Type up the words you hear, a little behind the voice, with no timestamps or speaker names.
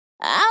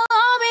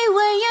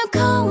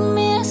call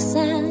me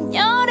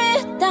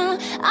señorita.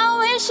 I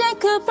wish I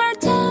could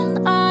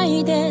pretend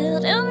I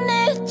didn't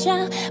need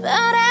ya,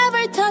 but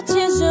every touch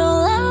is your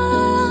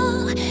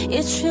love.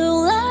 It's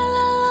true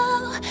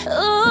love.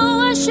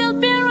 Ooh, I should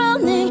be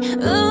running.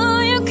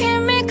 Ooh, you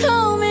keep me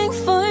coming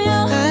for you.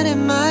 And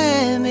in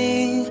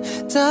Miami,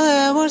 the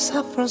air was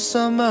hot from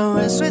summer,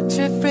 and sweat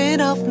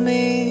dripping off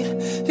me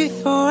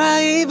before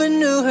I even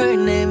knew her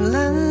name.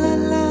 La la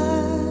la.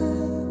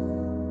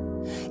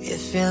 It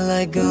felt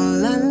like a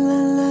la la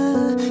la.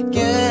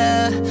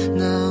 Yeah,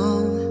 no.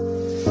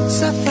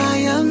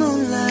 Sapphire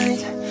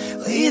moonlight,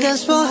 we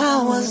danced for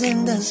hours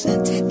in the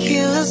sun.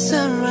 Tequila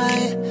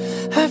sunrise,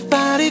 her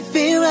body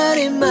feel right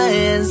in my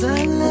hands. La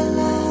la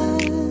la.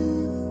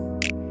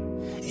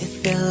 It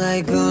felt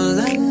like a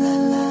la la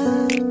la.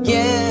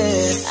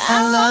 Yeah, I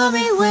love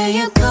it when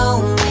you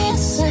call me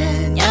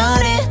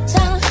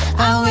señorita.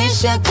 I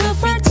wish I could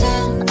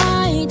pretend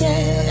I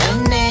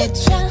didn't need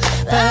ya,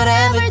 but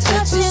every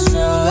touch is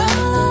your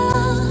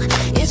love.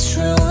 It's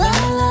true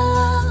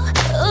love.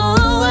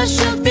 Ooh, I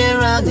should be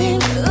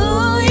running.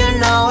 Ooh, you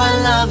know I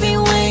love it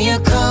when you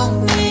call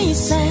me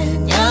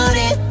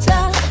señorita.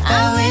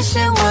 I wish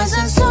it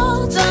wasn't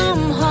so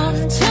damn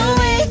hard to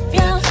leave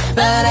ya,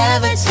 but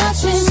every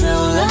touch is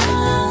true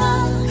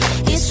love.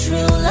 It's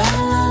true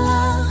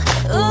love.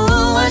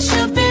 Ooh, I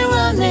should be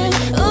running.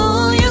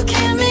 Ooh, you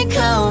keep me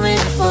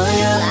coming for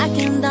you. Like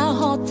in the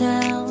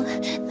hotel,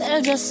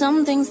 there's just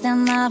some things that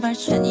never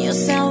change. You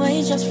say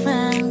we just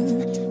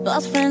friends,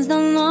 but friends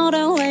don't know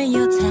the way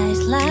you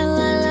taste. La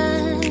la la.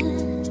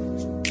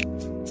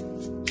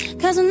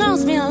 Cause it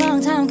knows me a long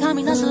time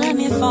coming, doesn't let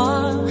me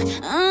fall.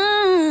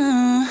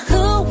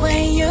 Ooh,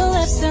 when you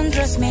lips and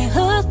dress me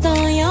hooked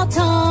on your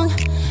tongue.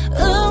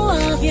 Ooh,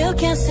 love you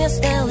kisses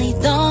belly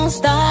don't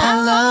stop.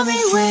 I love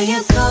it when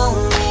you call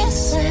me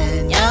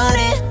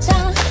señorita.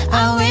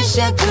 I wish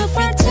I could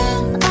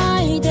pretend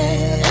I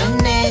didn't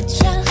need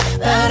ya,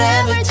 but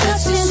every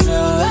touch is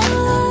true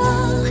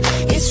love.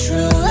 It's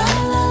true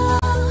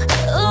love.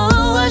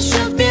 Ooh, I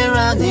should be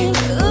running.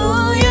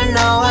 Ooh, you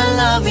know I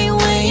love it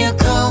when you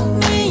call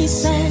me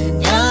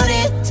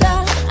señorita.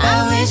 I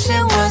wish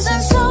it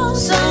wasn't so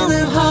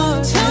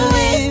hard to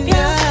leave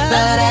ya,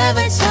 but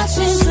every touch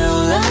is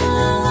true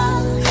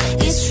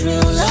love. It's true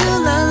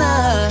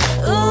love.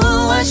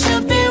 Ooh, I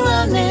should be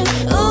running.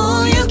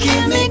 Ooh, you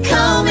keep me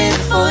coming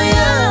for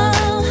ya.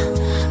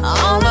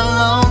 All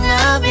along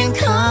I've been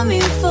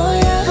coming for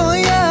ya.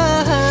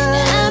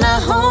 And I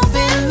hope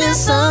it means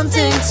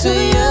something to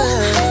you.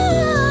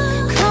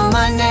 Call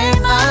my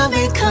name, I'll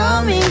be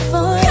coming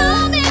for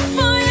ya. Coming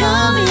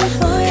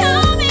for ya.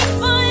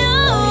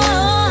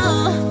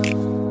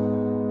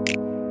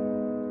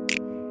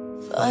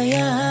 For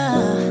ya.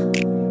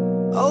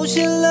 Oh,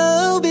 she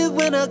love it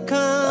when I come.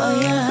 Oh,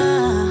 yeah.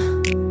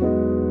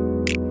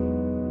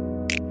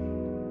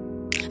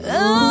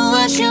 Ooh,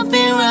 I should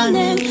be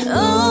running.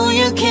 Ooh,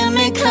 you keep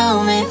me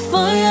coming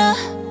for ya.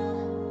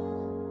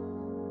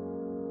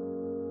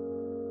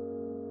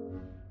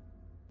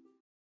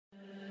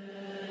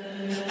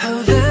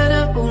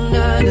 Havana, ooh,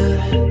 nana.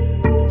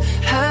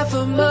 Half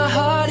of my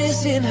heart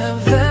is in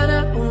Havana,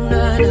 ooh,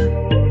 nana.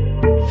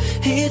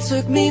 He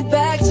took me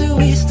back to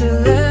East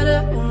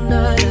Atlanta, ooh,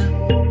 nana.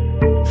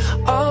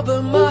 Oh,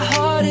 but my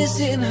heart is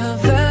in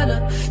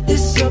Havana.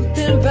 There's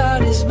something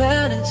about his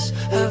manners.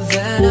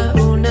 Havana,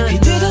 ooh, nana. He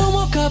didn't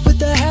walk up, what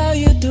the hell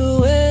you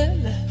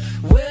doing?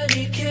 When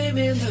he came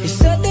in the room, he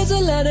said there's a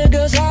lot of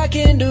girls I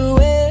can do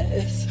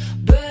with,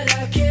 but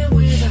I can't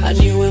with her. I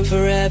knew him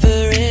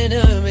forever in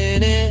a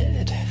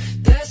minute.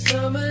 That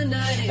summer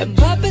night, and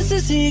Papa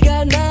says he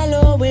got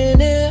Nalo in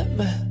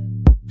him.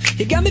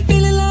 He got me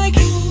feeling like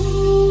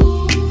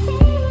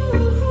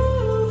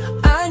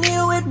I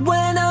knew it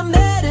when I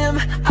met him.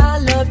 I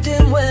loved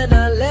him when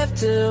I left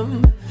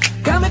him.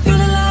 Got me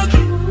feeling like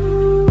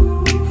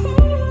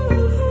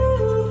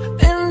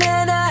and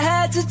then I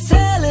had to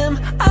tell him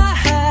I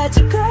had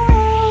to go.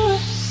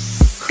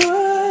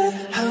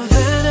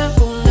 Havana,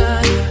 ooh,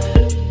 nana.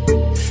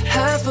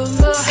 Half of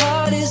my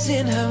heart is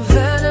in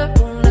Havana,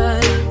 ooh,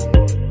 nana.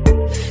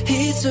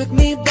 He took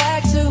me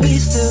back to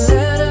East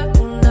Atlanta,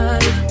 ooh,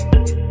 nana.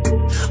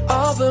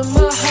 Oh, but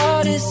my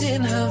heart is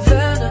in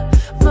Havana.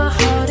 My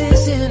heart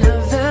is in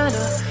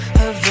Havana,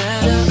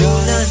 Havana. I'm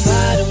gonna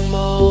fight them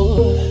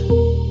all.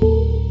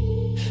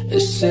 The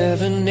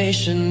Seven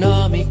Nation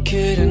Army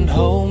couldn't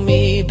hold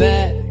me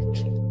back.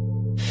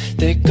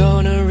 They're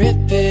gonna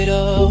rip it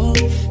off,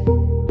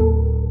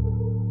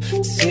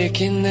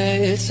 taking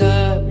their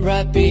time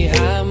right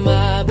behind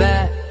my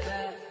back.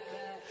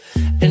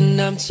 And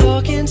I'm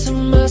talking to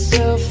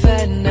myself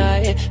at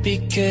night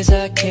because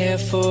I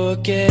can't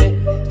forget.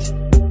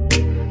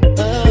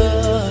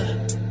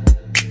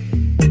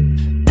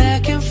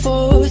 Back and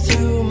forth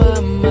through my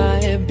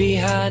mind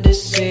behind a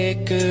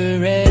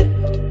cigarette.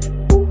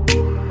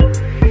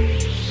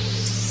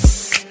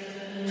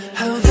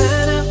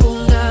 Havana,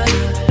 ooh, nana.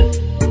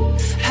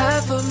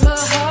 Half of my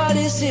heart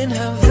is in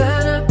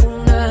Havana,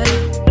 ooh, nana.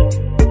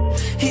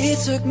 He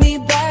took me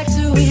back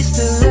to East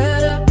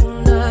Atlanta,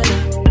 ooh, nana.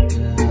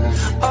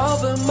 Oh,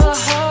 but my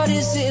heart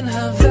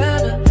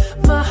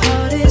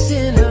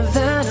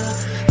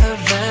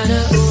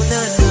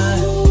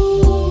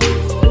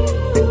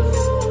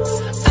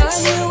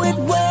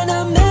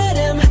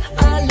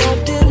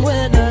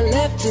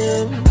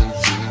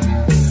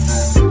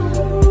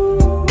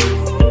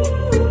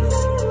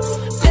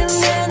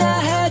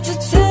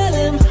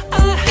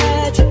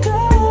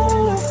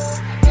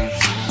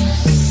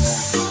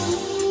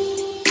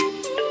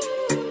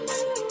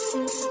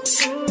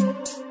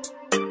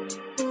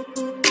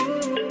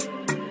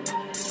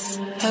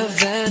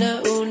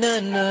Havana, ooh, na,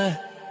 na.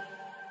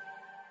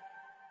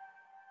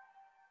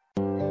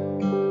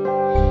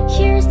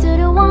 Cheers to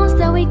the ones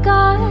that we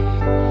got.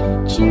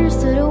 Cheers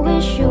to the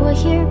wish you were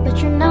here,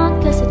 but you're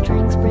not. Cause the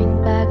drinks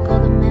bring back all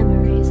the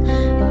memories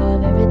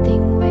of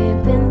everything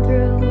we've been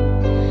through.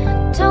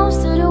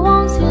 Toast to the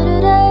ones here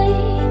today.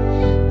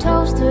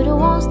 Toast to the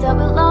ones that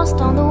we lost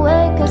on the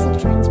way. Cause the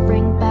drinks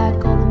bring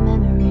back all the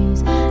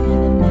memories.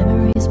 And the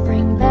memories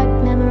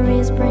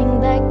bring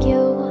back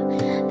you.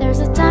 There's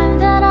a time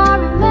that I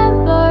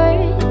remember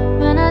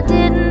when I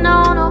didn't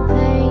know no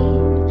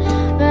pain,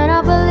 when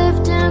I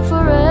believed in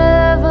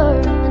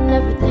forever and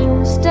everything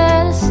would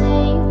stay the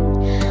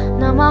same.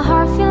 Now my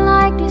heart feel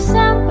like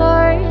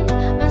December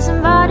when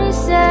somebody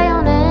say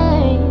your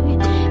name.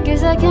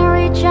 Guess I can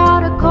reach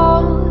out to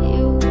call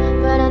you,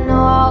 but I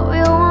know I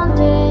will one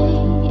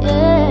day.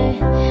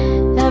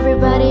 Yeah.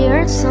 Everybody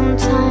hurts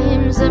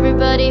sometimes,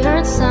 everybody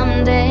hurts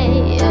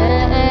someday.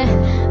 Yeah.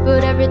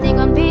 But everything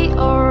gon' be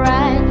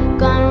alright.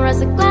 Gonna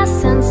raise a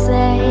glass and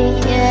say,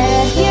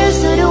 yeah.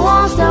 Here's to the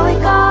ones that we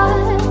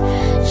got.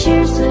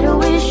 Cheers to the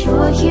wish you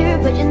were here,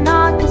 but you're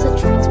not. Cause the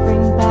drinks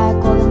bring back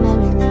all the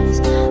memories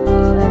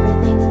of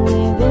everything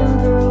we've been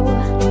through.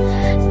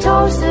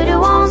 Toast to the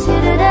ones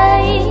here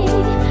today.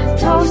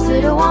 Toast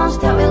to the ones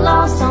that we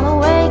lost on the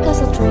way. Cause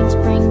the drinks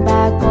bring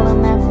back all the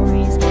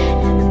memories.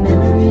 And the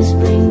memories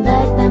bring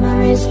back you.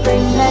 Memories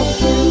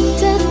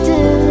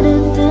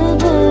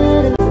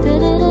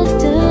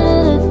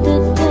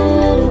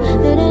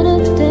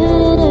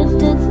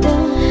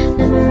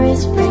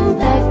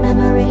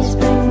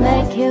bring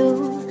back you.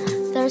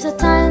 There's a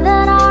time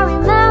that I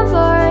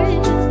remember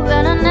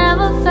when I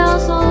never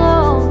felt so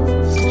lost.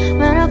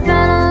 When I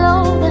felt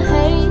alone, the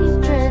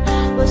hatred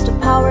was too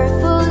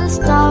powerful to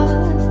stop.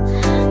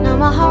 Now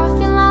my heart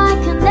feel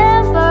like an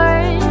ember,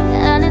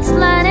 and it's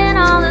lighting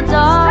on the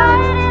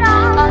dark.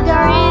 I'll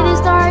carry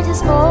these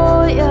torches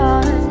for you,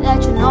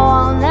 that you know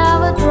I'll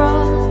never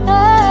drop.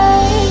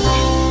 Hey.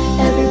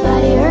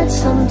 Everybody hurts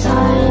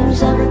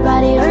sometimes,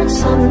 everybody hurts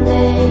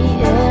someday.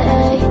 Yeah.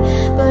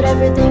 But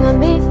everything will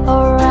be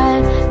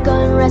alright.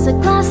 Gonna raise a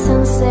glass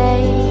and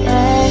say,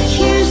 yeah.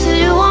 Cheers to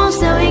the ones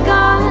that we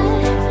got.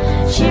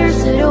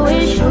 Cheers to the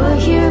wish you were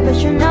here, but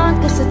you're not.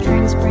 Cause the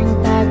drinks bring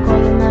back all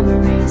the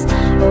memories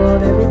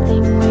of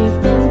everything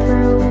we've been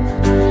through.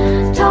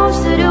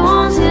 Toast to the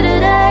ones here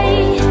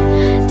today.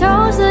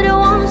 Toast to the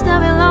ones that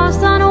we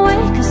lost on the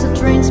way. Cause the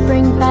drinks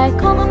bring back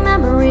all the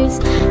memories.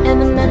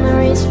 And the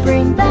memories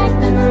bring back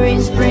you.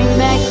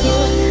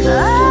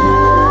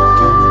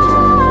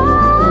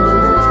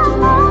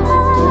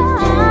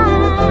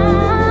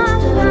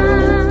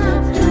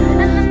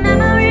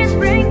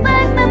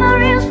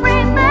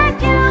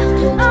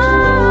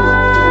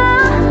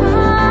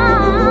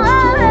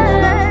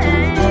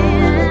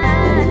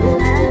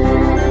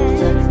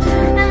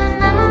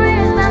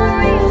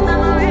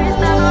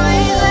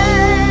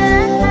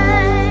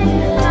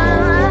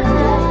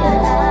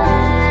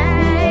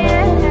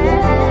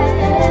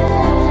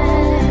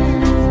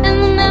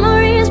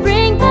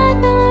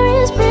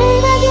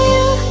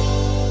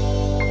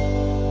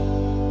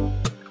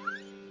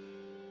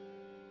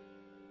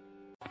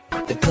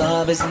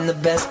 Isn't the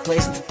best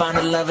place to find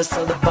a lover,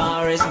 so the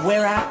bar is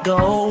where I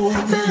go.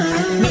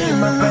 Me and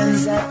my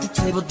friends at the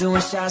table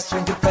doing shots,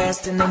 drinking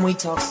fast, and then we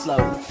talk slow.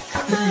 Come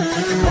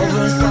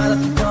over and start up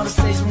a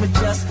conversation with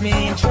just me,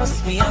 and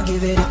trust me, I'll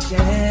give it a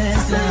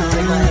chance.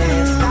 Take my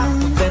hand,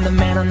 stop, then the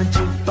man on the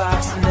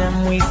jukebox, and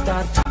then we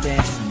start to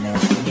dance. And I'm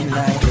singing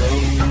like, girl,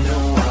 you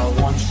know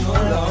I want your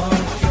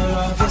love. Your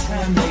love is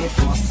handmade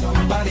for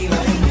somebody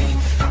like me.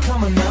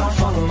 Come on now,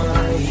 follow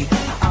my lead.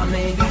 I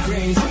may be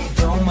crazy,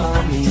 don't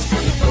mind me.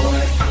 Say,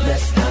 boy,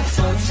 let's not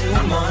talk too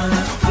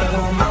much. Get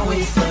on my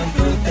waist and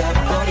put that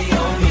body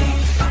on me.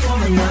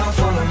 Come on now,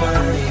 follow my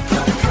lead.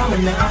 Come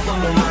on now,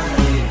 follow my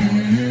lead.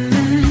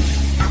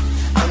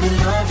 I'm in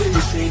love with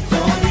the shape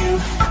of you.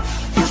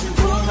 You should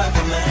pull like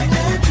a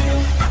magnet do.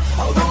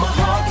 Although my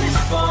heart is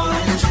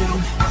falling too.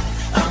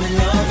 I'm in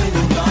love with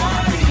your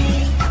body.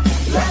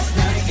 Last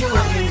night you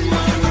were in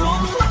my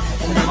room,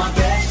 and now my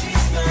bed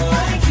sheets smell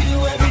like you.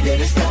 Every day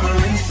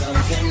discovering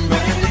something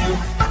brand new.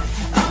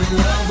 I'm in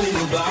love with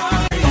your body.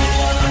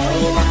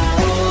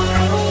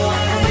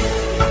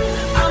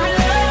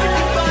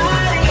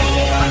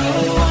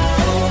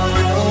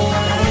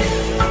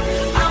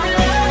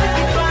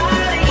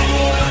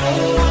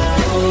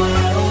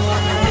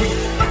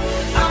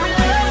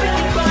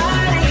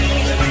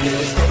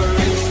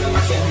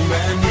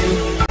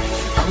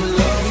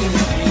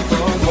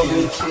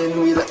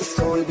 We let the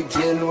story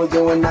begin. We're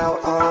going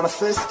out on a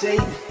first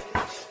date.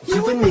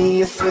 You and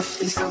me are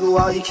thrifty, so go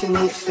all you can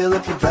eat. Fill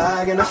up your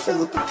bag and I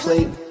fill up your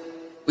plate.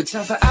 We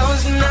talk for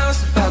hours and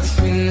hours about the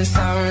sweet and the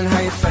sour and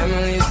how your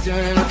family is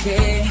doing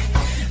okay.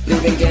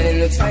 Leaving, getting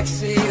the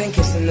taxi, then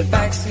kissing the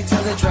backseat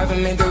till the driver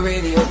made the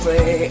radio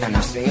play. And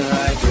I'm singing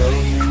like, girl,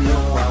 you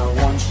know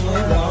I want your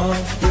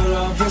love. Your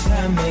love is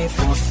handmade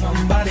for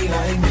somebody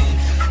like me.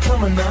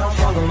 Come on now,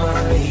 follow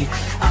my lead.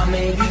 I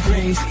may be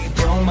crazy,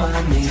 don't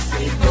mind me.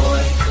 Say,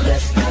 boy,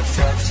 let's not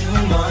talk too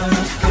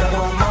much. Get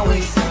on my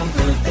waist and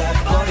put that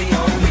body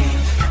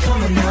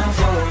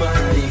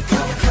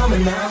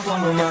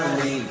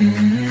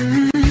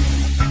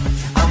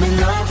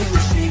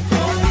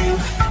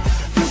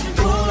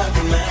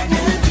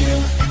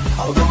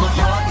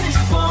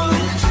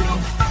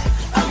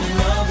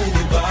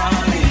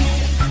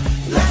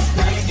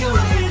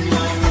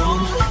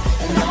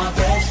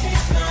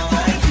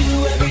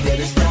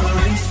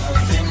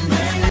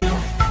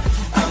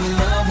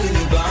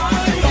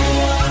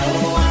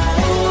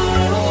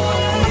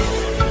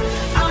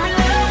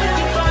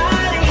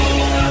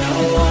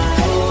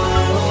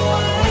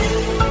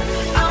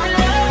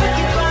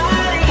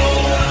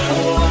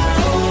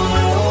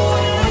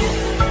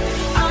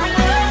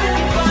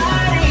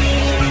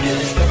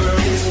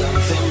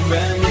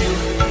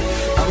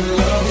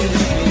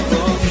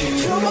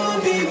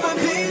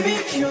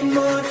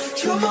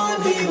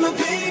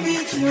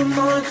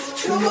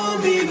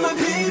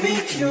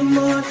come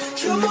on,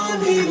 come on,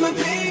 be my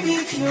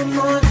baby, come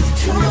on,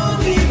 come on,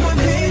 be my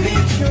baby,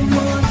 come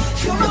on,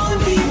 come on,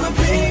 be my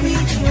baby,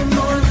 come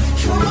on,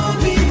 come on,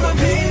 be my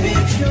baby,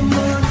 come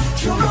on,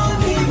 come on,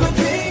 be my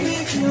baby,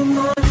 come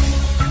on.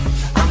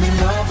 I'm in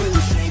love with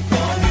the shape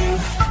of you,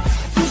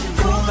 push and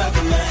pull like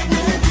a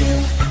magnet do,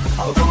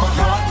 although my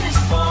heart is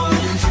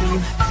falling too.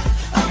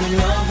 I'm in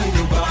love with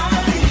your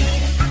body.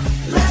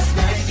 Last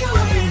night you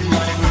were in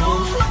my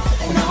room,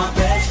 and now my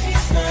bed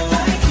sheets smell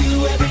like you.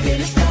 Every day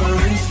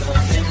discovering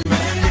something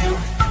brand new.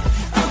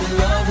 I'm in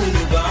love with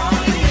your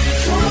body.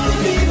 Come on,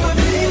 be my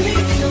baby,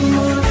 come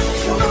on.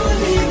 Come on,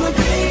 be my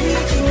baby,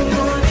 come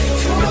on.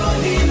 Come on,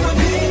 be my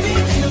baby,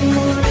 come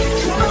on.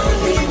 Come on,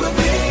 be my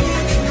baby,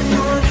 come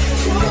on.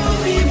 Come on,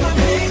 be my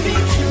baby,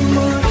 come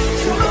on.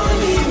 Come on,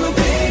 be my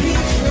baby,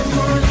 come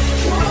on.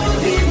 Come on,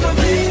 be my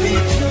baby,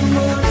 come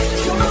on.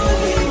 Come on,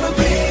 be my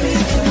baby,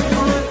 come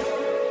on.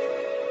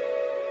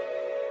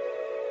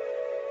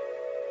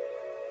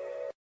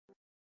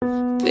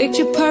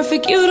 Picture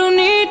perfect, you don't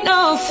need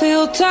no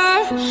filter.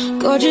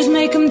 Gorgeous,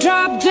 make 'em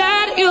drop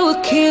dead, you a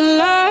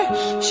killer.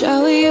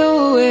 Shower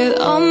you with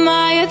all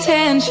my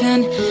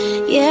attention.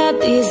 Yeah,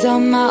 these are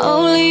my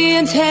only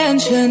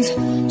intentions.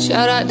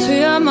 Shout out to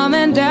your mom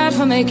and dad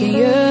for making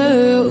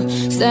you.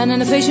 Stand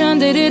in ovation,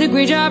 they did a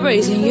great job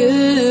raising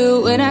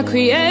you. When I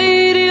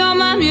created, you're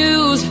my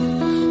muse.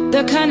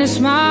 The kind of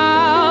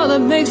smile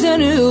that makes the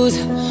news.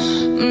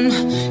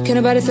 Can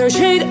nobody throw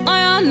shade on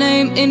your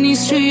name in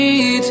these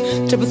streets?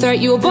 Triple threat,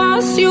 you a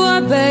boss, you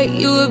a bait,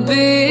 you a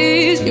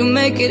beast. You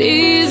make it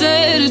easy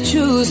to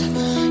choose.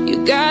 You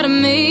got a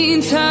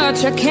mean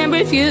touch, I can't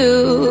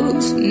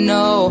refuse.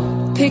 No,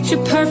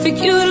 picture perfect,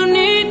 you don't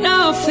need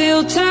no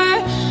filter.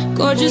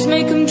 Gorgeous,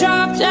 make 'em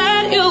drop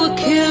dead, you a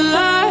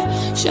killer.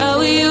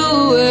 Shower you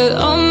with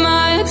all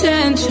my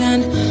attention.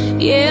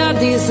 Yeah,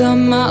 these are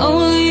my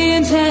only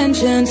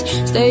intentions.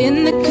 Stay in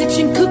the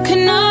kitchen,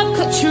 cooking up,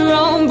 cut your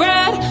own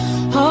bread.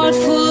 Heart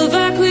full of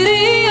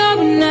equity, I'm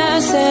an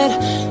asset.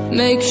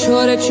 Make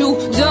sure that you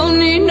don't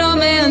need no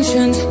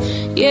mentions.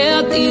 Yeah,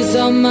 these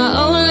are my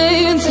only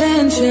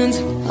intentions.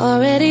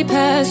 Already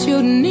passed, you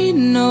need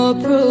no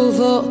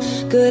approval.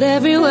 Good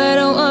everywhere,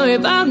 don't worry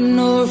about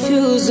no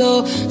refusal.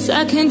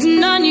 Second to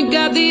none, you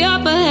got the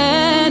upper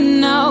hand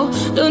now.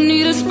 Don't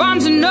need a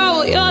sponsor, no,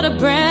 you're the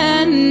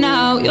brand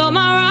now. You're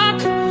my rock,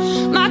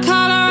 my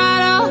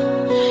Colorado.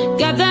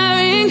 Got that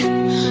ring,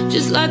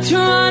 just like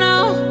Toronto.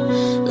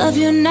 Love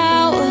you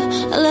now,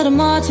 a little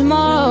more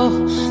tomorrow.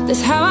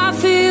 That's how I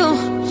feel.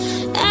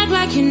 Act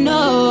like you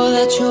know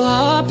that you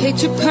are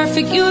picture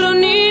perfect. You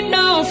don't need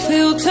no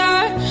filter.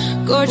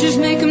 Gorgeous,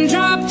 make 'em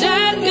drop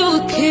dead. You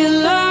a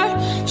killer.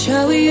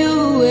 Shower you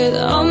with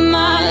all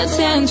my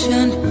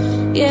attention.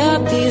 Yeah,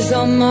 these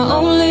are my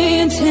only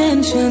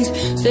intentions.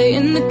 Stay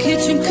in the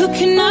kitchen,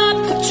 cooking up,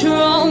 cut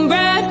your own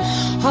bread.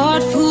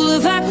 Heart full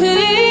of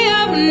equity,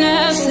 I'm an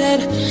asset.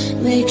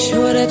 Make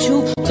sure that you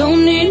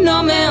don't need no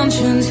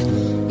mentions.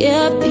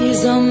 Yeah,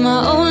 these are my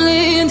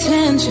only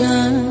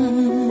intentions.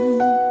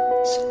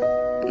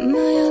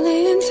 My only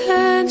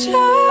intentions.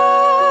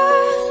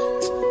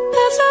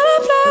 That's all I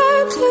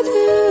plan to do.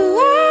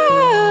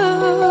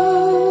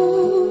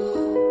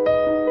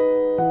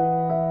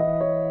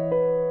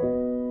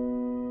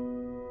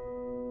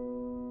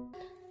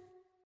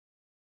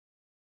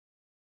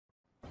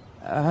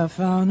 I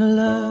found a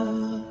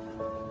love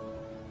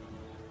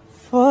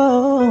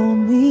for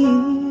me.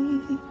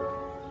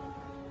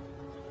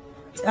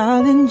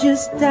 Darling,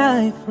 just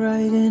dive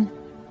right in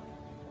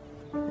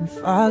and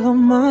follow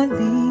my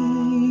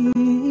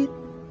lead.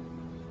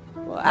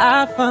 Well, I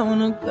found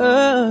a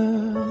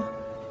girl,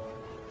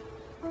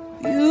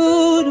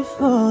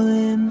 beautiful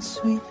and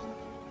sweet.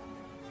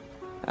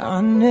 I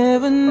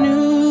never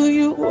knew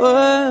you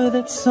were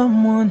that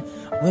someone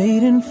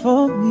waiting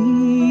for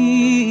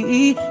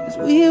me. 'Cause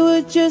we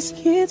were just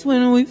kids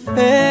when we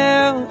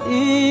fell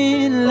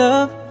in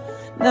love,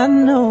 not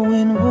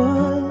knowing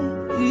what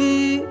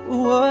it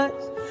was.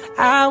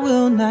 I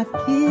will not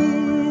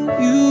give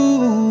you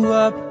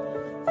up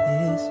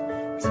this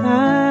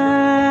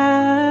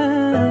time.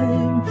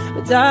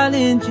 But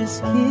darling, just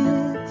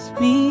kiss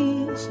me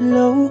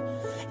slow.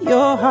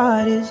 Your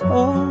heart is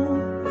all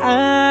I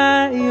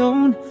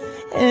own,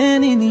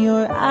 and in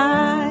your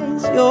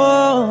eyes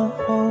you're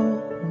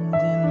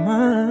holding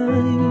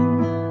mine.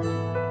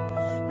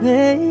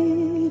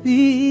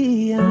 Baby,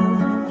 I'm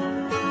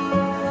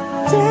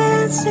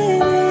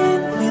dancing in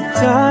the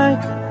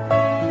dark,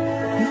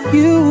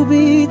 you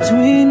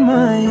between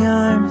my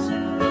arms,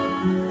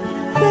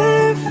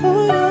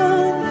 barefoot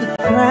on the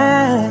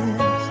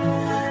grass,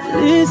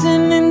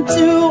 listening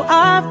to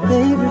our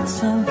favorite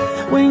song.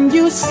 When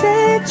you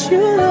said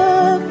you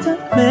loved a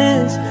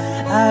mess,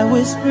 I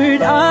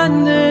whispered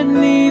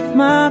underneath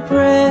my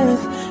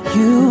breath.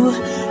 You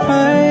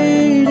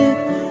heard it,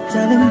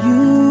 darling,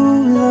 you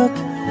look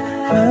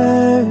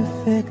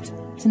perfect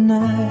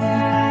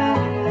tonight.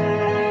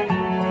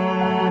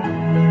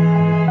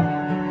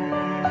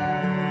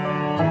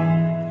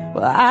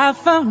 Well, I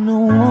found a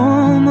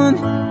woman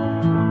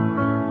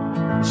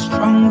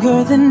strong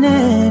Younger than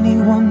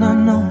anyone I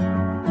know.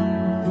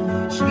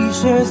 She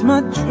shares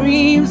my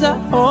dreams. I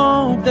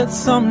hope that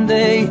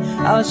someday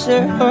I'll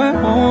share her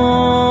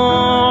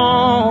home.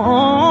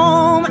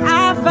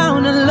 I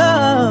found a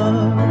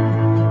love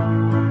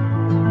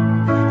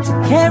to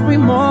carry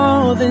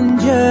more than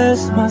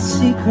just my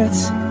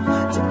secrets,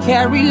 to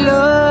carry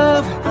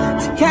love,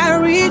 to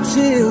carry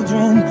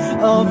children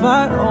of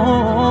our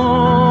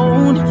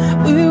own.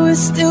 We were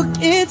still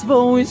kids,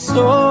 but we're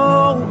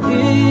so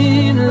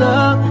in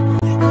love,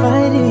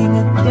 fighting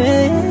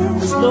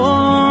against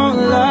all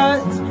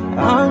odds.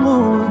 I'm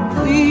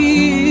gonna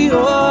be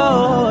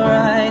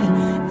alright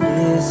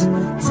this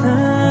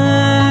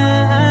time.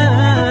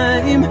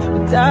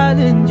 But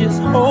darling, just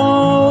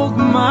hold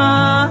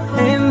my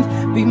hand,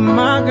 be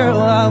my girl,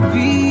 I'll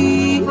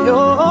be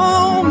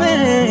your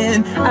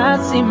man. I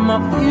see my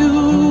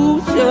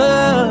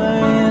future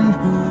in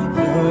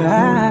your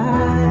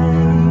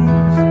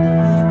eyes,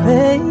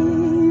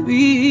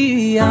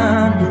 baby.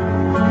 I'm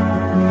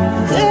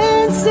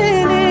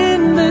dancing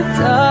in the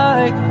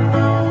dark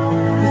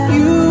with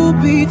you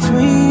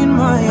between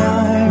my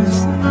arms,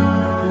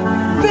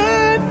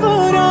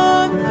 barefoot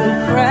on the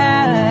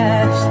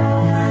grass,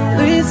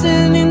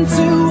 listening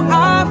to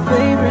our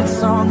favorite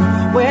song.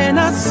 When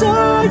I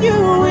saw you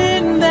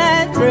in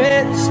that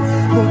dress,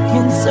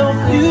 looking so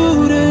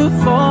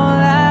beautiful,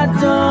 I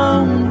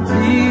don't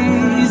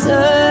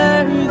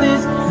deserve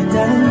this.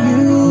 Darling,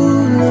 you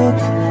look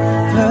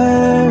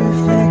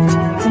perfect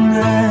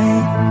tonight.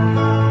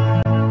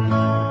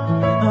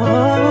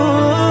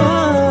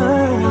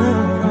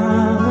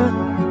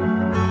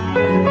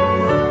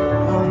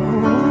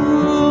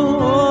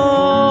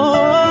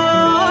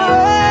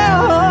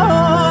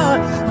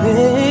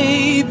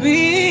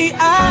 Baby,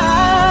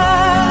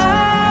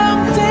 I'm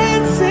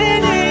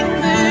dancing in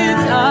the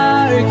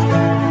dark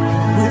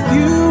with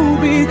you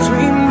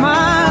between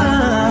my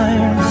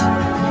arms,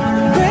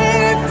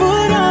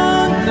 barefoot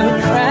on the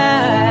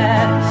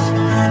grass,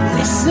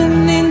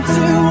 listening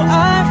to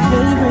our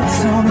favorite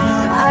song.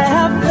 I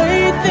have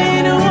faith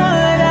in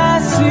what I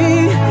see.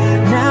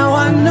 Now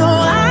I know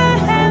I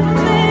have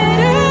met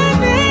an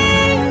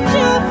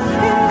angel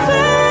in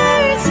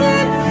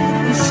person,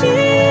 and she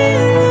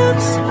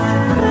looks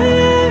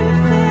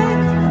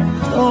perfect.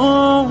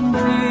 Don't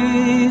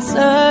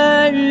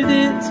deserve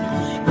this.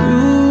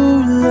 You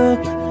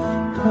look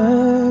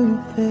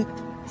perfect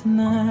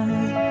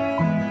tonight.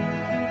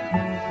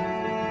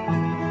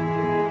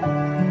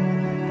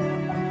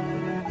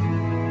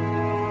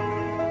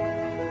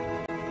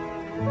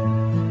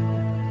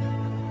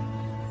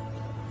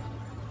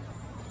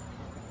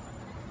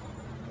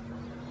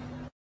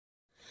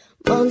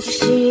 멈춘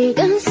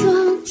시간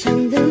속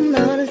잠든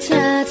너를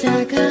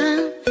찾아가.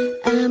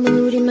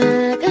 아무리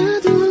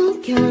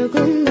막아도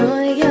결국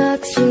너의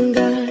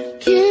곁인걸.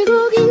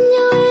 길고 긴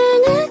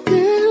여행을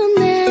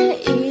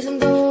끝내 이젠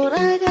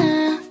돌아가.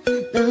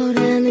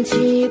 너라는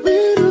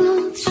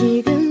집으로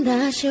지금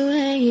다시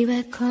way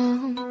back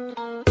home.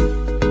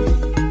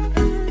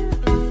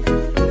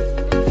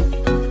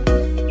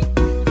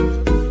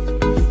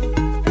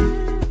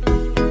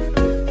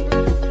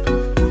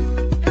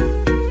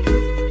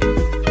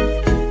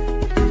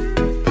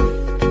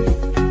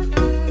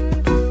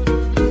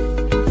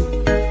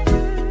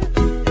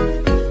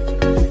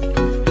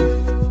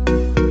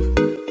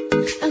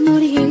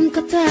 아무리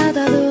힘껏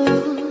닫아도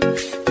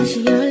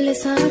다시 열릴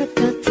서랍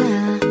같아.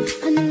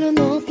 하늘로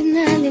높이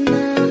날린 너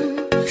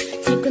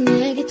자꾸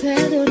내게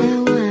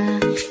되돌아와.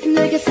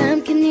 내게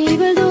삼킨 이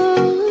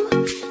발도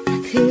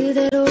다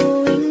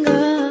그대로인걸.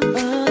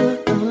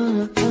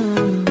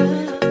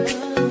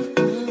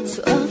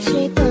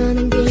 수없이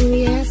떠난 길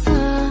위에서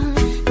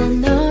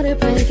난 너를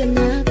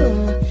발견하고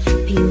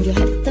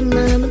빈교했던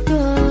마음은 또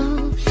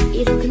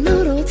이렇게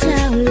너로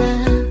차올라.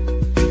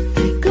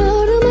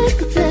 발걸음의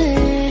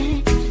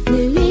끝에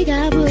늘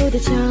네가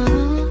부딪혀.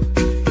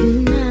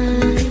 그만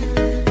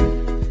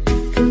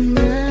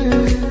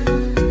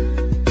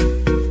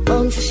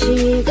멈춘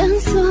시간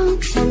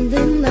속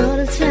잠든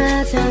너를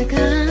찾아가.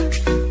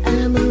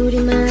 아무리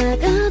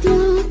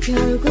막아도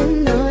결국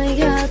너의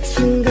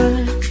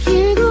곁인걸.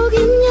 길고 긴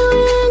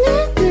여행을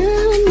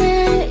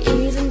끝내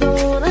이젠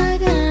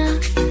돌아가.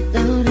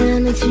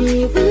 너라는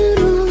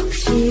집으로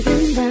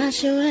지금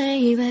다시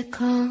way back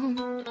home.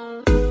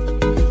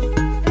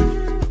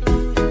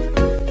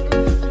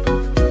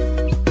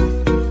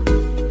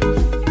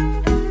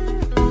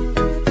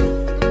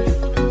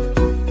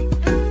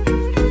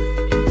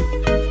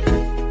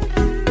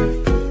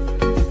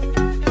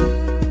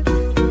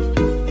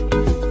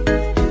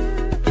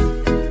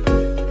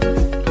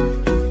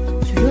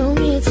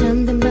 조용히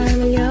잠든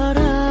방을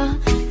열어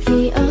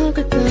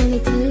기억을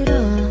꺼내 들어.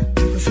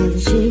 부서진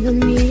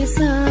시간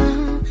위에서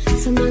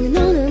수많은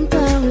너는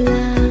떠올라.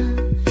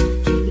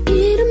 긴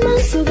이름만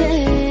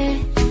속에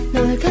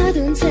널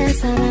가둔 채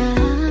살아.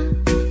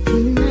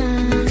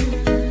 그만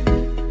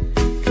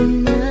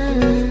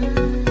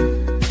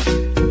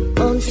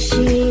멈춘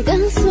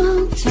시간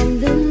속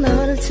잠든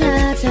너를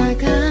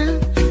찾아가.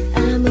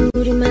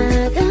 아무리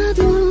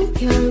막아도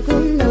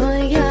결국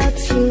너의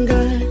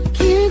곁인걸.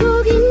 길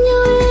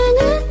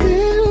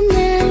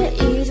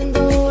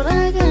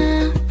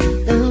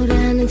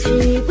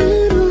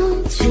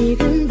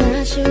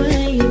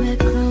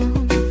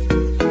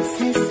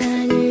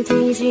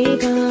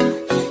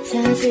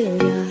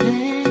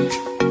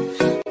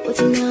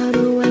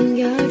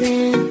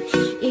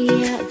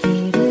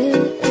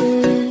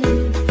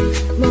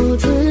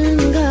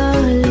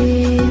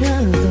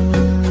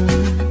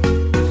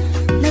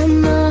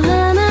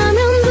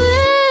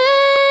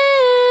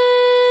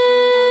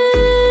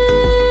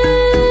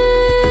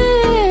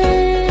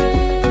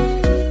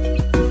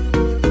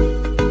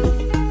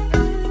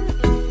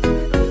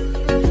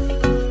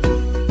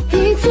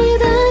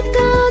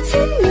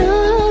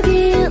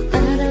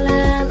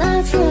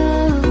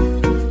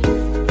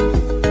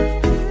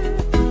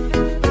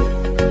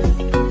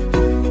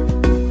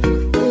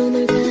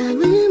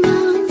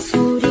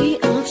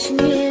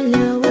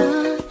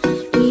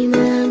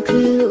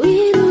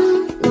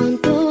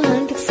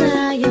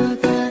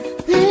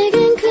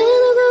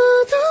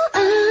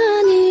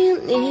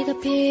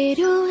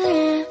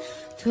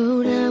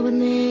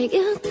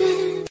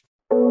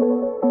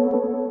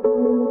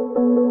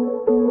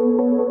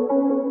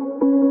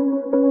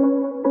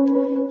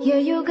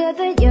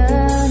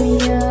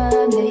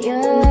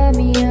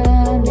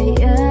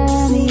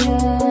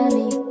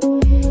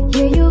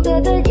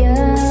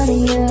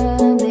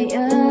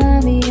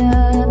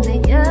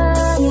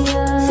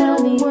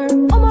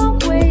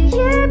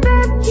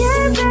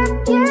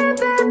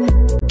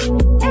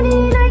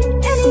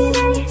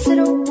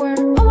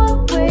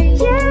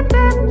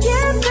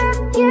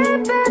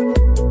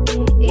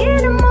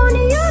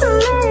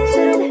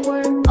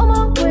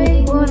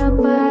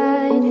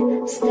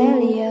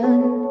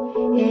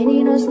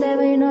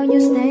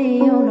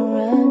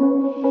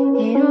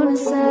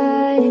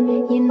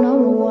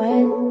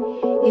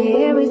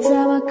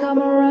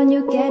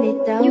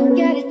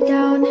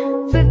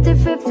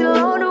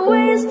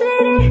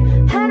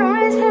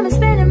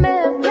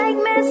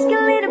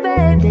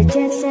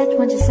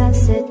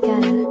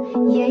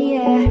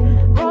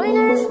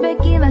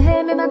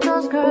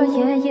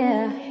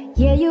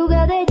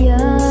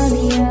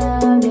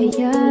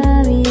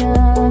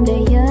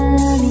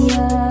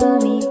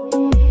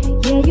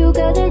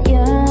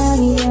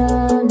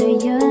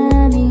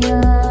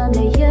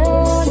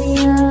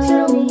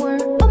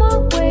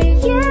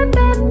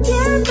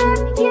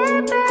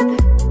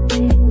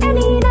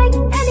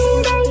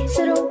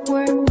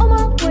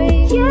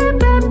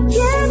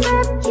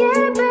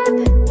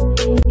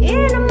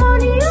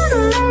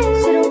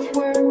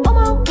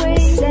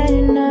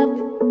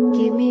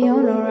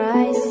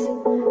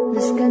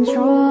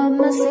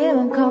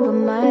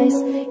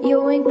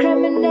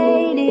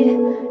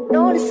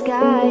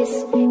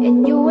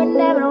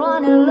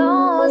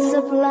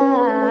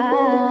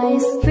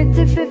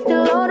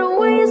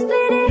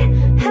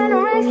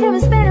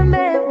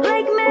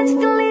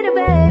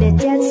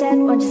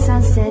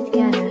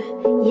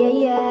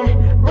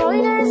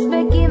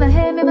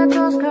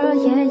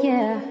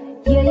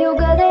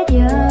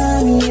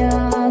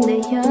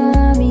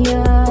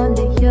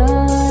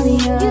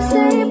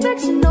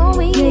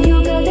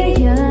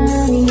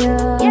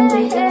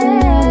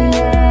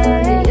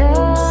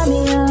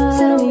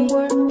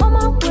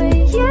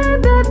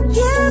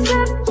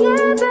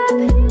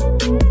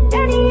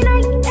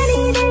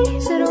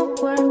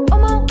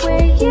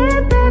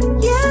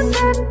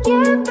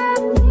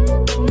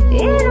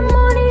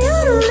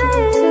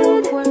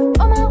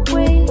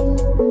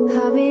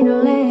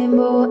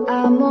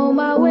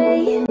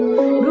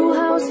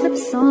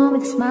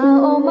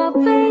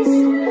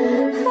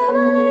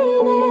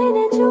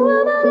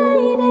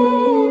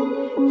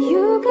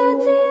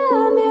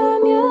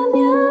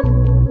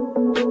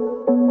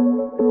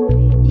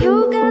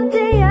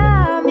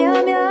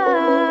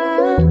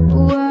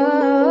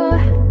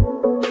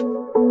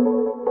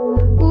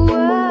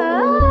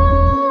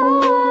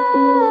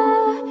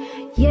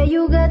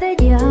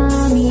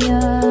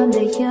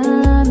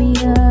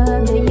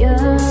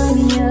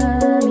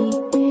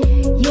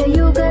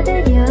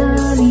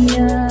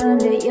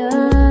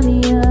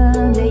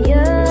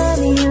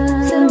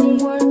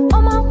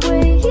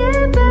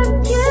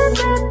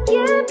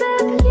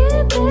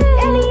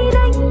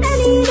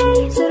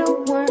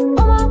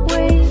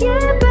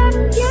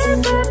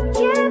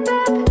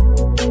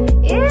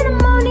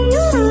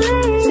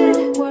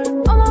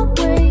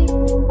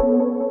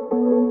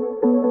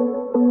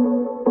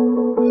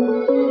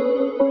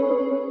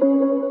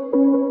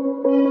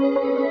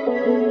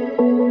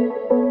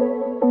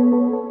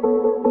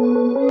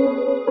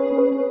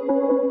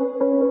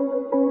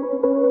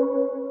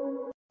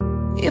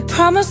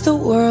Promised the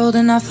world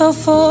and I fell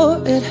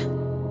for it.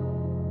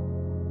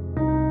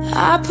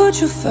 I put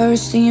you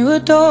first and you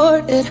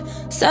adored it.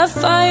 Set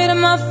fire to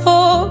my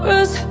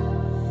forest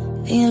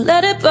and you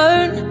let it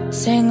burn.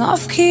 Sang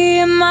off key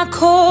in my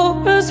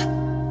chorus,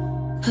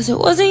 cause it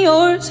wasn't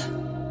yours.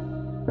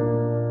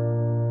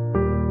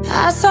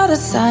 I saw the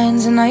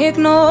signs and I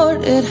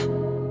ignored it.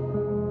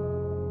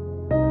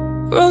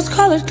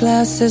 Rose-colored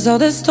glasses all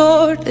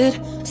distorted.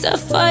 Set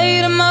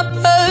fire to my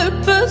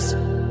purpose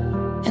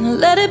and I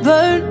let it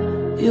burn.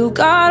 You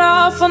got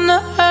off on the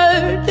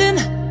hurting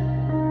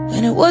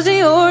when it wasn't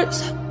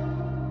yours.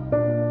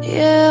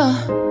 Yeah,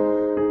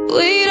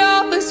 we'd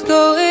always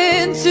go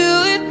into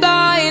it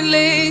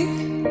blindly.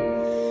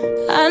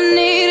 I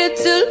needed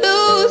to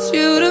lose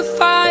you to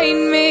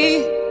find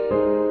me.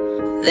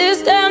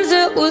 This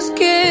dancer was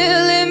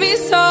killing me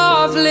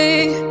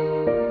softly.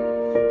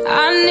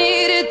 I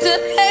needed to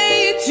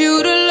hate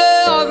you to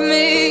love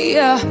me,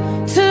 yeah.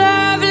 To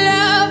love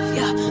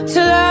ya, to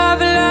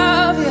love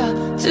ya,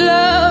 to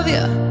love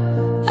ya.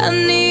 I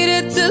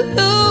needed to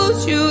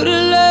lose you to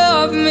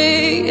love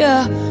me,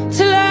 yeah.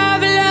 To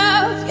love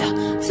ya,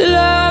 to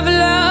love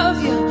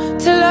ya.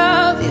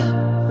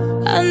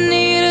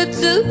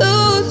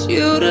 lose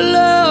you to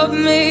love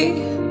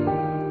me.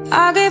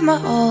 I gave my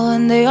all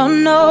and they all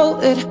know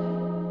it.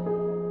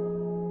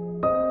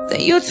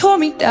 Then you tore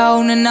me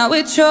down and now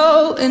we're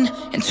showing.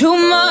 In 2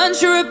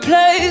 months you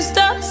replaced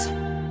us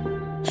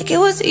like it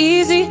was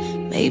easy.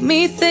 Made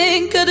me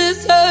think I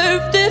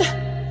deserved it.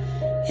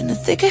 In the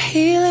thick of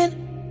healing,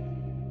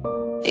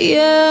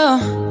 yeah.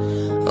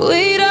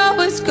 We'd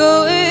always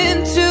go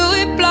into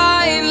it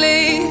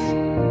blindly.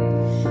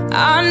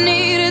 I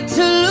needed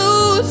to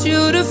lose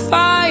you to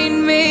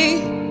find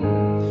me.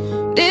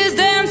 This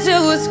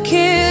dancer was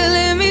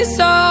killing me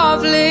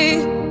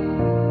softly.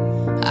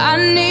 I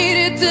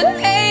needed to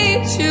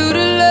hate you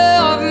to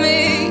love me,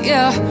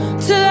 yeah.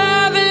 To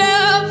love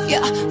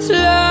ya, to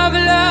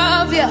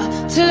love ya,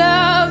 to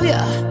love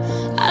ya.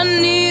 I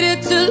needed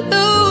to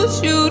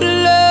lose you to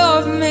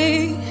love me.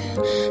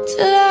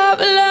 To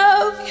love ya,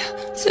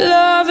 to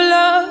love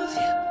ya,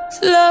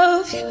 to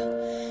love ya.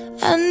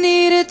 I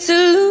needed to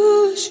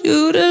lose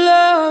you to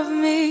love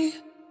me.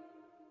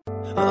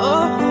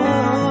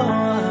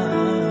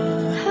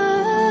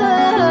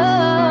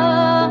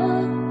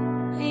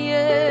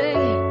 Yeah.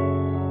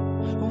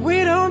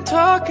 We don't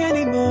talk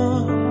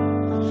anymore.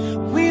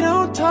 We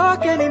don't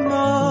talk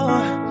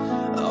anymore.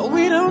 Oh,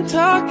 we don't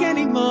talk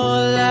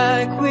anymore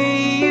like we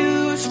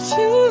used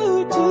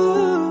to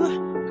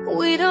do.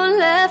 We don't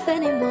laugh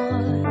anymore.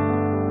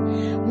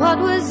 What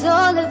was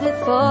all of it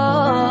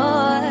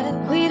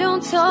for? We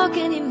don't talk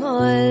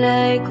anymore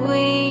like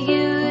we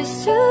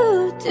used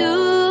to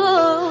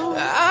do.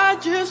 I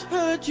just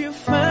heard you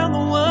found the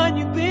one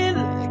you've been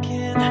looking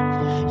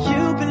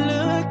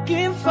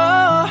for.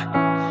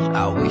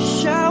 I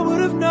wish I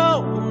would have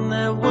known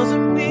that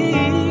wasn't me.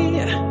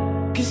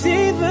 Cause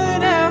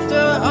even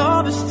after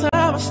all this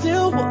time I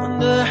still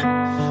wonder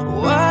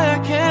why I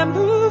can't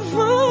move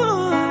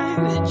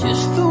on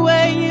just the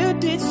way you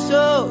did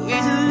so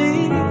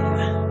easily.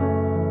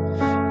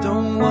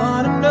 Don't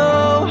wanna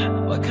know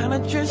what kind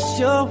of dress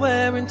you're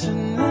wearing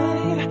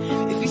tonight.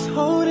 If he's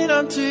holding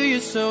on to you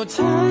so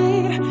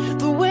tight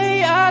the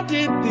way I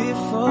did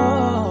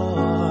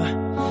before.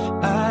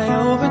 I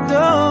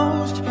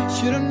overdosed.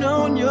 Should've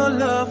known your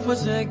love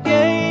was a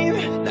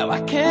game. Now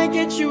I can't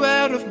get you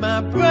out of my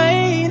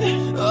brain.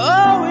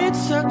 Oh, it's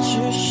such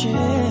a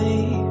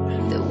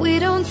shame that we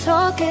don't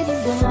talk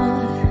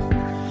anymore.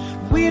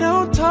 We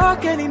don't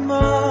talk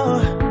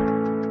anymore.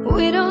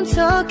 We don't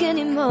talk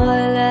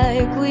anymore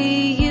like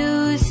we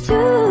used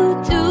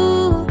to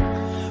do.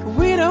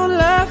 We don't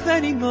laugh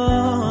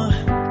anymore.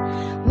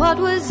 What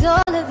was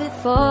all of it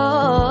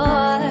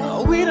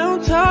for? We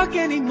don't talk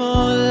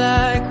anymore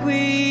like we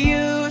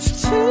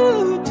used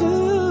to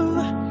do.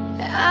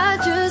 I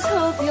just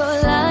hope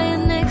you're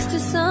lying next to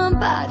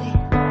somebody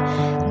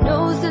who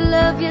knows to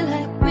love you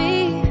like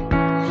me.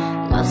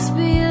 Must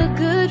be a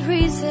good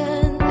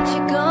reason that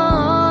you're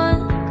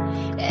gone.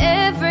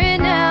 Every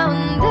now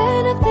and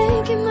then I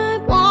think you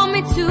might want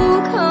me to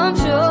come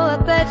show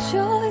up at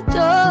your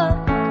door.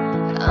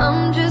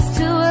 I'm just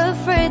too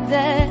afraid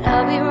that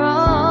I'll be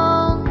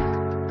wrong.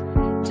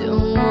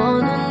 Don't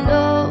wanna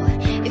know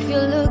if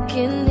you're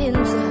looking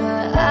into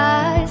her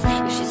eyes,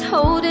 if she's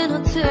holding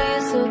on to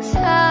you so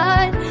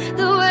tight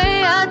the way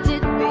I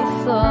did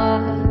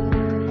before.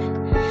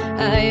 I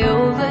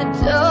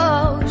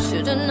overdosed.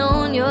 Should've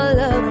known your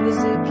love was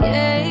a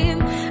game.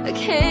 I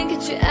can't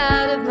get you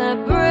out of my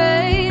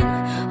brain.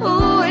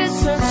 Oh, it's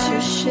such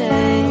a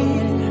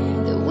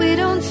shame that we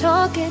don't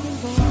talk anymore.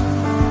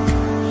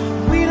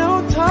 We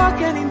don't talk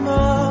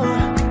anymore.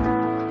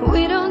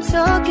 We don't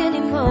talk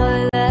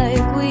anymore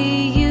like we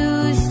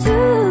used to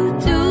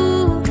do.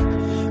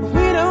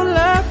 We don't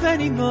laugh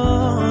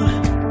anymore.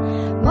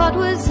 What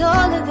was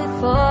all of it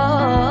for?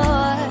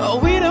 Oh,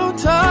 we don't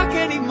talk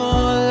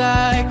anymore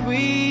like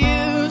we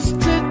used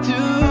to do.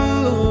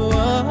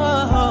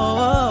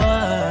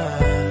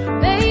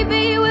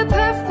 Maybe we're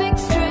perfect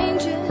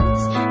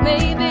strangers.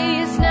 Maybe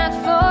it's not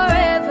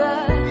forever.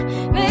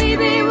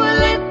 Maybe we'll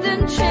let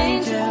them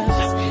change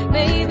us.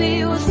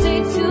 Maybe we'll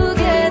stay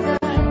together.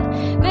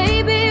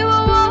 Maybe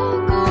we'll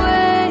walk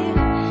away.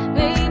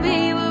 Maybe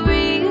we'll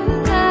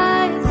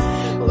realize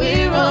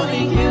we're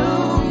only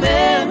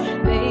human.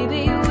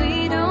 Maybe we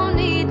don't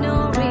need no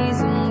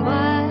reason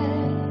why.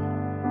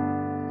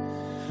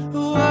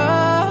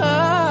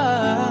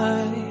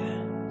 Why?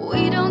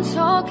 We don't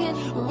talk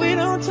anymore. We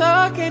don't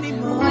talk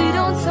anymore. We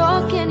don't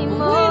talk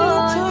anymore. We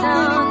don't talk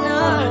anymore.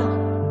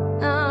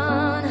 No, no.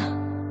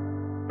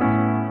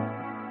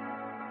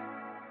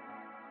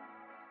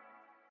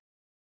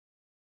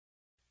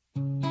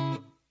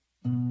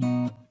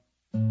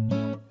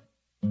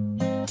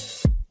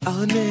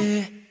 I'll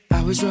admit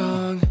I was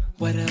wrong.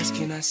 What else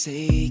can I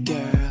say,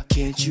 girl?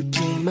 Can't you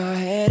play my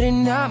head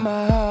and not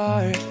my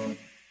heart?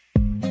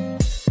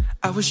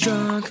 I was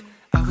drunk,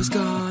 I was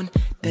gone.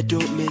 That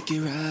don't make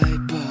it right,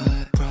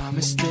 but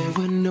promise there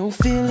were no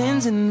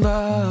feelings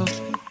involved.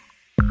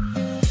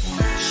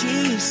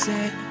 She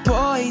said,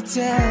 boy,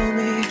 tell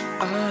me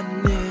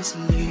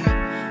honestly,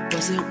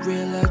 was it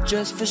real or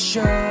just for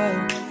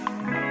show?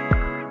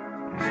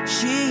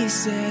 She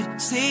said,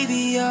 save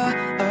your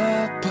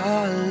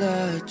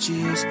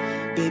apologies.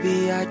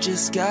 Baby, I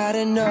just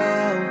gotta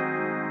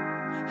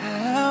know,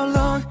 how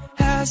long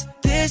has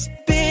this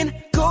been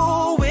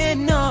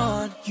going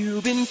on?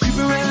 You've been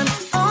creeping around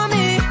on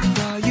me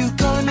while you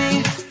calling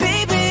me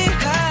baby.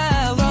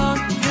 How long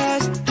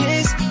has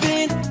this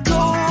been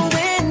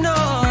going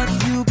on?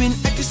 You've been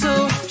acting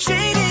so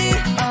shady,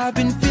 I've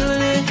been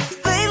feeling it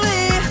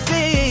lately,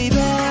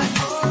 baby.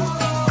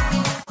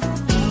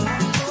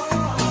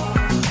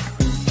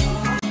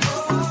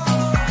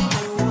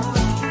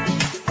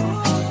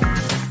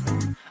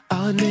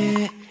 I'll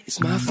admit it's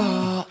my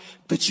fault,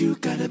 but you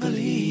gotta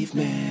believe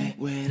me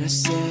when I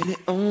said it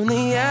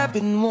only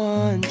happened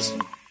once.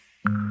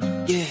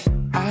 Yeah,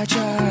 I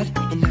tried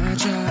and I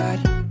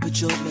tried, but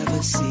you'll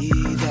never see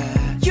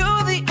that.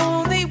 You're the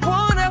only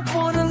one I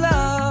wanna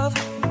love.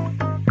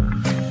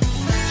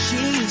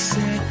 She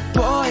said,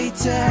 boy,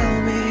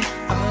 tell me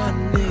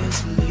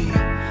honestly,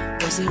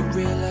 was it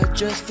real or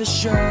just for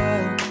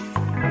show?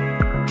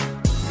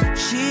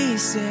 She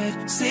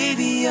said, save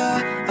your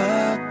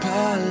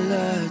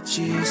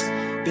apologies.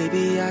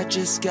 Baby, I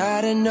just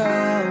gotta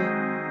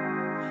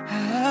know,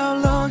 how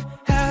long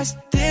has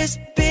this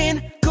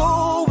been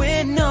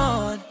going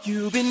on?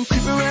 You've been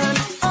creeping around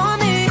on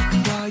me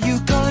while you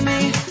calling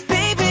me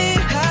baby.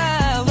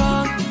 How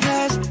long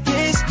has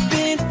this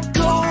been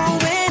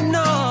going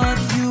on?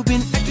 You've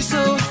been acting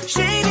so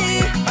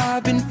shady,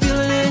 I've been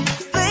feeling it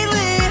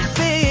lately,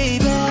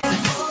 baby.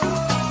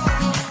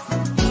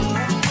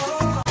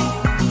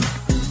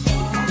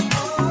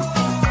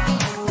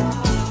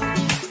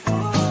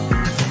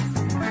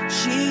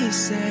 She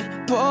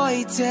said,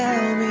 boy,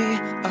 tell me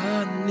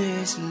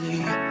honestly,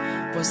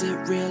 was it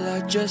real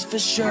or just for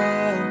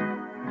show?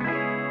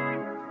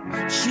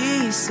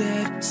 She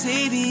said,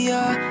 save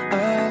your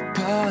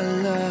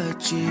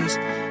apologies.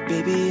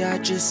 Baby, I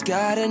just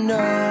gotta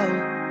know,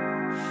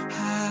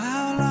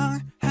 how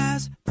long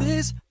has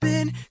this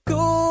been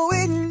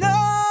going on?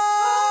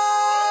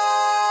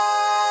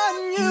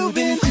 You've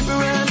been creeping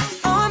around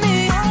on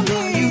me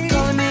while you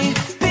calling me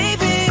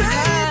baby.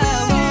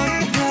 How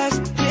long has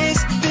this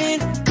been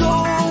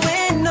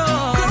going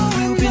on?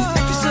 You've been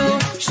acting so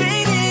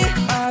shady,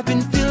 I've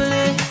been feeling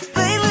it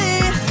lately.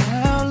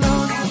 How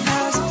long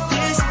has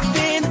this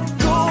been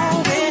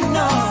going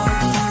on?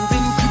 You've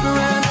been creeping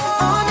around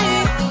on me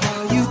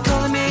while you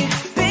calling me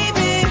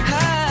baby.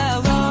 How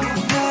long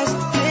has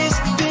this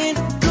been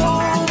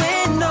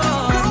going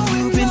on?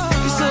 You've been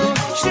acting so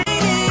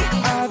shady,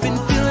 I've been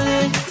feeling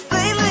it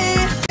lately,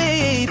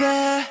 baby.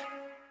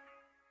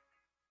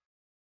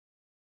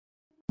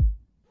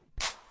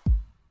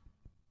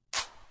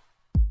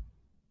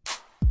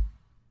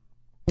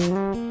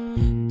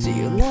 Do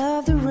you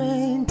love the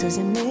rain? Does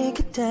it make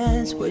you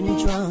dance when you're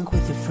drunk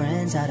with your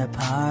friends at a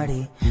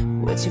party?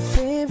 What's your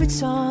favorite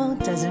song?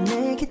 Does it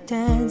make you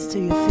dance? Do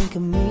you think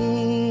of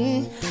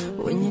me?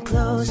 When you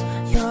close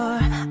your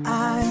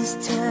eyes,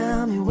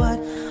 tell me, what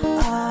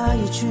are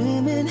you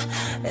dreaming?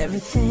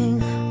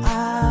 Everything,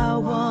 I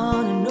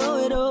wanna know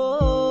it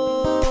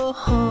all.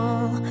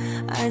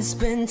 I'd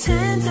spend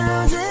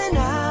 10,000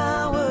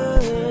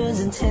 hours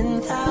and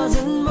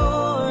 10,000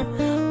 more.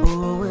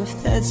 Oh,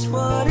 if that's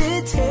what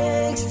it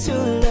takes to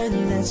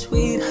learn that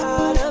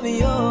sweetheart of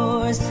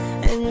yours.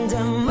 And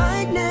I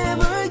might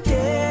never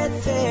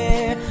get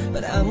there,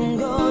 but I'm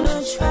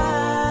gonna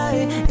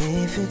try.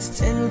 If it's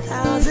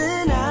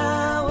 10,000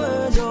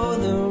 hours or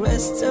the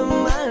rest of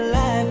my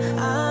life,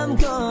 I'm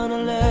gonna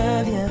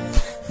love you.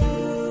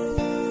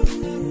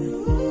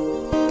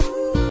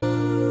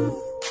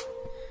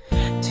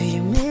 Do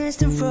you miss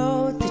the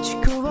road that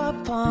you grew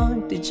up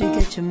on? Did you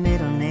get your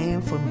middle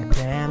name from your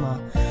grandma?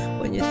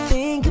 When you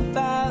think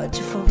about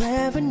you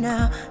forever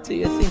now, do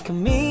you think of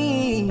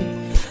me?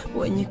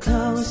 When you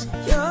close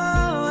your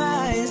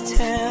eyes,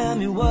 tell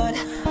me, what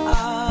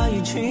are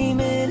you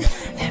dreaming?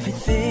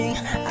 Everything,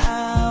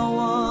 I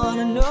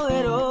wanna know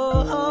it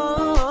all.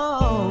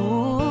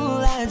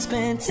 I'd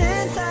spend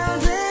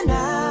 10,000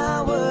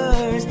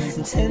 hours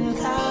and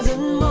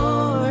 10,000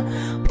 more.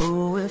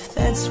 Oh, if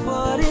that's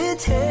what it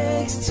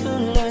takes to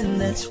learn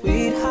that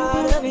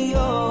sweetheart of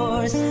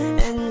yours.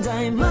 And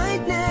I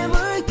might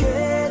never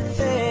get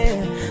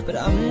there, but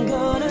I'm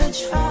gonna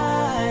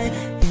try.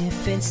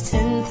 If it's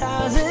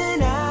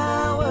 10,000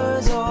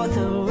 hours or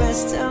the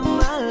rest of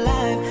my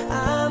life,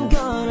 I'm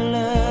gonna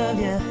love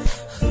you.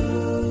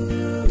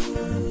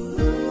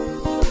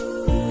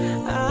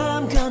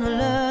 I'm gonna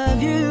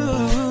love you.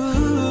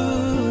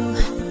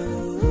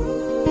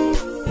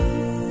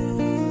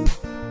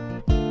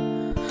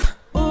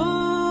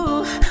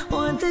 Ooh,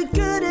 want the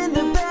good and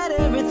the bad,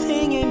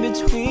 everything in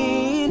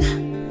between.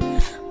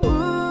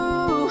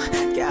 Ooh,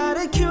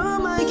 gotta cure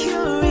my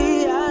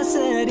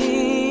curiosity.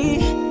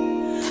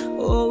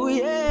 Oh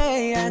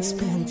yeah, I'd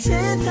spend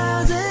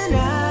 10,000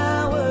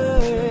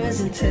 hours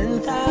and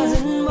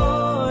 10,000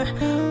 more.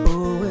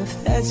 Oh,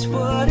 if that's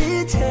what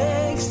it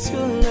takes to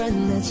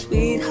learn that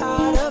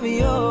sweetheart of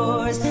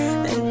yours.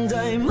 And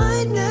I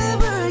might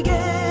never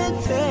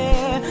get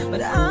there,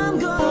 but I'm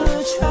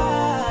gonna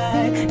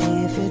try.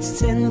 If it's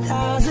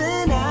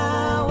 10,000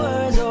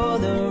 hours or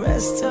the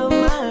rest of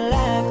my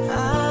life,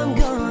 I'm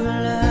gonna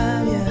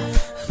love you.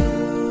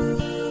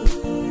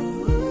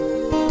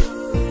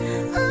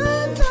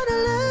 I'm gonna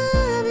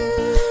love you.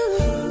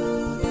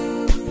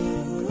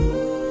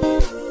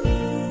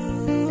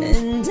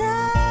 And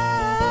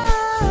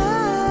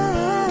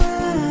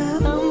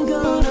I'm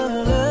gonna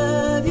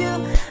love you.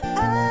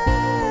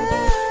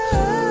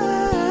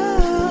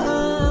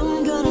 I'm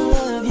gonna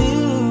love you.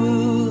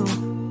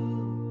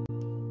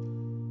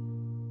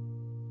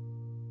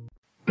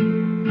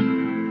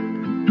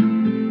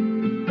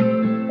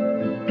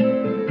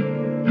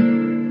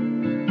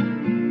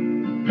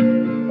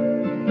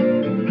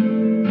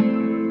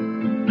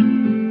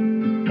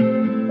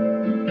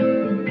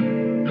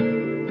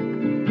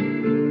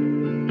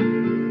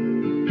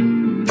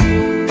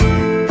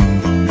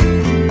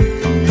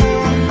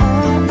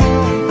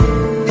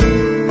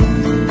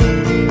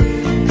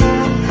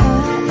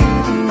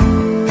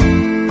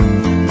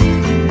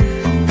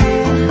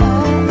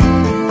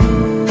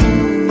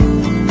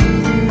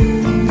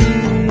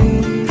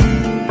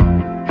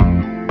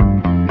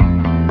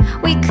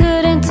 We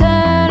couldn't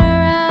turn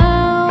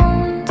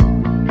around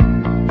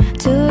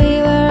till we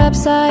were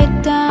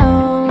upside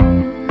down.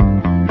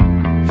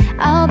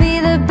 I'll be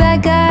the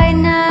bad guy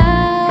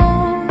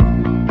now,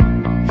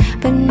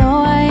 but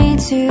no, I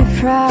ain't too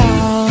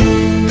proud.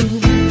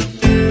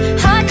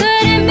 I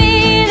couldn't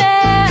be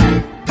there,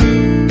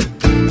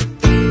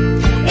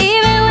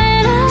 even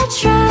when I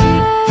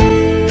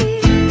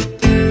tried.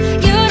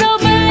 You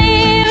don't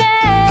believe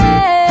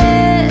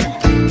it.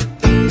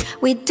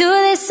 We do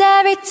this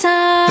every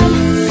time.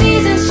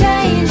 Seasons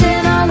change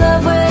and our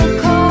love will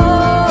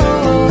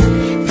cold.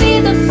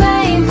 Feed the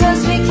flame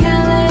 'cause we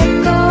can't let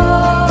go.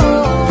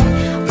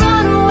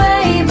 Run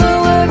away, but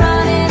we're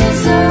running in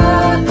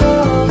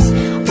circles.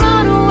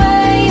 Run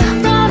away,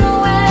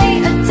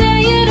 I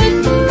dare you to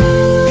do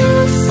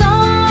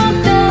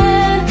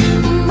something.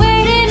 I'm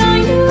waiting on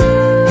you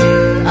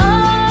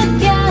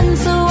again,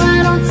 so I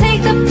don't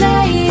take the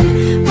blame.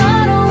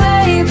 Run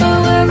away, but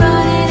we're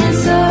running in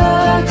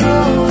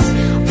circles.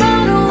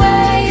 Run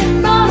away,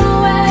 run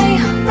away,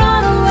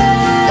 run away.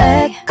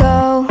 Let go.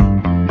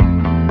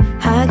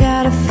 I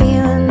got a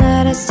feeling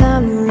that it's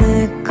time to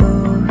let go.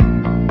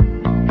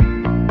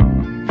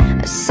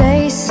 I say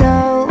so.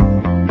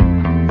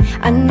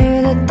 I knew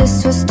that this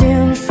was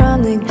doomed from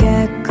the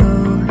get-go.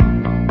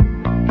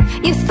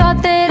 You thought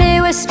that it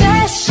was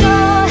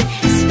special,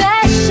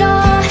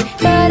 special,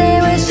 but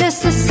it was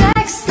just a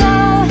sex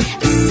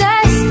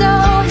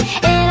though,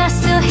 and I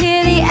still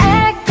hear the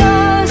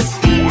echoes.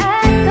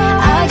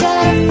 I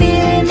got a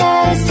feeling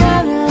that it's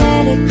time to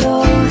let it go,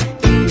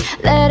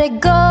 let it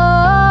go.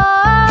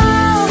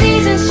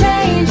 Seasons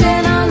change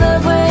and our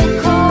love went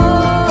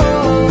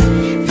cold.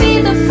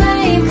 Feed the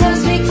flame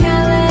 'cause we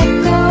can't let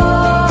go.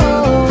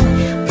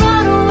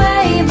 Run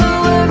away, but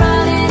we're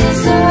running in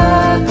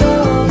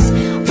circles.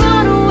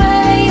 Run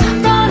away,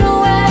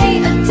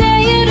 I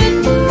dare you to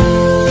do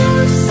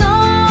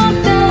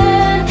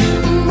something.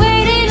 I'm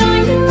waiting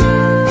on you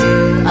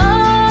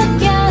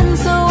again,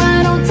 so I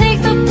don't take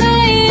the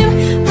blame.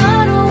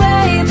 Run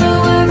away, but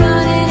we're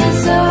running in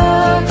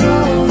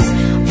circles.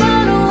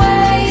 Run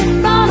away,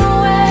 run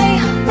away,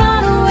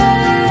 run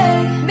away.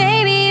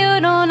 Baby, you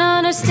don't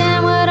understand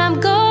what I'm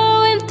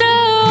going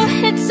through.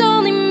 It's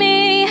only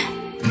me.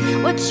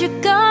 What you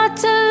got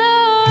to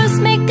lose?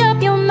 Make up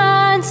your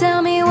mind.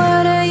 Tell me,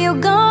 what are you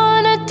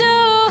gonna do?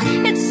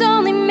 It's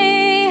only me.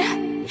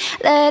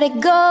 Let it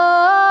go.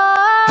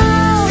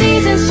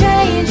 Seasons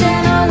change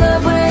and our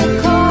love went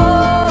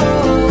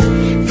cold.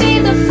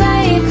 Feed the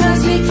flame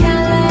 'cause we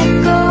can't let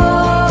go.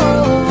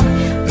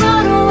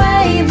 Run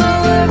away, but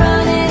we're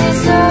running in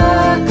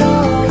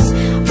circles.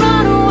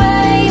 Run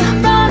away,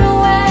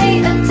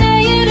 I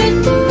dare you to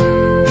do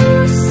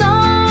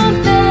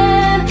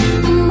something.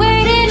 I'm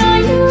waiting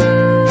on you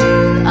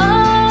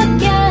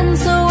again,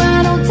 so I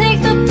don't take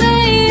the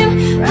blame.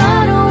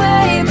 Run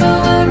away, but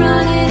we're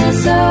running in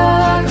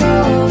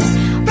circles.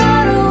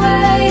 Run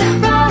away,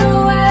 run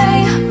away,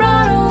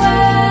 run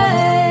away.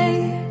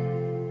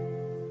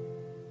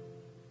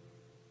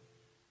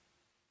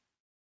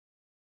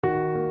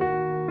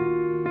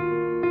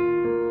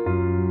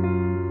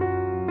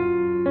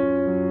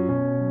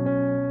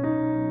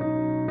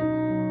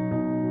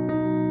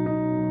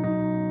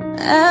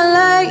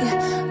 LA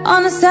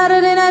on a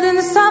Saturday night in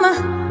the summer.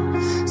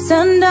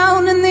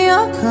 Sundown and the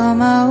all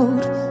come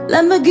out.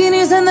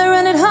 Lamborghinis and the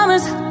rented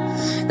Hummers.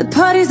 The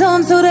party's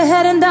on, so they're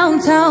heading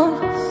downtown.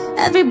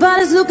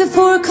 Everybody's looking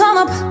for a come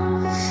up,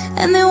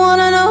 and they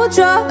wanna know what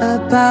you're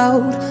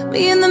about.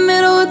 Me in the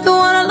middle with the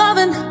one I'm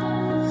loving.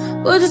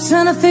 We're just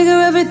trying to figure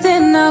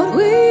everything out.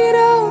 We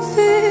don't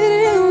fit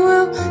in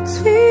well, 'cause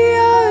we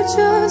are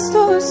just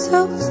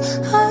ourselves.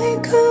 I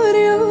could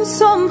use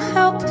some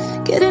help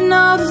getting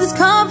out of this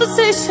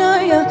conversation.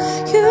 Yeah,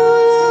 you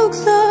look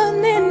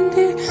stunning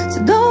here, so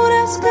don't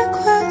ask that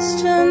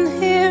question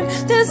here.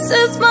 This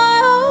is my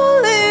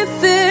only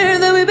fear,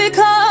 that we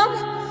become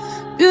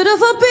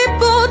beautiful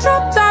people,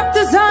 drop top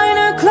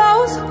designer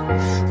clothes,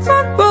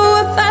 front row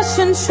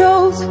fashion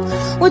shows,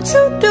 what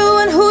you do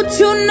and who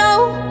you know.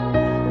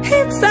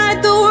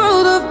 Inside the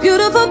world of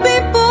beautiful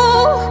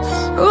people,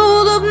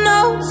 rolled up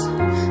notes,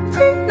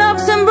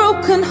 prenups and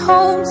broken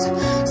homes,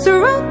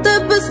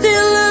 surrounded but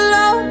still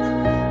alone.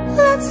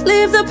 Let's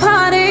leave the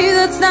party,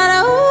 that's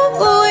not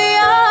who we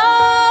are.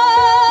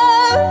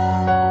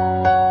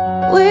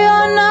 We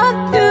are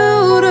not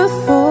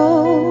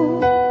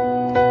beautiful.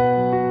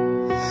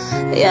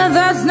 Yeah,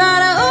 that's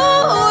not who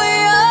we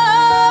are.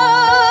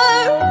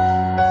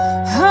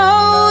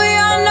 Oh, we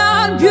are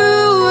not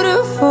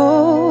beautiful.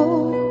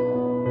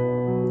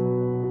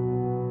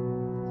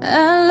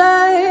 And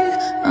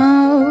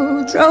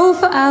drove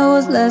for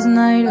hours last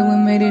night and we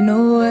made it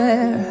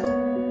nowhere.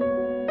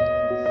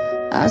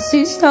 I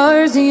see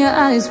stars in your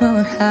eyes when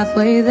we're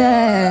halfway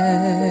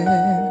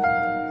there.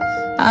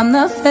 I'm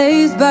not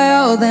fazed by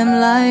all them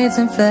lights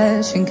and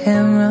flashing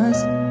cameras,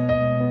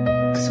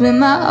 'cause with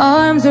my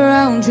arms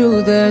around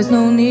you there's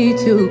no need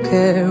to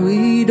care.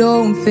 We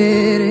don't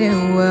fit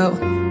in well,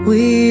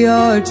 we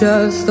are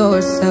just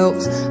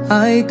ourselves.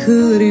 I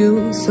could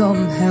use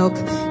some help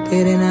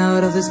getting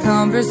out of this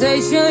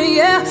conversation.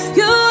 Yeah,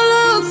 you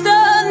look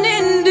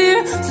stunning, dear,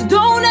 so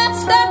don't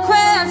ask that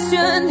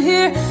question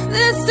here.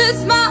 This is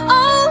my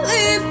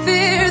only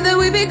fear, that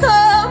we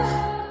become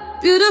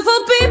beautiful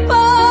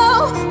people.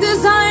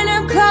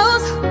 Designer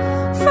clothes,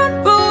 front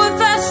row of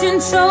fashion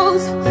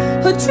shows,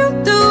 what you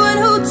do and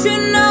who you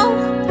know.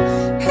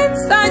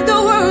 Inside the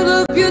world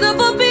of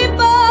beautiful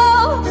people,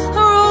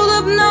 roll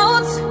up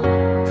notes,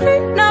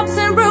 prenups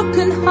and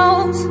broken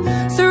homes,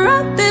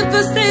 surrounded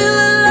but still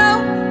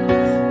alone.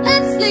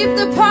 Let's leave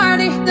the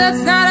party,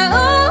 that's not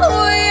who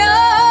we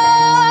are.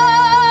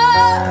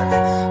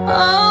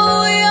 Oh,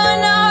 we are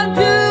not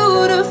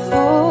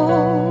beautiful.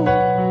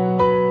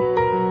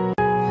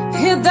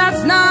 Yeah,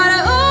 that's not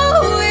who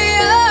we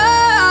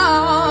are.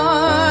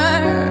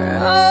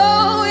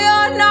 Oh, we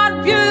are not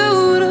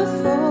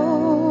beautiful.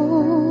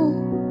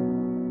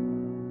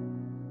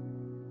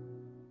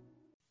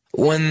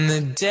 When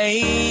the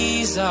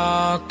days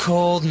are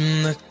cold and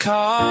the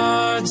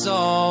cards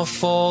all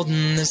fold,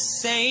 and the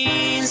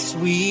saints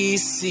we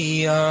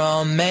see are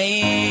all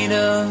made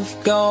of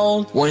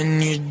gold. When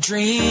your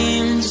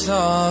dreams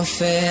are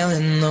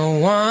failing, the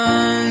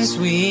ones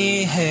we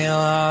hail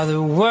are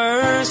the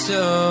worst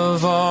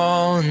of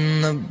all,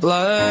 and the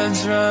bloods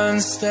run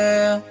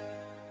stale.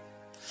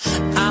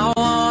 I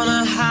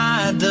wanna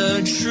hide the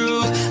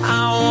truth,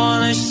 I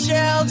wanna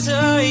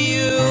shelter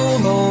you,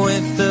 but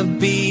with the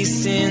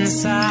beast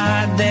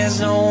inside, there's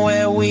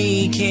nowhere we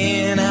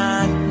can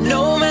hide.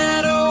 No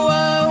matter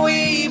what we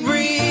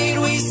breed,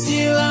 we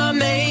still are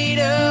made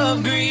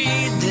of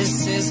greed. This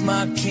is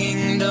my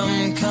kingdom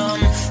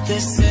come,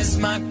 this is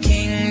my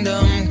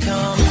kingdom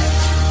come.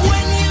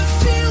 When you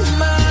feel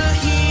my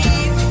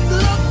heat,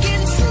 look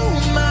into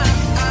my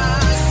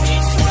eyes.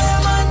 It's where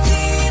my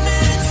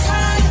demons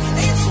hide,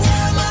 it's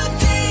where my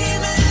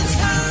demons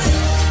hide.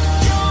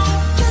 Don't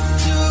get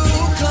too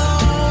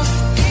close,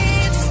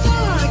 it's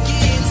dark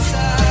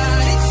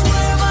inside. It's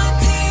where my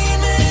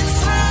demons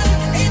hide,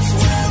 it's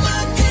where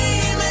my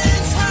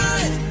demons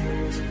hide.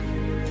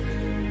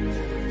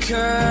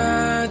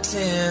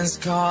 Curtains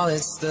call,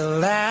 it's the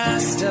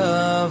last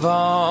of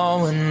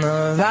all. When the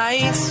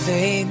lights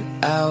fade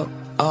out,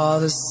 all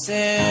the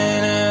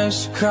sinners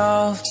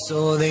crawl. So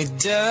they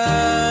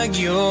dug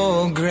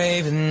your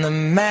grave, and the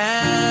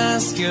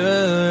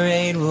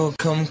masquerade will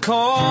come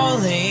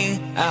calling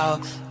out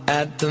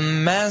at the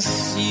mess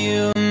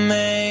you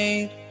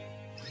made.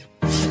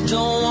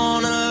 Don't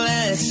wanna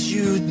let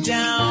you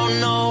down,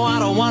 no, I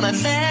don't wanna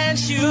let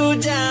you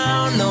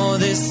down. No,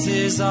 this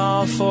is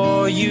all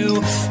for you,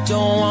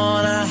 don't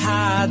wanna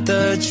hide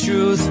the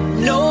truth.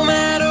 No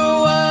matter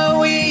what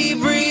we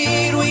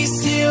breed, we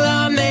still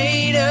are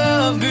made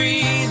of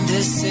greed.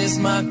 This is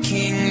my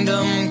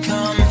kingdom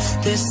come,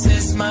 this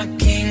is my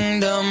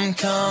kingdom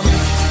come.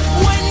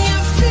 When you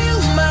feel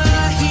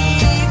my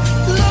heat,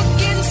 look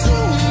into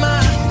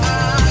my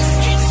eyes.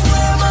 It's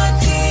where my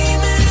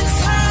demons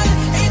hide,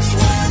 it's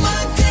where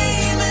my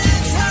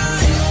demons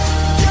hide.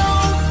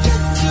 Don't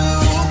get too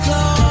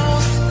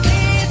close,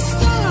 it's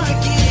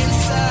dark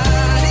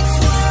inside. It's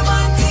where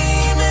my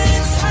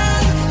demons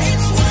hide,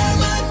 it's where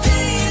my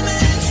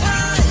demons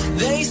hide.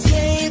 They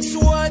say it's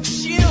what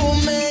you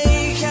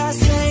make, I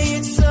say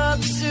it's up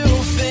to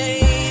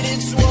fate.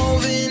 It's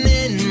woven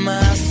in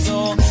my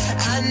soul,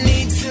 I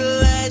need to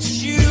let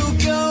you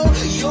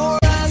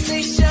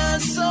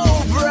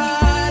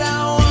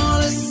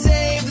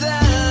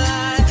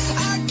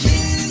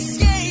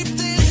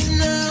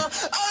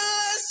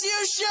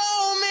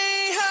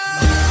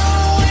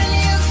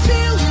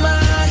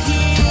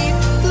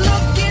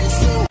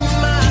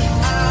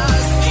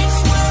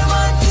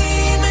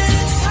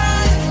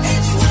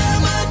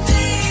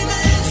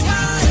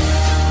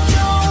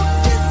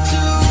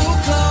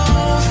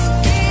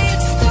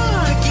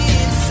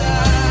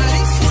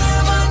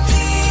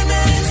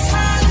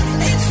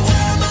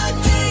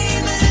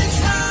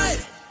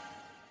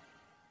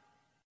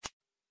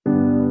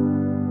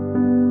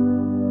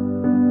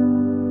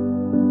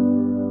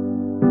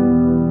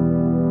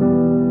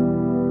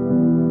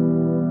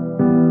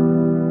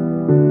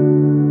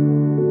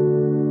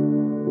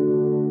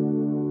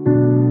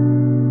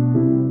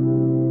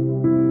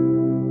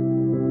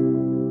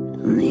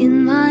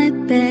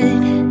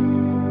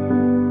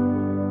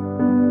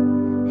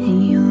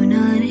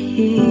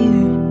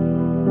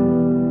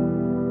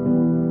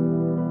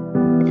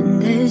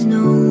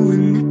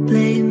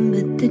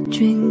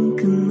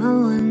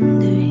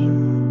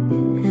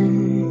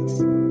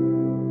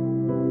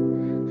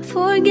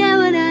get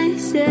what I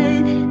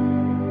said.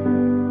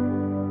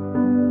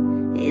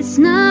 It's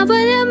not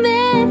what I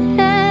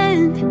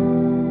meant,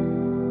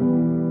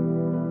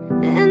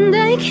 and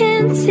I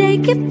can't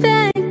take it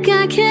back.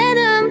 I can't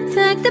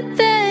unpack the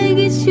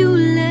baggage you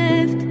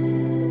left.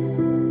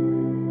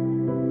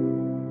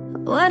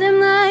 What am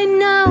I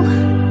now?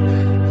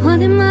 What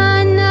am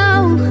I now?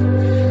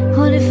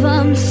 What if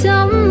I'm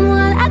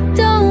someone I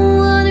don't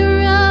want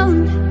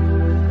around?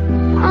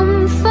 I'm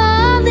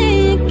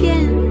falling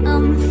again,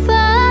 I'm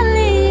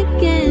falling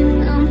again,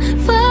 I'm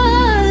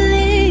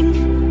falling.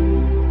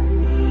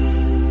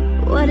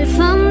 What if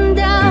I'm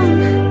down?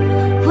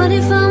 What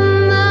if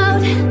I'm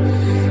out?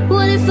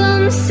 What if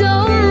I'm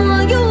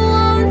someone you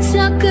won't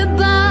talk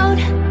about?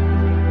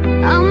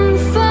 I'm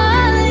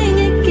falling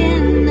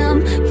again, I'm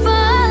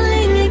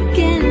falling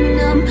again,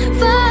 I'm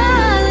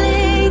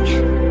falling.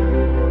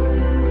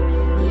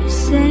 You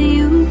said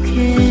you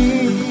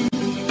care,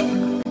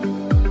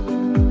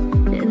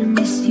 and I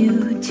miss you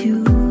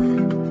too.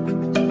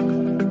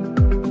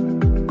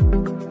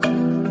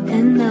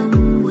 And I'm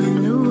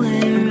well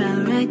aware I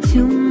write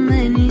too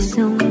many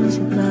songs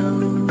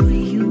about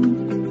you.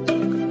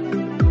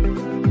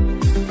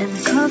 And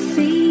the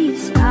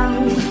coffee's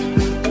out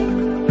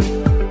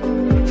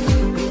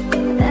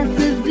at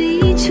the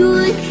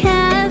Beachwood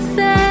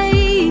Cafe,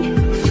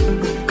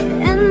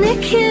 and it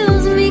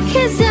kills me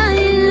 'cause I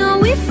know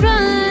we've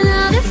run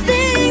out of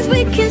things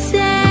we can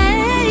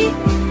say.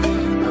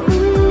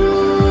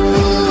 Ooh,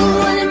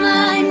 what am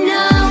I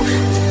now?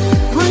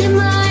 What am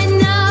I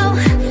now?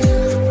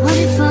 What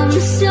if I'm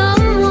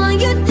someone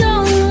you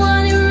don't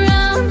want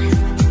around?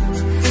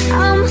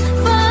 I'm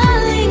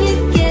falling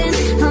again,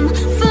 I'm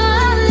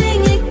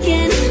falling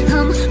again,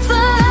 I'm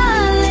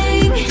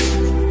falling.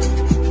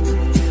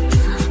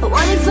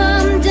 What if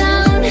I'm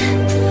down?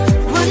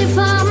 What if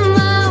I'm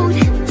out?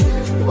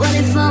 What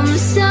if I'm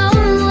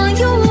someone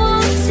you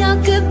won't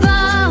talk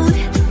about?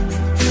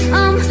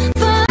 I'm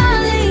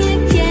falling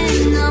again,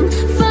 I'm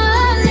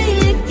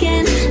falling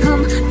again,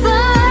 I'm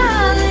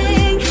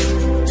falling.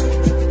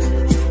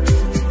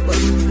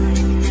 What am I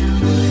now?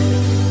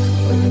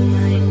 What am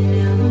I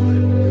now?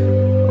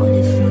 What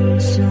if I'm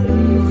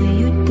someone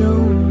you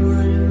don't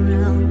want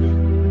around?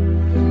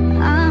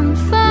 I'm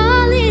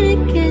falling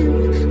again,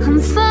 I'm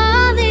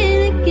falling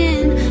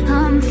again,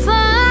 I'm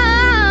falling.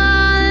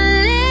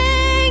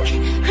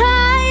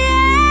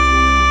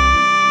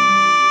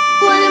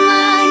 What am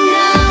I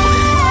now?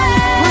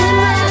 What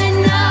am I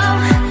now?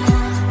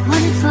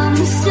 What if I'm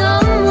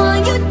someone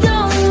you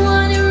don't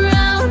want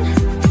around?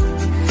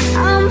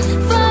 I'm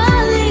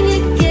falling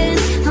again,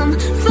 I'm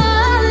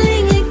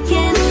falling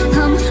again,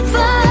 I'm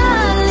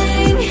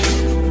falling.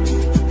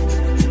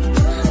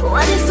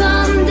 What if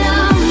I'm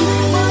down?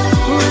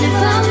 What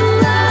if I'm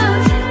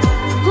out?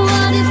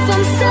 What if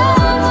I'm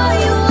someone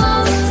you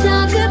won't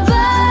talk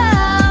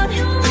about?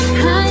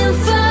 I am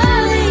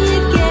falling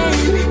again,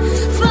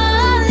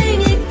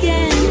 falling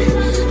again,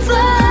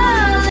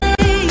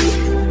 falling.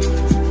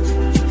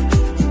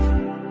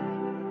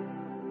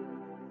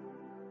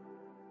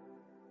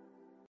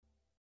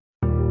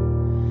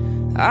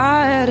 I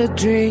had a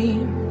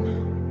dream,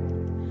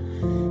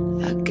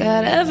 I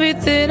got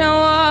everything I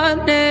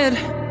wanted.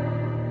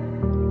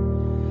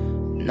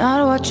 Not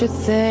what you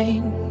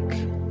think.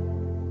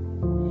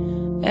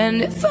 And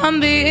if I'm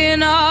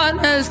being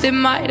honest, it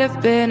might have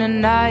been a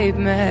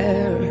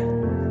nightmare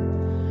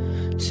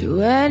to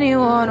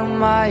anyone who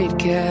might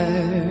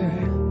care.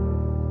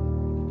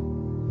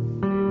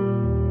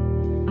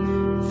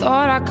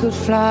 Thought I could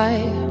fly,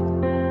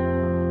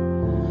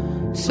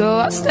 so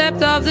I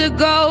stepped off the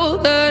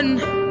golden.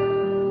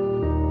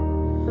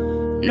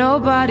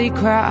 Nobody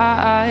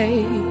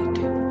cried,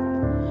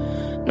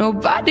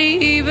 nobody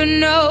even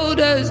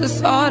noticed. I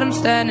saw them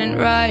standing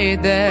right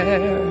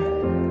there.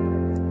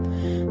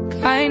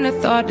 Kinda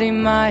thought they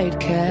might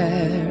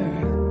care.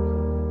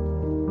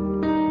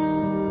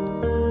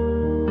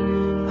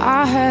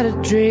 I had a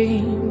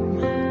dream,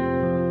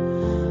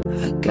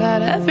 I got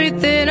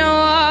everything I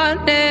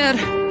wanted.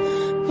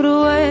 But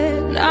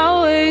when I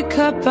wake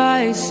up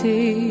I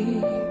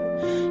see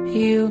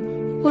you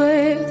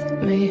with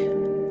me.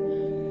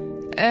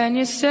 And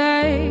you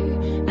say,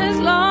 as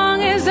long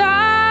as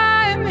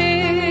I'm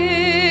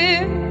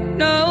here,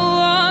 no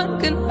one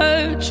can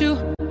hurt you.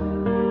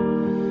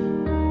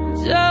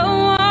 Don't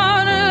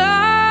wanna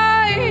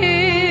lie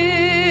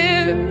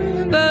here,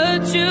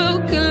 but you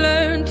can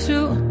learn to.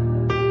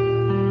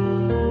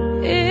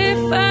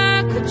 If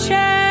I could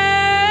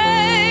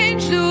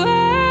change the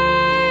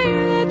way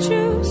that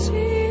you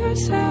see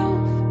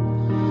yourself,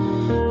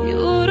 you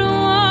wouldn't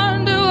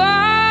wonder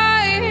why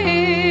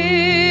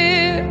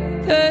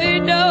they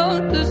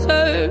don't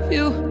deserve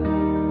you.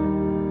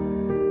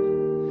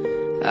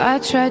 I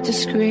tried to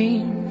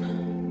scream,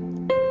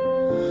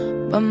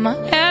 but my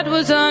head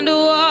was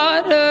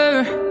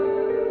underwater.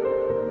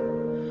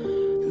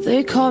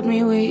 They called me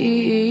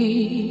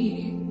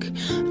weak,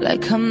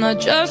 like I'm not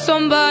just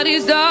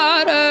somebody's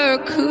daughter.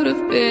 Could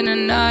have been a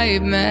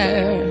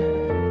nightmare,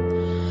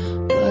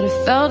 but it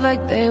felt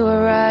like they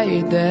were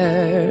right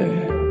there.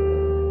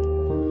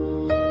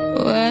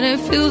 it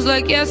feels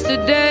like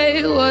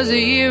yesterday was a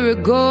year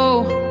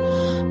ago.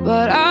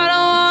 But I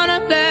don't wanna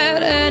let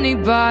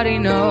anybody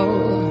know,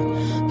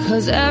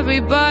 'cause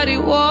everybody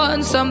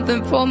wants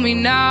something from me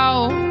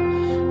now,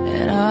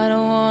 and I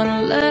don't wanna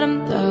let them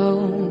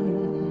down.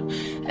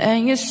 And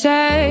you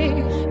say,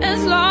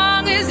 as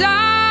long as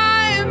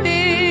I'm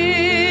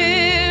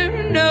here,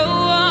 no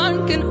one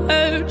can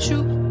hurt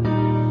you.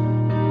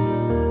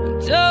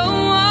 Don't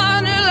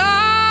wanna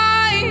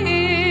lie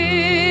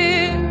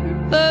here,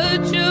 but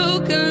you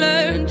can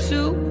learn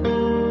to.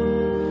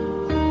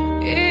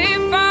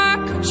 If I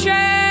could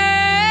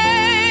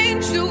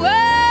change the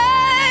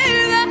way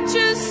that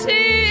you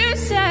see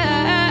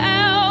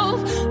yourself,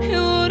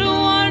 you wouldn't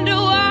wonder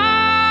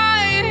why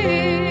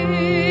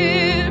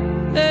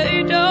they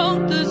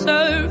don't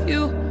deserve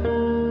you.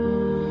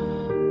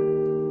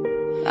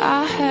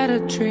 I had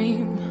a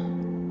dream,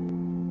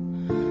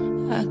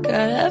 I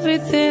got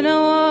everything I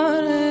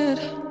wanted.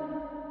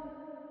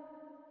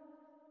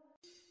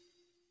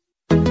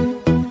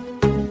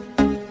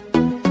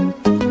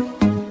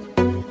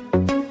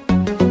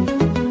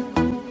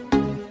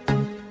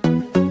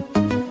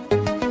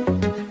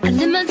 I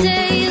live my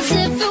day as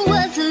if it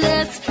was the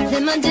last.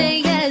 Live my day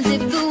as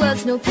if there was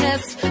no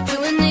past.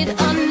 Doing it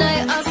all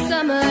night, all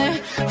summer.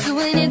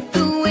 Doing it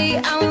the way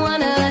I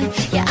wanna.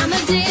 Yeah, I'ma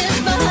dance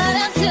my heart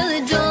out till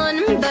the dawn,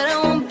 but I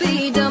won't be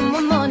done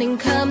when morning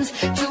comes.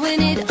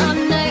 Doing it all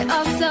night,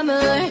 all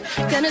summer.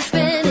 Gonna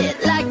spend it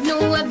like no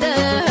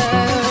other.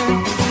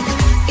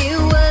 It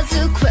was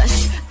a crush,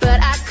 but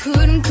I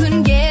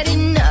couldn't get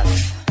enough.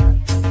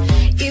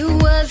 It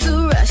was a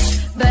rush,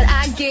 but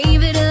I gave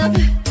it up.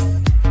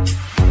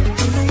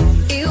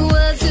 It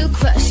was a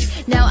crush,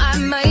 now I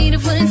might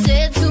have went and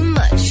said too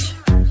much,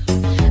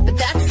 but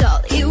that's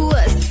all it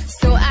was,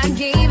 so I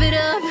gave it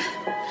up.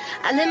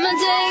 I live my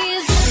day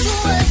as if it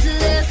was the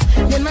last.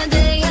 Live my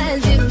day as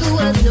if there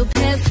was no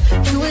past.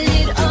 Doing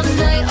it all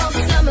night, all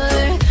summer.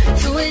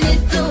 Doing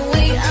it the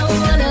way I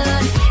wanna.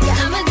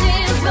 Yeah, I'ma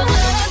dance my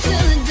heart out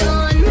till the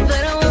dawn,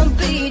 but I won't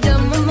be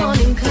done when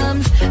morning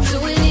comes.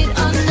 Doing it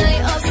all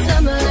night, all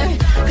summer.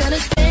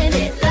 Gonna spend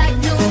it like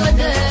no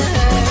other.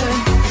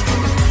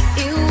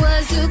 It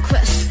was a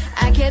crush,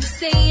 I kept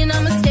saying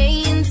I'ma stay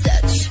in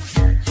touch,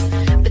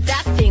 but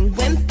that thing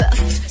went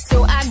bust, so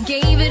I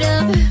gave it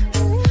up.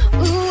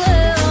 Ooh,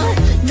 well,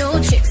 no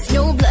tricks,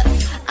 no bluff,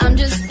 I'm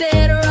just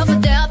better off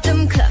without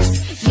them cuffs.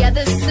 Yeah,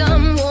 the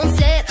sun won't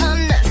set on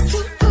us.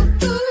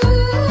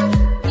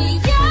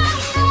 Yeah.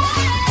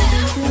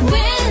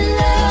 When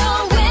low,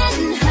 when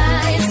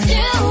high,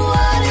 still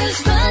waters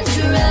run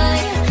dry.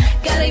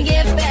 Gotta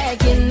get back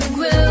in the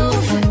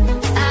groove,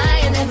 I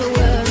never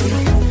worry.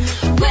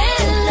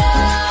 When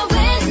low,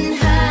 when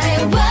high,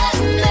 what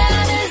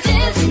matters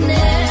is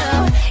now.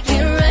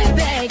 Get right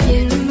back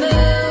in the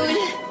mood.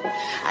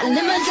 I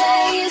live my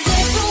day as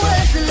if it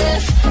was the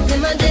last.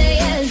 Live my day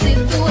as if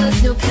there was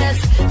no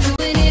past.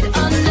 Doing it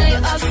all night,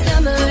 all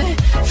summer.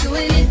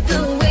 Doing it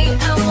the way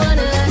I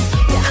wanna.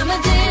 Yeah, I'ma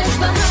dance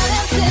my heart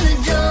out till the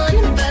dawn,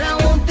 but I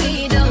won't be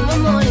done when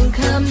morning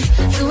comes.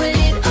 Doing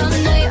it all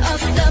night, all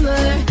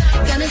summer.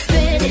 Gonna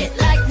spend it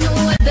like no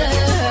other.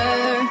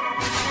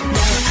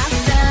 Now I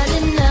found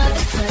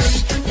another crush.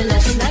 The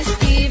lush life's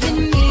giving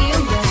me a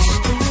rush.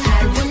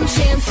 Had one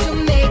chance to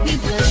make me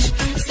blush.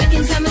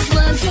 Second time is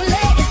one too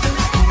late.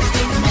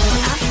 Now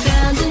I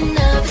found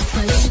another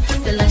crush.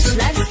 The lush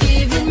life's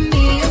giving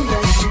me a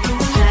rush.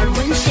 Had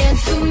one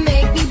chance to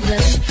make me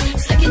blush.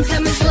 Second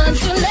time is one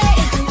too late.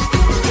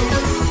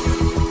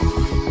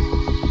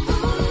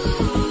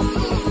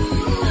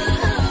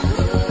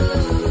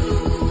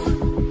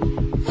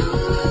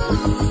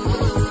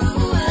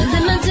 I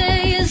live my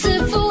day as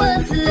if it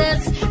was the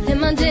last. Live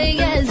my day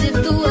as if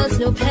there was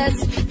no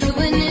past.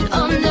 Doing it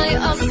all night,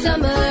 all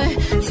summer.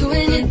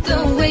 Doing it the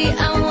way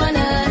I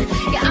wanna.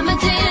 Yeah, I'ma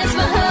dance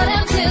my heart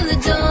out till the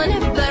dawn,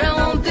 but I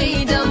won't be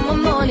done when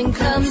morning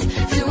comes.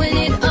 Doing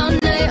it all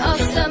night, all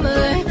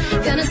summer.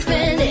 Gonna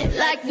spend it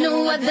like no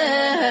other.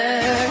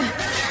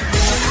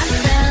 I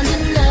found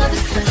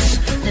another crush.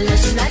 The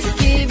lush life's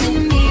giving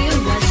me a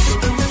rush.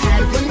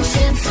 Had one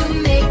chance to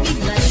make me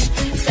blush.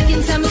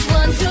 Second time is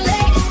one too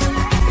late.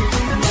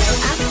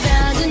 I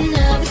found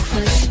another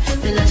crush.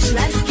 The lush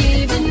life's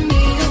giving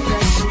me a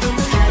rush.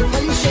 Had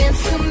one chance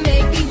to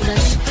make me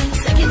blush.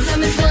 Second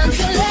time is one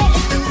too late.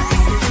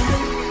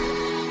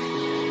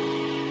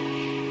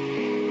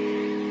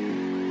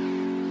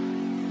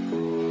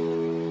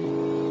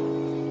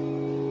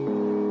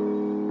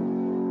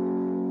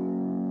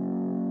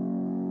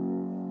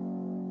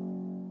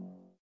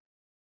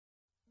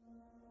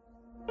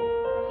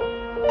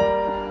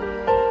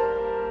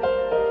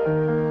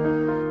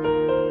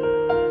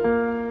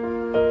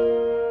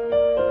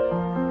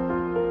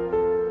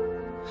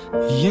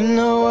 You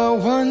know I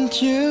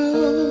want you.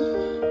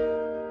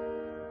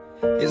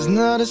 It's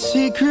not a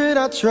secret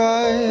I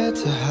try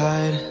to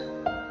hide.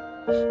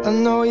 I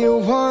know you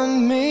want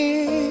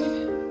me,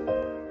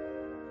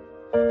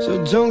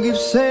 so don't keep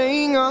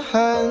saying our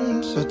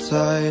hands are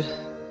tied.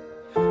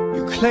 You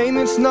Claim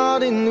it's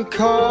not in the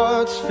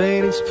cards,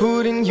 fate it's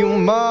putting you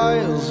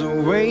miles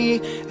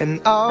away and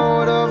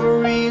out of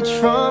reach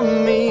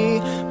from me.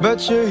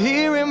 But you're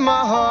here in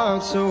my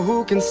heart, so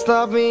who can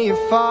stop me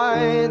if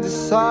I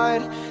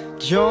decide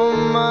you're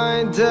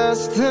my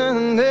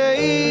destiny?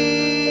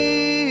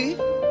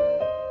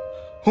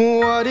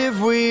 What if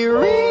we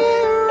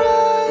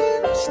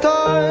rewrite the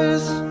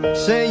stars?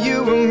 Say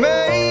you were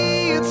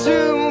made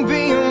to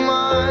be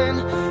mine,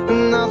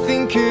 and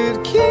nothing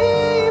could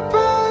keep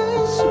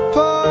us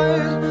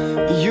apart.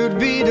 You'd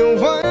be the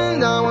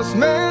one I was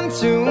meant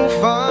to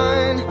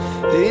find.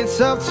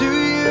 It's up to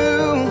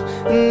you,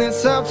 and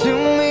it's up to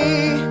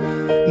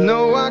me.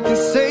 No one can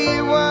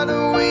say what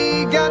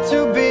we got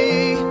to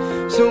be.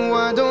 So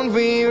why don't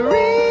we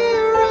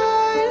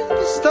rewrite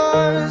the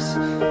stars?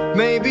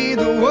 Maybe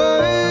the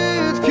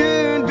world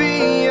could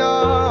be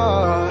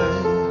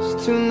ours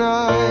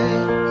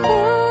tonight.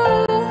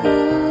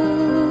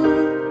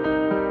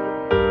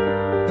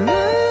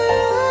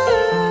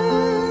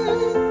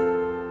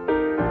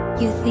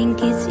 You think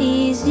it's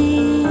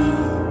easy.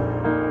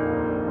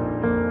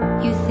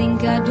 You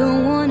think I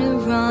don't wanna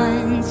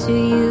run to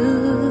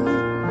you,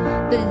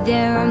 but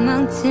there are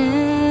mountains,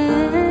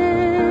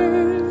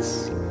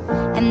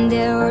 and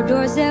there are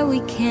doors that we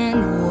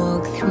can't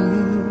walk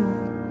through.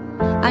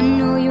 I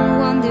know you're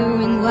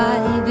wondering why,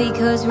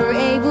 because we're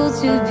able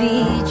to be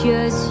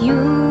just you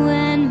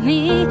and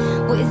me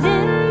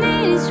within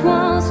these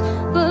walls.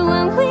 But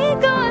when we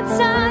go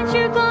outside,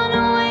 you're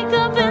gonna wake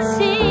up and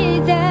see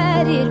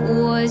that it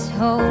was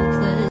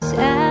hopeless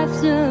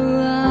after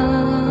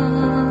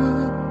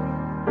all.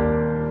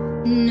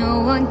 No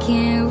one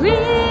can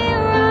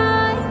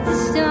rewrite the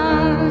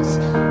stars.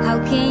 How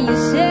can you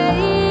say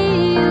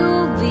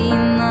you'll be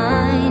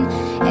mine?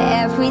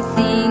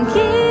 Everything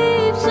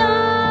keeps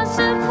us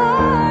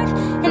apart,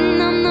 and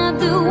I'm not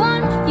the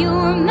one you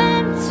were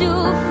meant to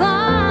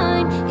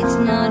find. It's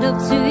not up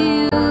to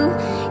you,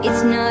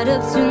 it's not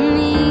up to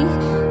me.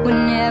 When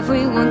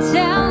everyone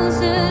tells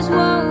us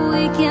what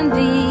we can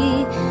be,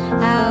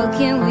 how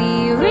can we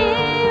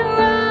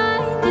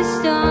rewrite the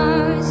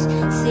stars?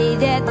 Say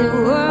that the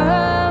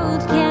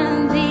world can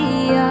be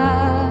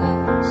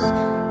ours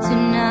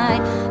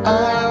tonight.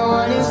 All I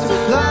want is to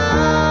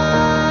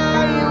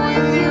fly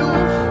with you.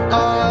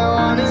 All I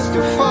want is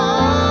to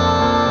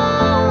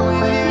fall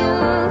with you.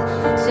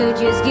 So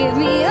just give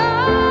me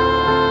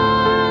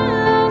all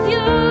of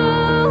you.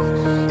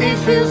 It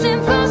feels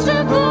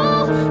impossible.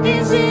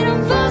 Is it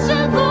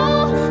impossible?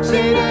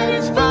 Say that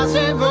it's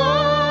possible.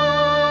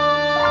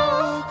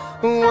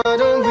 Why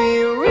don't we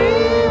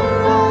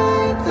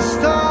rewrite the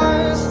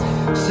stars?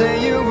 Say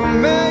you were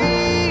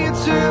made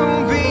to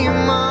be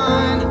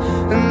mine,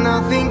 and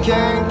nothing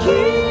can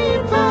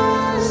keep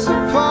us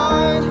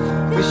apart.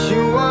 'Cause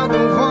you are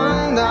the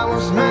one that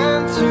was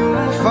meant to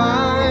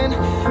find.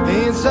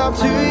 It's up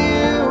to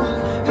you,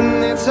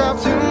 and it's up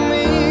to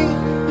me.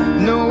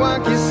 No one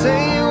can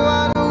say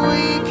what we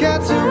got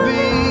to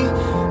be.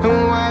 And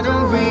why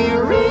don't we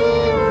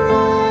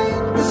rewrite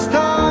the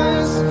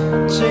stars?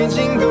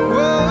 Changing the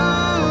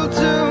world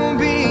to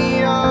be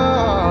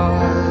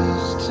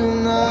ours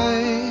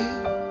tonight.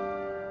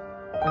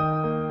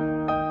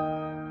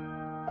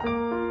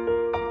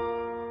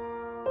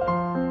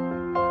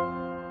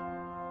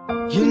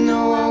 You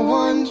know I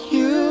want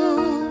you.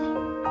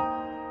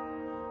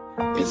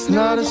 It's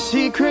not a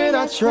secret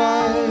I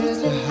try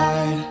to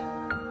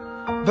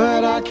hide,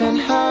 but I can't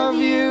have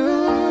you.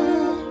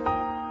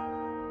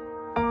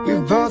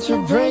 You're about to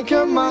break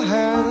up my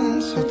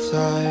hands so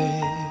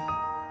tight.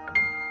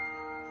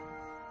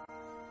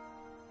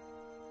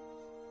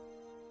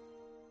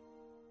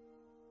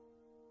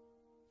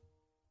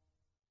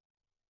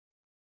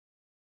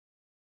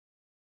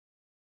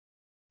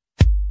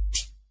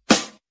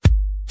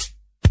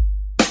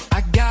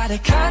 Got a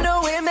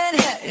condo in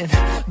Manhattan,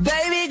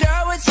 baby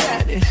girl, what's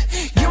happening?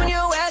 You and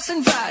your ass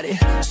invited,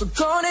 so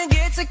gonna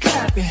get to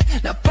clapping.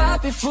 Now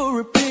pop it for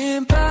a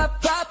pin,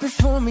 pop it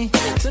for me.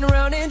 Turn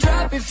around and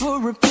drop it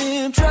for a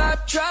pin,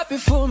 drop it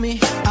for me.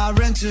 I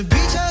rent a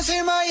beach house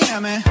in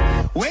Miami,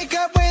 wake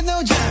up with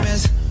no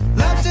jammies.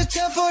 Lobster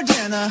tail for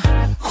dinner,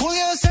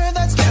 Julio sir,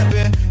 that's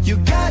camping. You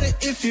got it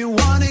if you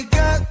want it,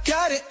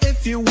 got it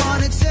if you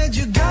want it. Said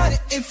you got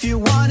it if you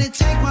want it,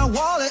 take my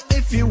wallet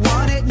if you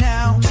want it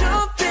now.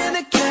 Jump in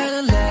the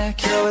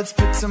Cadillac, Girl, let's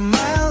put some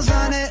miles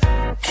on it.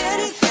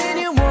 anything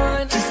you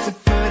want, Just to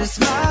put a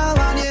smile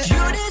on you.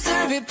 you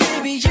deserve it,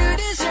 baby, you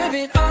deserve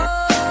it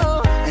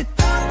all. And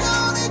I'm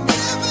gonna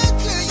give it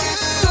to you.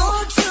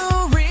 Gold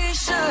jewelry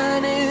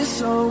shining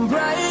so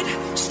bright,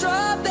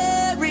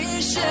 strawberry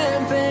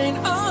champagne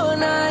all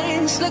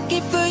night.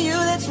 Lucky for you,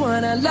 that's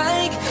what I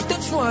like,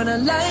 that's what I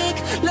like.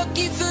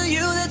 Lucky for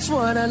you, that's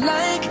what I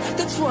like,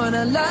 that's what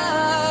I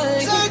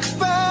like. Sex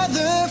by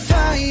the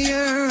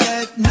fire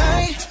at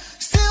night,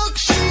 silk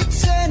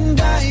sheets and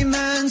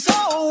diamonds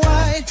all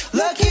white.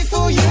 Lucky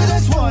for you,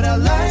 that's what I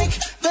like,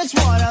 that's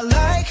what I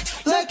like.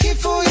 Lucky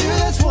for you,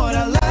 that's what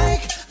I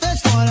like,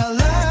 that's what I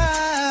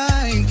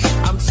like.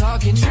 I'm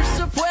talking trips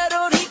to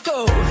Puerto Rico,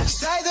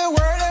 Say the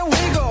word and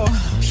we go.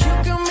 you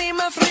can be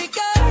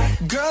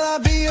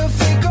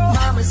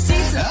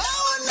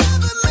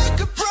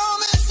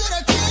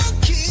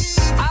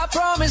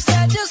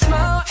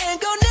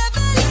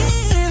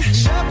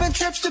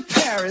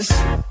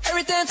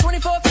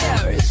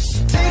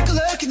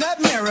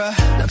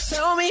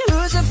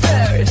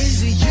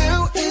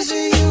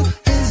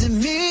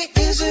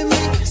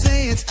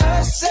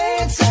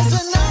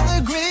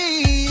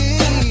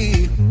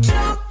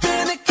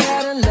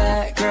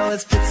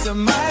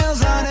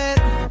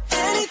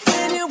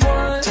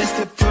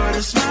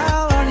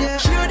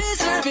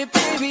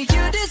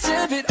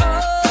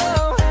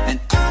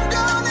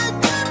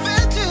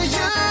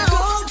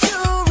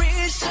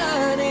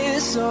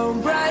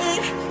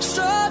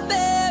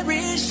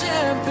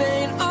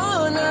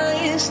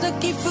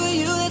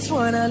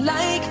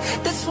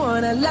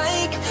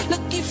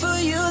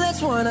you,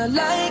 that's what I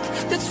like,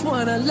 that's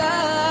what I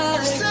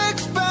like.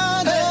 Sex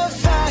by the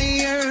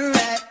fire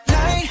at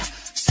night,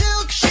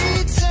 silk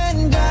sheets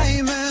and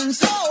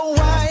diamonds, all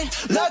white.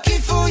 Lucky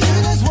for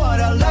you, that's what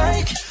I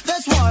like,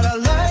 that's what I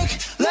like.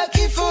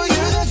 Lucky for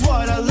you, that's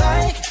what I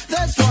like,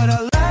 that's what I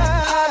like.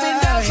 I've been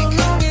down so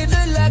long, it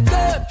look like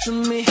up to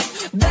me.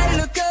 They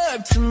look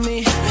up to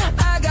me.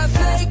 I got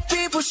fake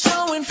people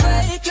showing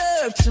fake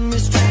love to me.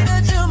 Straight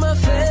up to my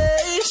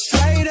face,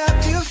 Straight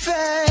up to your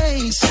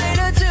face. straight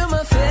up to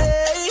my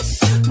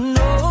face.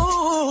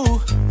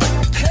 No,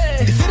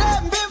 hey. If it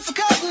hadn't been for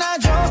Cotton Eye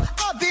Joe,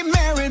 I'd be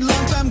married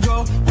long time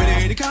ago. Where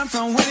did it come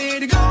from? Where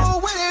did it go?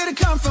 Where did it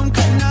come from,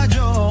 Cotton Eye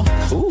Joe?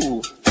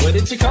 Ooh, where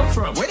did you come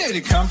from? Where did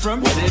it come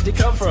from? Where did it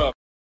come from?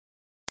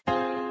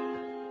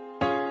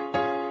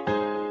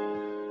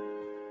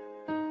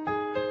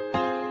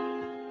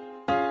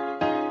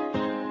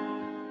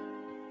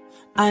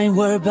 I ain't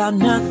worried about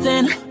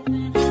nothing,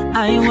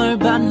 I ain't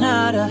worried about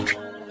nada.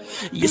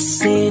 You're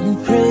sitting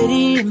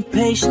pretty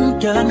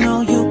impatient, girl, I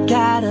know you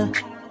gotta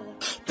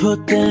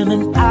put them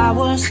in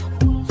hours,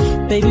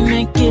 baby,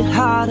 make it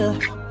harder.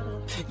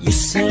 You're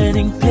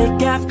sending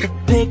pic after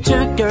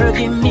picture, girl,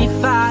 give me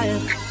fire.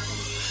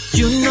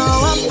 You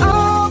know I'm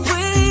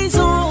always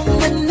on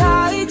the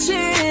night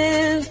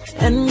shift,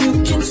 and you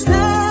can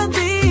stand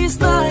these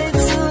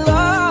nights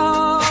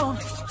alone.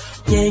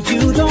 Yeah,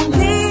 you don't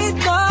need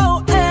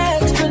no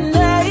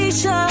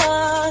explanation,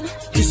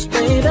 just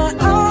baby,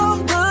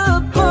 I'm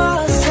the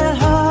boss at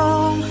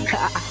home.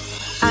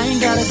 I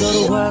ain't gotta go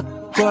to work,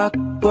 work,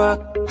 work,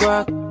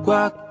 work,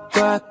 work,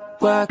 work,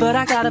 work, but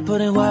I gotta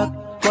put in work,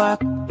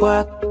 work,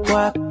 work,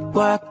 work,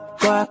 work,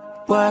 work,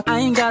 work. I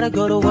ain't gotta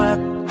go to work,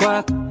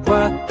 work,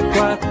 work,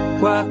 work,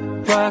 work,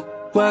 work,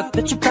 work.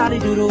 Let your body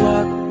do the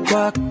work,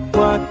 work,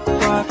 work,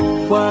 work,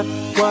 work,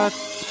 work.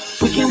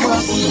 We can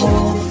work from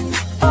home,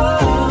 oh,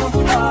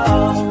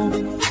 oh.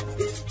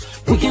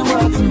 We can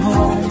work from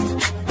home,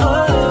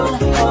 oh,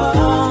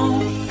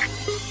 oh.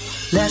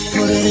 Let's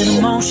put it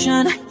in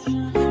motion,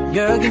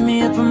 girl, give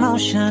me a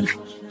promotion.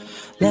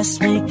 Let's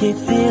make it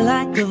feel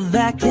like a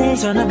vacation,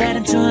 turn the bed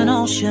into an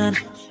ocean.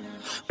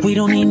 We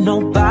don't need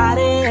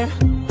nobody,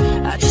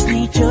 I just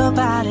need your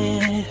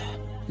body.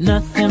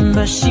 Nothing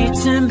but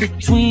sheets in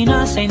between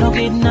us, ain't no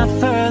getting up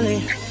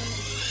early.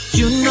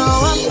 You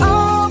know I'm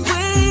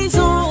always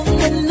on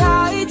the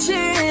night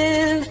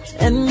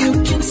shift, and you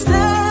can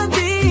stand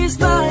these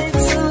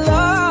nights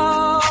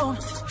alone.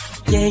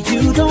 Yeah,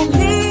 you don't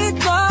need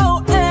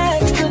no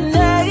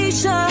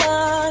explanation,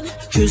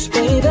 'cause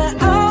baby,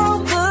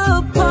 I'm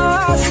the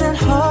boss at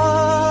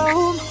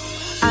home.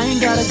 I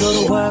ain't gotta go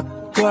to work,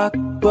 work,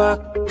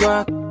 work,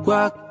 work,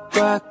 work,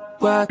 work,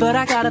 work, but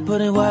I gotta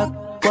put in work,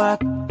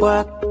 work,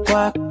 work,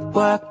 work,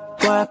 work,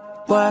 work,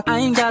 work. I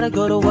ain't gotta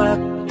go to work,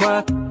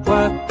 work,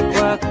 work,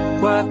 work,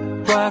 work,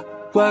 work,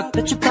 work.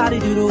 Let your body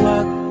do the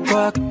work,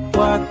 work,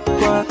 work,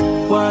 work,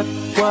 work,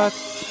 work.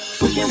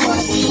 We can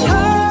work from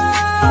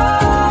home.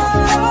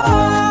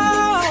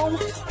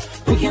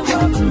 We can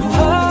work from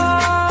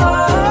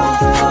home.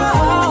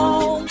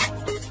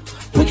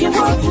 We can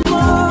work from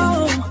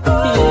home.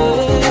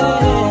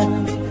 Yeah.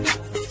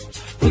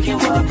 We can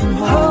work from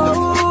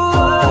home.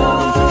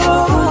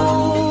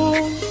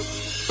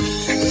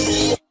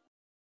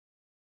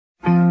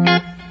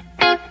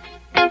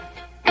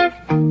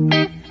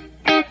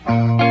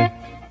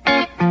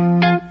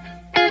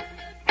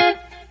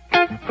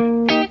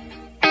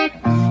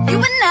 You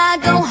and I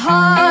go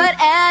hard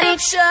at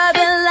each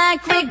other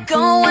like we're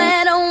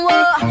going to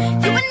war.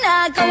 You and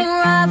I go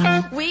rough,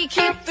 we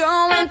keep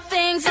throwing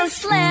things and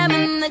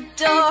slamming the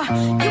door.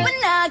 You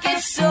and I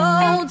get so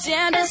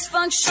damn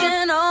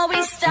dysfunctional, we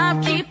stop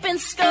keeping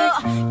score.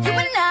 You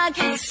and I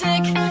get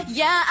sick,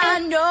 yeah, I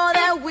know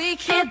that we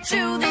can't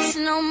do this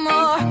no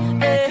more.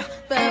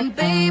 But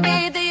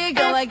baby, there you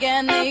go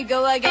again,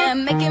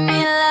 making me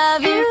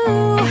love you.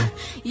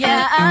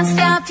 Yeah, I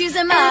stopped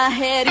using my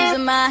head,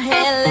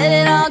 let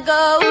it all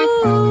go.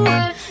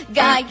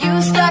 Got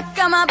you stuck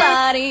on my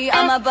body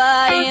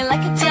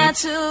like a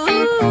tattoo.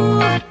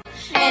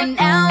 And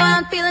now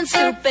I'm feeling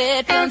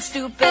stupid,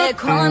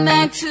 crawling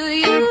back to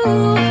you.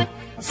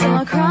 So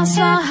I cross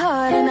my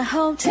heart and I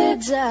hope to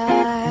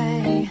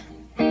die,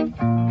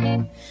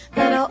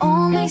 but I'll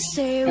only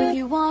stay with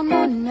you one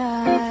more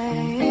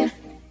night.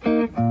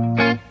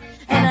 And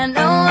I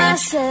know I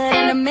said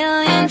it a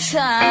million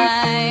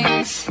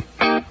times,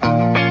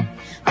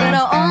 but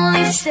I'll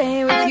only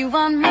stay with you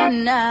one more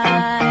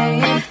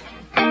night.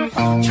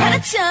 Try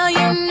to tell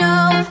you no,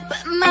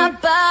 but my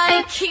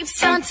body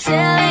keeps on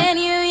telling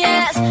you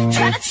yes.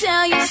 Try to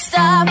tell you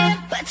stop,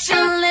 but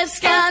your lips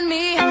got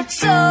me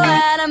so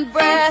out of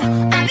breath.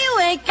 I'll be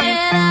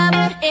waking up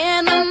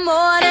in the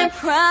morning,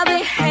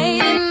 probably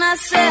hating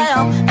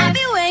myself. I'll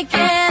be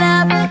waking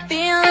up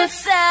feeling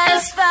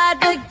satisfied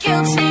but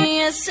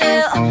guilty as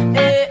hell.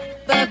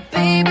 But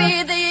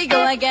baby, there you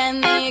go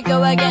again,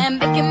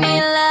 making me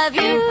love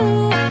you.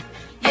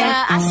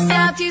 Yeah, I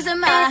stopped using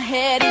my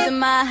head,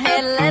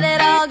 let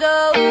it all go.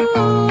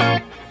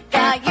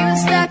 Got Got you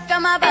stuck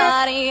on my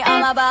body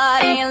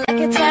like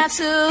a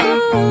tattoo.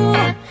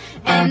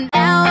 And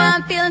now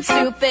I'm feeling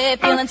stupid,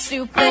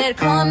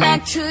 calling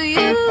back to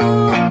you.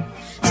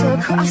 So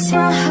cross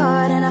my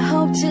heart and I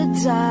hope to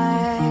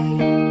die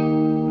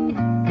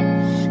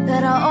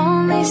that I'll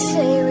only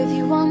stay with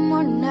you one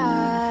more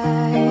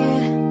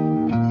night.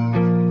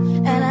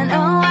 And I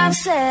know I've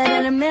said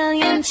it a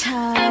million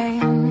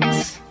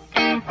times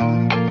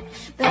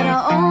that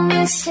I'll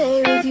only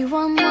stay with you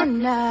one more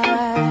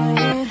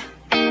night.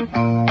 Ooh,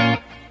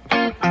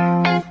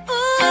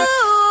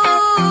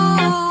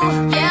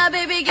 yeah,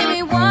 baby, give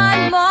me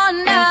one more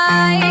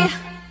night.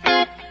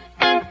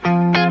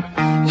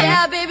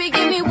 Yeah, baby,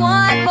 give me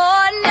one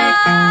more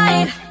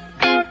night.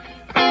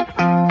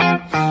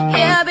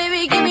 Yeah,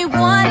 baby, give me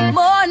one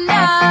more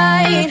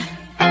night.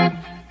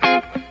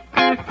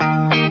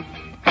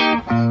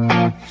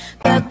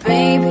 But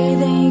baby,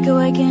 there you go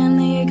again,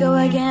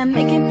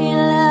 making me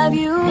love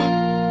you.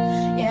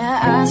 Yeah,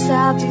 I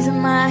stopped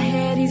using my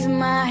head,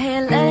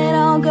 let it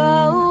all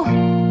go.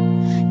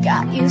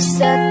 Got you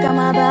stuck on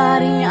my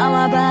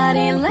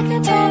body like a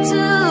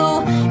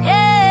tattoo.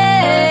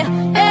 Yeah,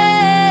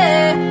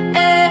 yeah,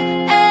 yeah,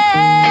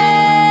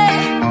 yeah.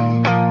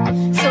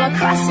 So I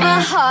cross my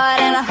heart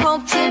and I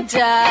hope to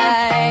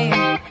die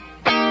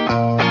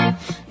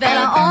that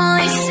I'll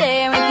only stay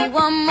with you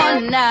one more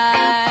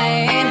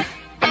night.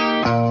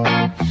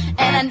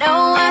 And I know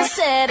I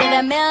said it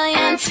a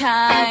million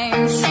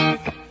times,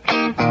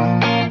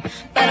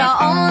 but I'll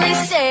only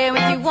stay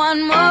with you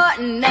one more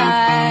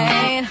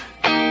night.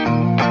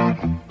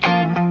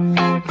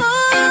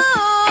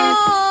 Ooh,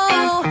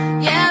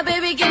 yeah,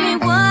 baby, give me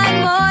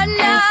one more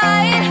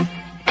night.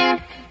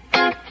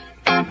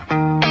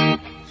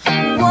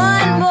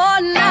 One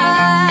more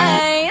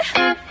night.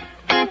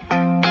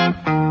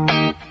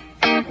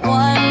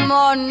 One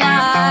more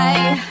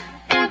night.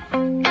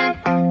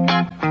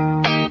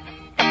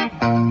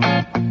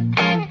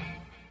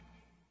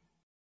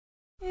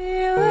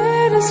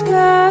 Where the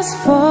sky's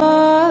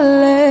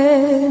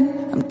falling,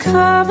 I'm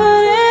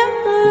covered in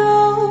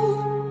blue.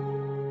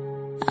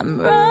 I'm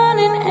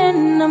running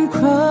and I'm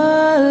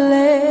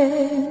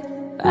crawling,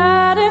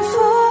 fighting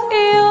for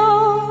you.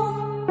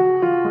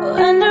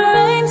 When the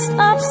rain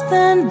stops,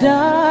 then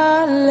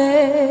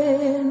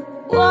darling,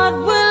 what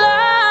will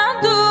I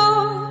do?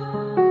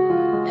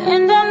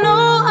 And I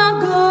know I'll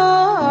go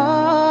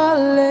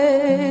all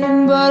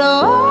in, but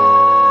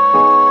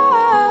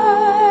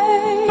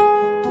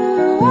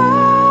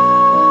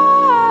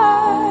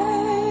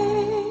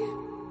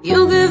you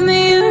give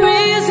me a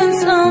reason,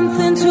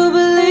 something to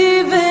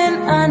believe in.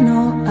 I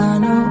know, I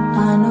know,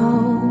 I know.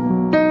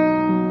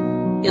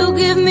 You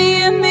give me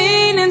a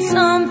meaning,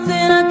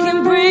 something I can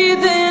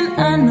breathe in.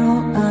 I know,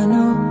 I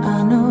know, I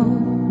know.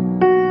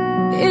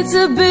 It's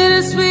a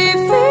bittersweet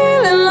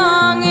feeling,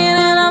 longing,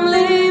 and I'm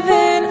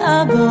leaving.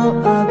 I go,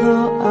 I go,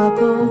 I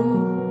go.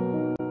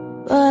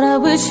 But I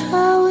wish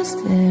I was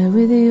there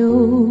with you.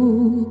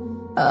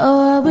 Oh,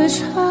 I wish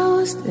I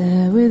was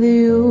there with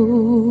you.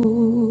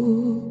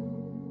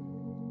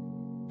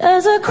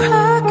 There's a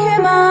crack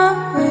in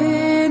my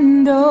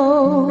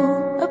window,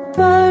 a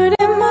bird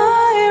in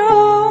my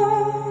room,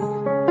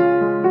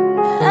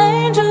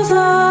 angels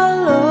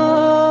all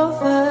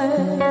over,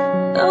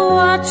 they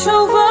watch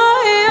over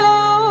you.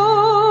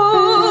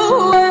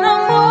 And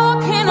I'm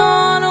walking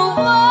on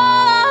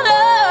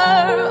water,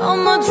 all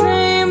my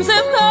dreams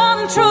have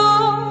come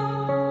true.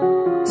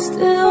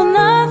 Still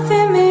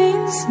nothing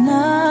means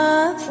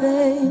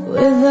nothing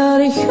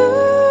without you.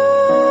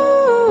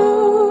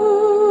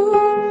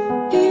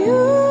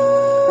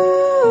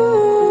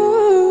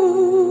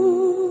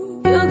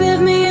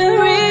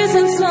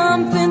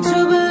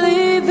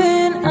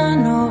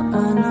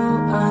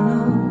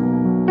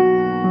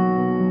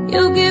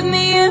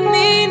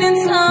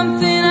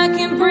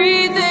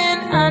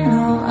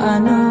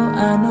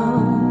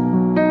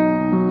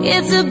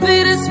 It's a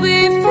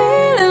bittersweet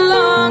feeling,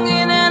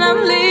 longing, and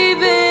I'm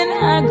leaving.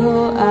 I go,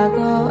 I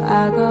go,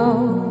 I go.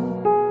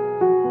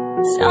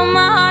 Tell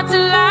my heart to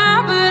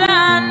lie, but I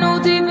know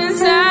deep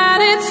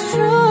inside it's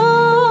true.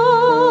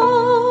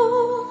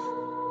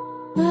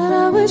 But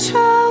I wish I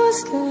was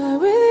there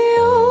with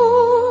you.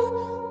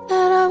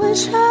 That I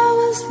wish I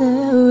was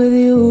there with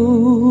you.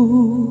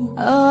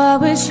 Oh, I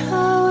wish I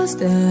was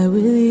there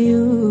with you.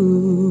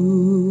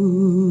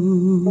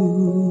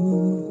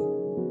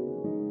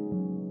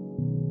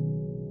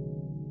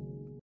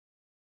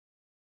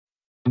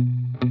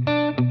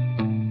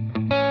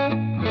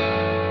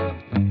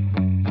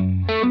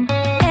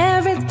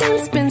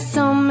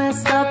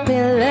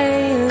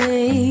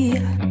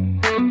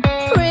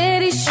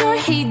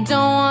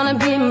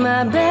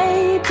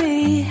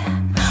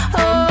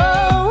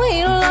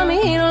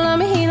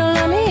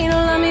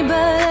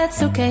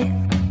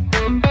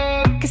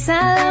 I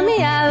love me,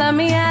 I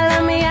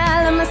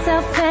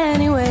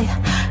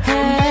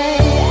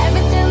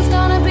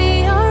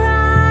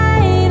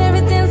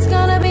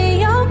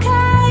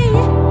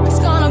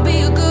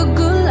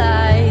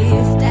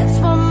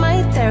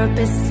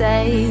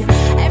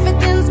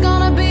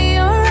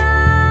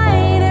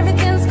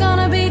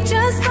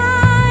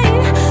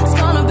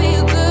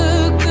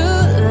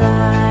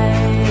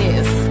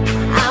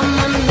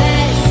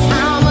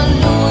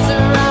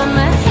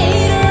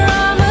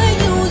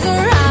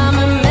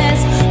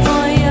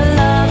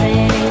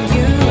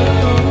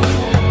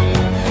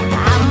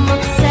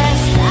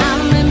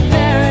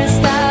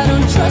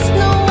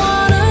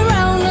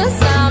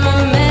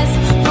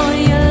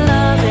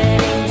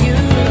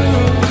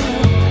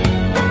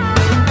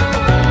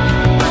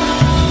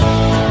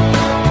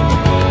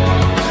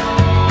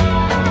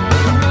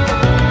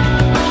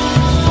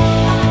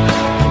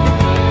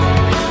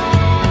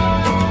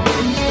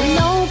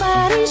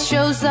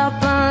lose up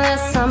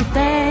unless I'm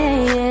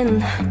paying.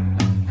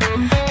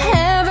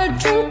 Have a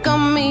drink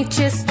on me,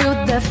 cheers to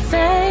the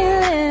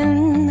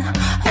failing.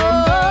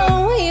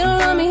 Oh, he don't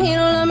love me, he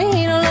don't love me,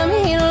 he don't love me,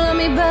 he don't love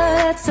me, but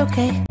that's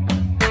okay.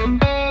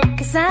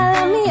 Cause I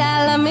love me,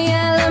 I love me,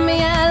 I love me,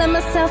 I love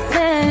myself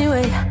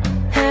anyway.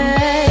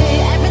 Hey,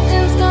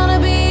 everything's gonna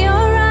be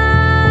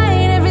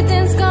alright,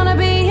 everything's gonna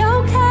be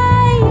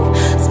okay.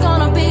 It's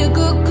gonna be a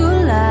good, good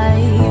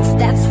life.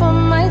 That's what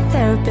my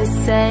therapist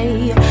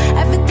say.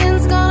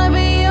 Everything's gonna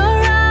be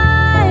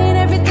alright,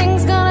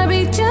 everything's gonna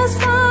be just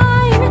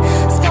fine.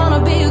 It's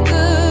gonna be a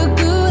good,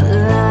 good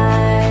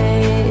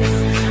life.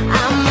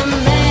 I'm a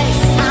mess,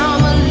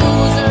 I'm a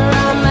loser,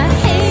 I'm a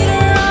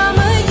hater, I'm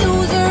a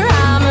user,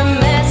 I'm a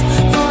mess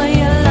for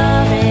your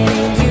loving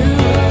you.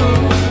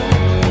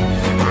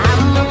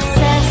 I'm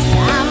obsessed,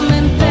 I'm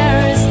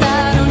embarrassed, I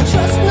don't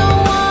trust no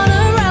one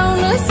around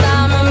us.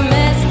 I'm a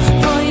mess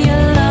for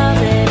your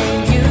loving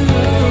you.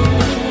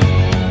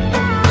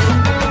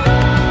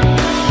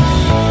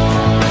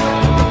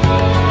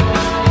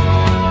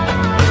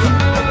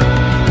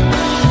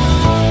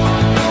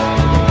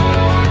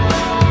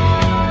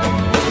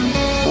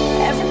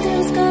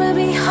 Everything's gonna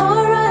be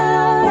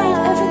alright,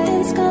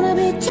 everything's gonna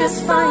be just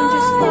fine,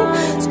 just fine.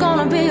 It's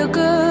gonna be a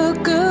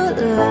good, good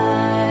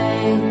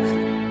life.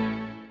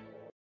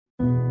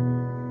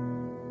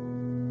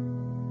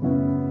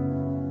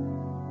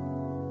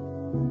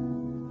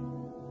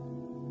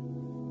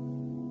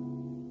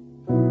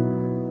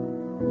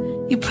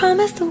 You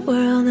promised the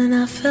world and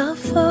I fell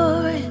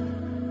for it.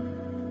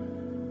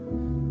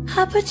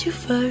 I put you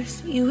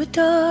first, you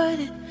adored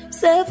it.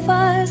 Set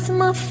fires to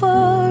my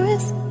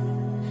forest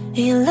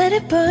and you let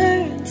it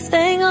burn,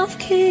 sang off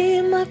key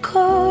in my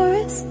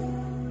chorus,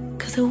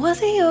 cause it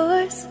wasn't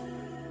yours.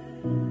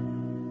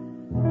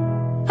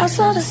 I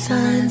saw the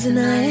signs and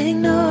I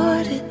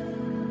ignored it.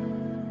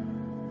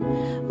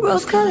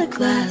 Rose-colored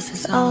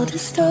glasses all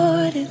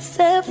distorted.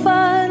 Set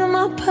fire to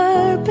my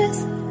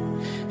purpose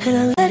and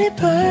I let it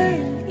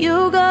burn.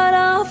 You got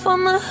off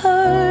on the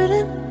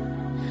hurting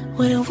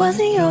when it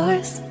wasn't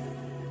yours.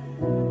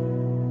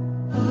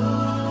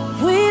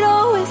 We'd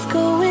always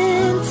go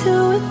into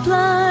it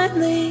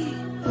blindly.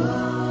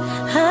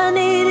 I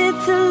needed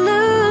to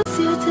lose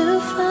you to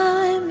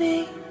find me.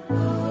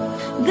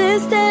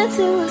 This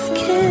dancer was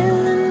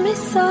killing me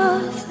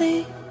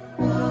softly.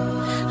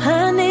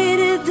 I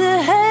needed to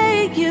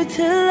hate you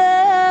to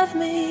love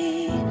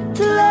me.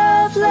 To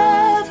love,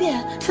 love,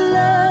 yeah. To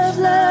love,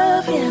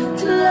 love, yeah.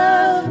 To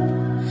love.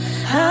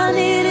 I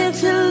needed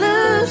to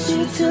lose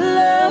you to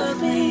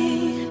love me.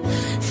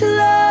 To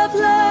love,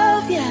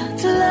 love, yeah.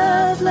 To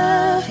love,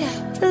 love, yeah.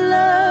 To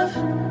love.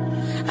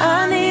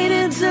 I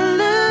needed to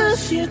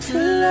lose you to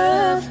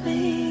love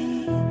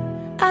me.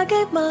 I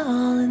gave my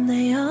all and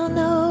they all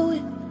know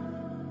it.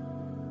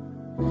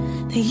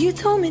 Then you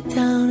tore me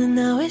down and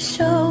now it's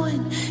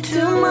showing.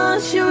 Too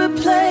much you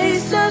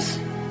replaced us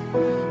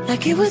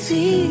like it was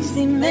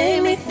easy.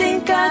 Made me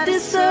think I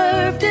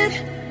deserved it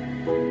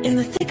in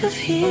the thick of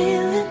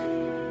healing.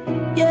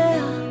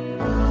 Yeah,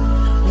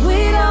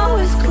 we'd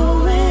always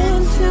go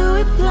into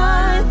it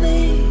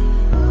blindly.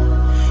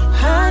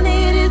 I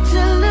needed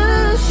to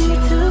lose you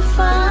to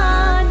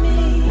find me.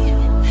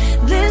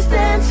 This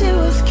dancer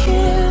was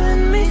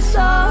killing me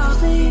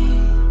softly.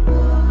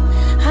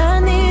 I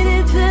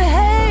needed to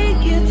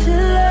hate you to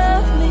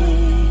love me.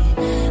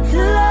 To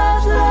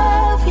love,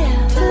 love, yeah.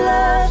 To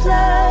love,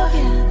 love,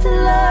 yeah. To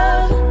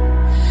love.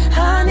 I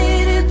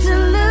needed to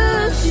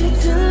lose you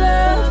to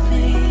love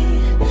me.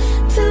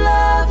 To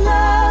love,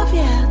 love,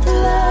 yeah. To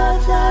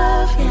love,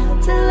 love, yeah.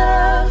 To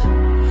love.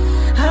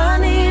 I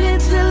needed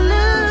to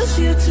lose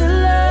you to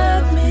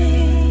love me.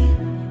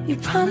 You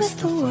promised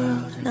the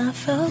world and I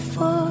fell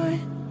for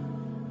it.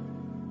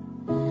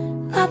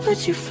 I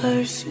put you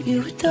first,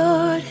 you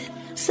adored it.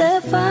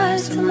 Set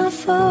fires to my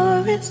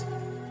forest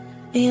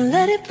and you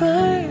let it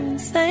burn,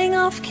 sang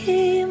off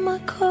key in my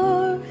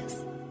chorus.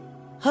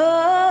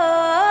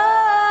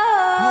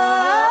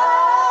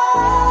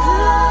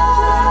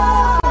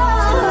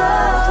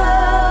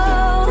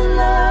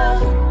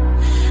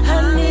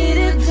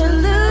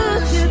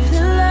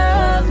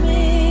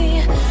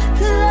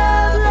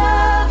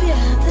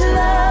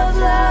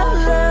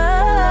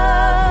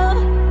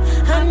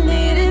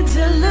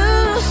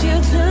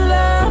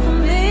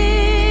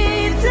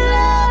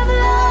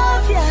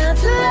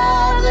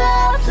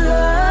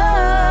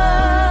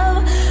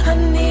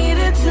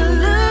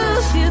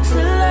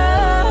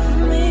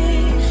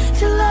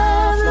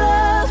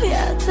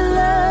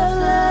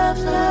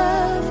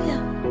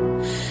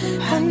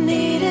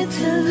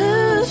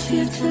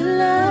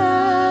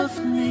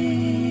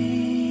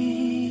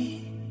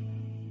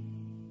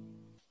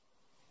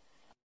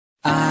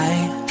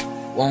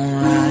 Won't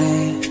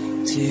lie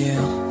to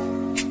you.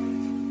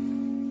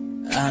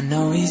 I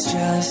know he's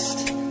just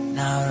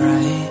not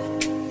right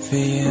for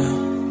you.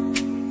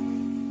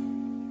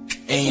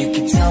 And you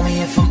can tell me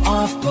if I'm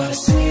off, but I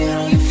see it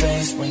on your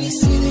face when you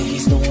see that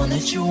he's the one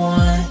that you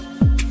want.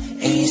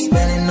 And you're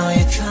spending all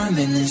your time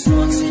in this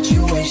wrong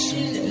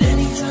situation, and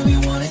anytime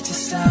you want it to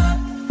stop,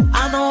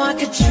 I know I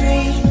could could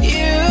treat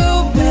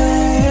you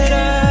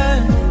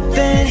better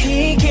than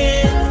he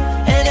can.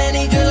 And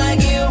any girl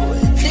like you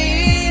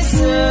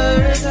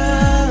deserves a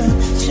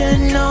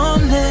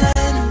gentleman.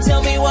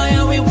 Tell me, why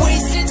are we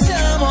wasting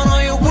time on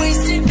all your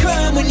wasted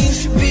crime when you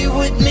should be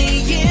with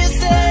me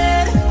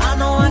instead? I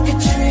know I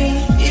could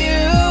treat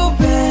you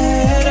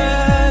better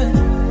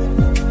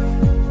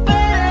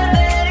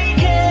than he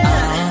can.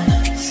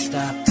 I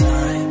stop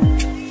time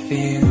for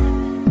you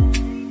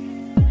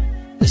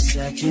the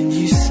second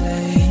you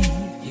say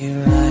you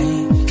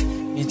like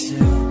me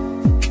too.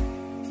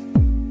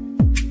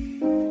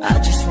 I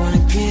just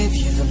wanna give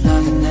you the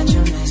loving that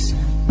you're missing.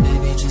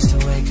 Baby, just to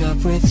wake up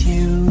with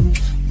you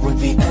would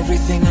be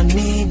everything I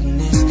need, and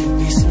this could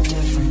be so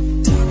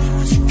different. Tell me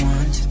what you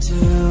want to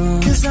do,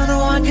 'cause I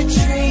know I could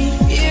treat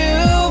you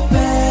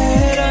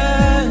better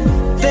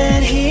than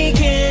he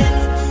can.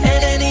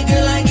 And any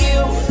girl like you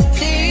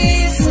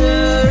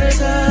deserves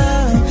a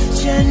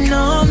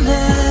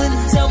gentleman.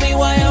 Tell me,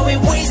 why are we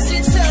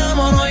wasting time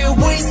on all your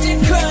wasted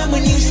crime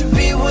when you should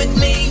be with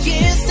me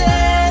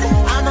instead?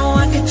 I know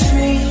I could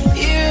treat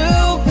you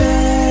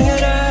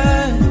better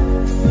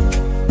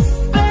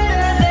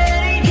than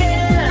he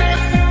can.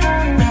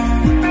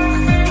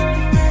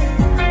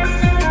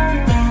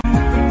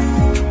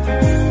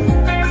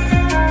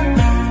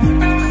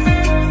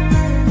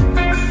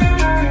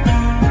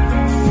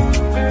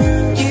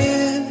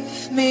 Give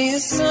me a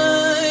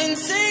sign,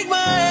 take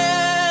my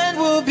hand,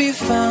 we'll be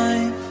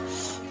fine.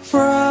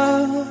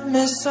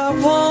 Promise I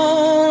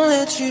won't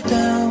let you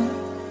down.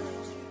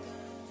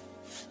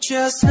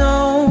 Just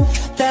know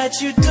that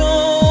you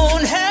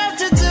don't have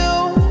to do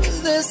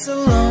this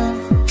alone.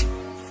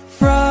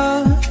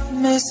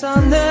 Promise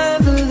I'll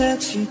never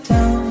let you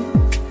down,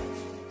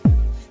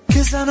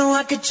 'cause I know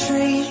I could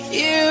treat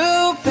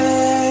you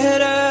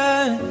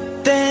better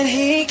than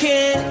he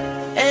can.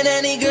 And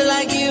any girl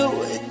like you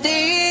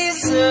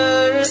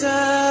deserves a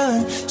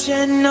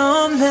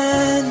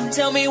gentleman.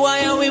 Tell me, why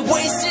are we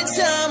wasting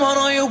time on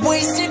all your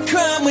wasted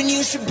crime when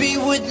you should be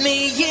with me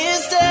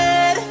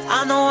instead? I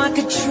know I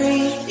could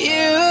treat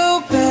you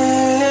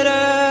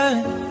better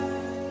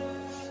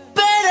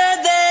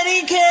than he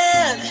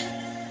can.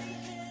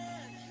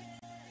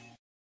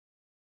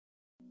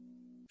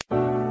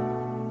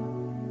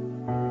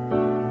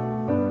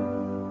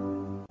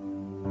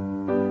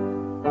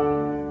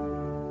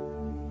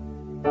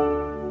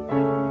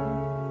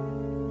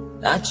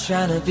 Not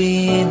trying to be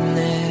in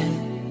there,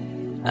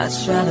 not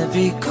trying to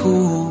be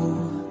cool,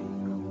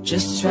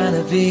 just trying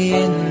to be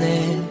in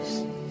this.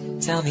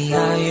 Tell me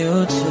how you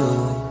do.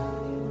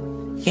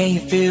 Can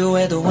you feel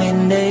where the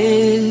wind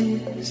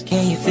is?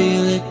 Can you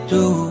feel it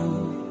through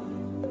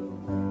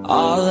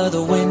all of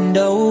the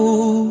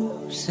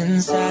windows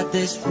inside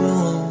this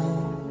room?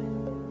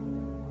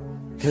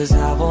 'Cause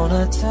I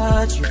wanna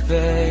touch you,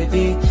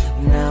 baby,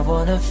 and I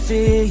wanna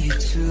feel you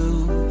too.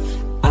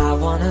 I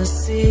wanna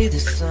see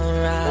the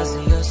sunrise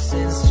in your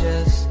sins,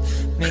 just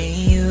me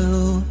and you.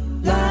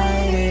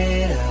 Light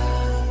it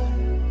up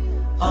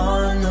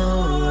on the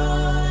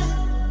run.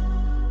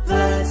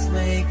 Let's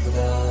make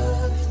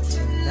love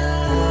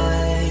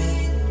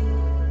tonight.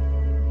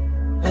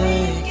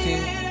 Make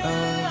it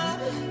up,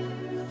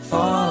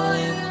 fall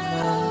in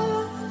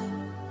love,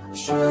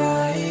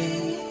 try.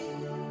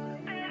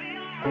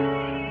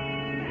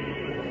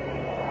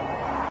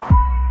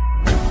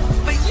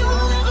 But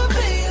you'll never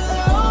be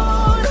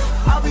alone.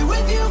 I'll be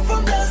with you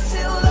from dusk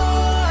till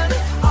dawn.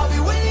 I'll be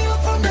with you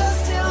from dusk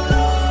till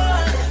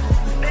dawn.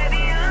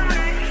 Baby, I'm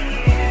right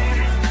here.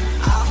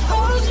 I'll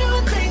hold you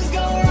when things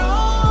go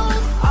wrong.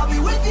 I'll be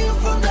with you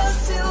from dusk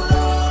till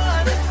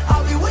dawn.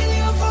 I'll be with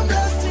you from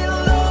dusk till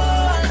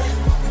dawn.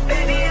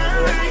 Baby,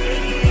 I'm right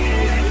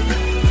here.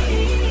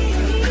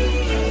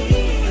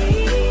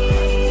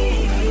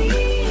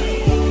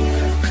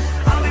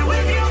 I'll be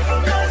with you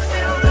from dusk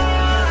till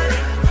dawn.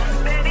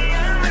 Baby,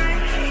 I'm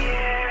right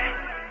here.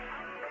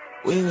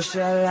 We were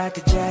shot like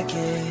a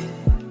jacket,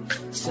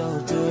 so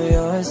do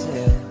yours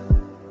here.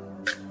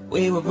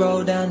 We would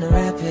roll down the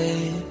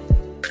rapid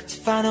to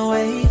find a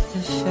way to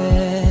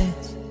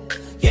fit.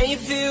 Can you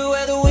feel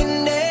where the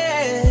wind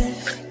is?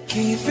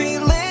 Can you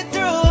feel it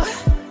through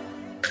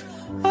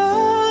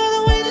all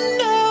the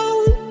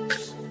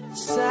windows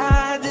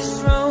inside this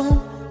room?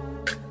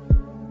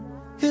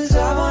 'Cause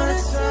I wanna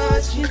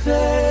touch you,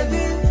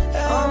 baby,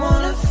 I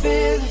wanna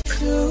feel it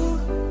too.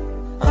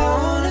 I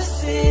wanna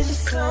see the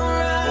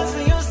sunrise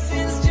for your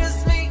sins, just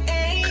me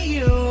and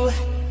you.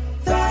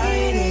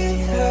 Light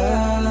it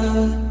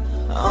up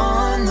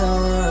on the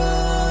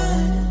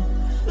run.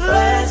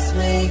 Let's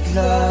make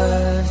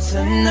love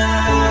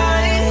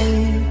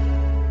tonight.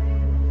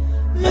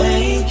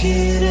 Make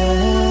it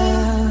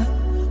up,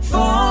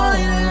 fall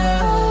in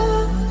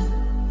love,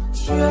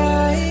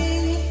 try.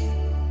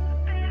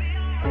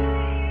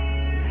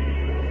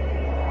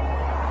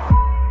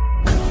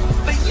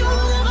 But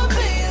you'll never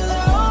be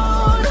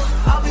alone.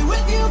 I'll be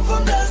with you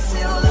from dusk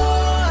till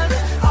dawn.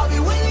 I'll be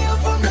with you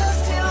from dusk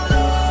till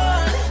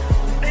dawn.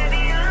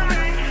 Baby, I'm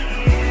right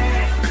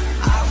here.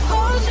 I'll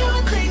hold you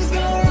when things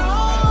go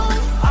wrong.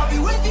 I'll be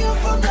with you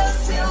from dusk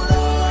till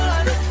dawn.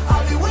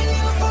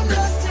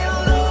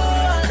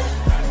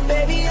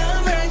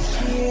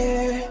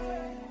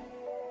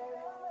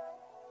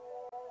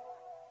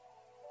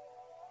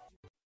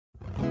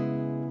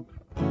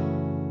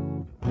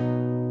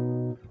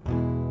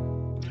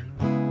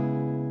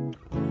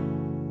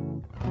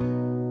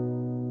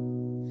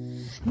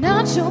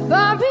 Not your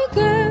Barbie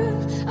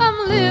girl,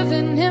 I'm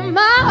living in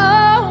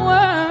my own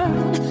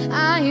world.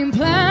 I ain't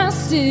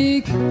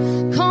plastic,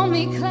 call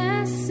me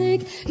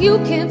classic. You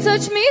can't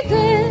touch me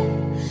there,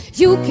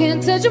 you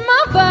can't touch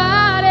my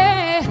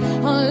body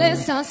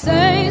unless I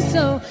say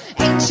so.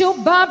 Ain't your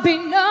Barbie,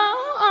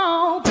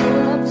 no.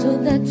 Pull up to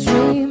that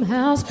dream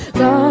house,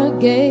 dark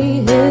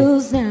gay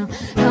hills now.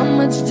 How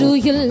much do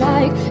you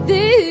like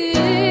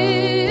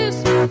this?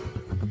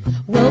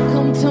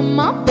 Welcome to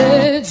my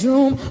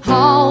bedroom,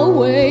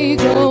 hallway,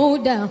 go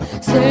down.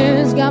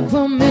 Stairs got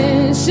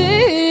permission.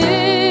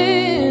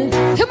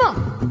 Come on.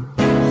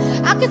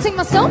 I can take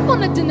myself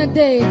on a dinner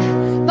date,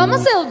 buy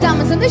myself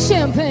diamonds and the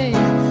champagne.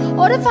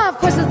 Order 5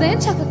 courses, then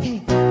chocolate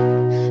cake.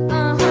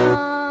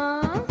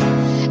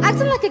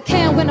 Acting like a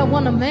can when I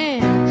want a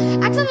man.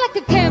 Acting like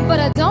a can, but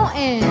I don't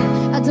end.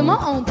 I do my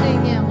own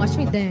thing and watch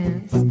me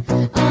dance.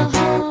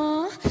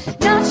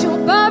 Not your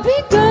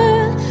Barbie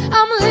girl,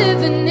 I'm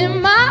living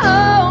in my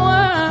own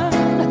world.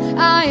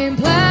 I ain't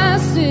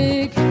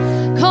plastic,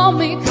 call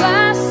me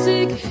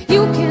classic.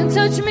 You can't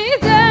touch me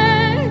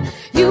there,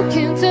 you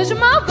can't touch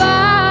my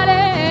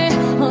body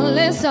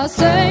unless I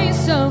say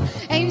so.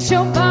 Ain't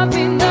your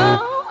Barbie,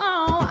 no.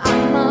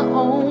 I'm my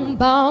own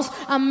boss,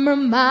 I'm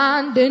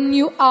reminding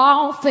you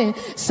often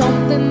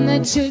something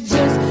that you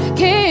just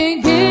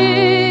can't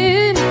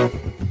get.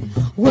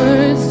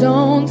 Words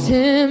don't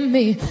tempt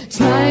me,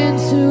 trying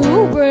to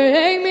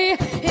break me.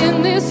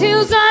 In these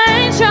heels I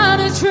ain't trying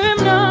to trim,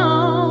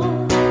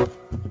 no.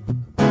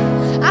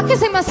 I can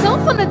take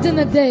myself on a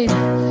dinner date,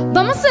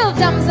 buy myself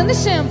diamonds and the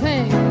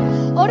champagne.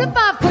 Order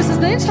 5 courses,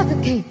 then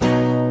chocolate cake.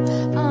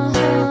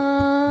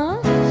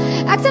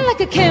 Acting like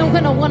a can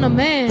when I want a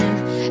man.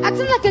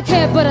 Acting like a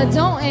cat, but I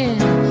don't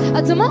end.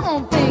 I do my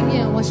own thing,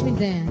 yeah, watch me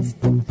dance.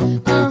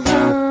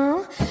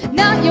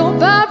 Not your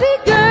Barbie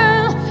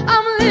girl,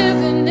 I'm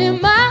living in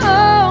my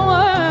own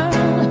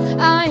world.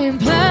 I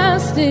ain't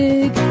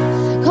plastic,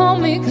 call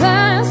me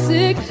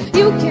classic.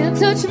 You can't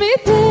touch me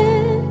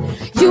there,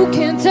 you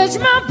can't touch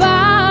my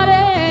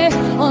body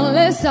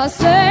unless I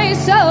say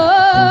so.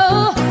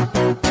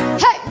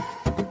 Hey!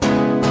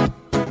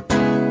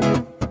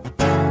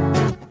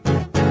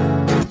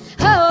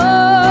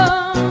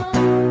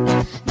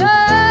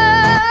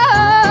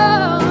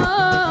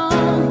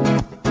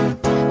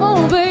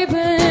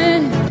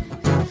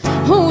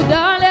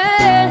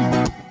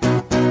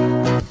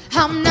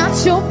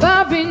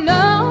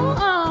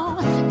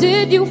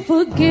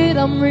 Forget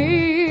I'm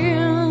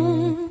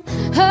real.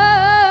 Oh,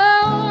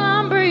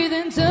 I'm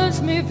breathing,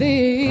 touch me,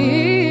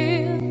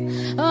 feel.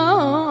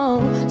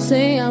 Oh,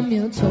 say I'm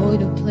your toy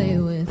to play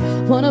with.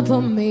 Wanna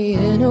put me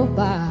in a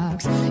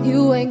box.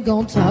 You ain't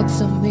gon' talk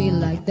to me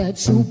like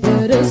that. You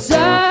better say,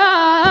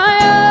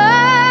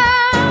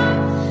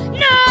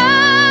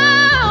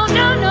 no,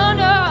 no, no,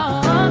 no.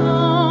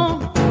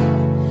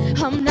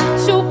 I'm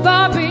not your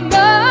Barbie,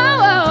 no.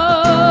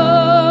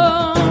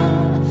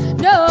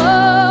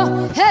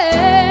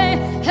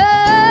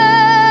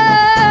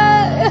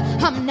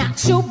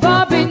 Your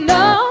Barbie, no.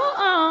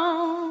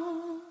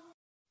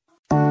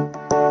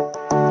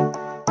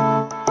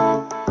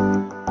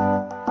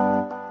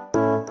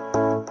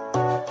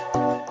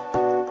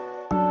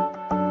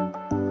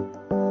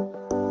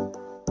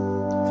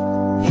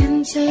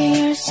 Into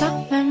years of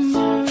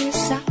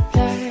memories I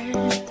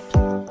blurred.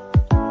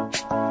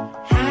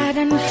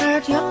 Hadn't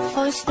heard your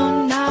voice, no,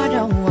 not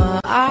a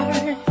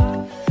word.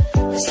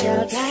 But still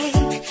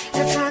like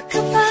to talk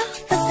about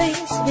the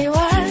things we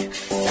were.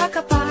 Talk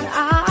about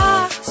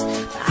us,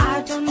 but I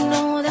don't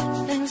know the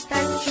things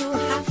that you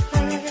have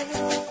heard.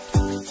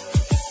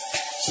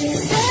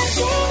 She's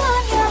dancing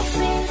on your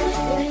feet,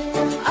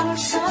 or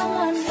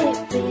someone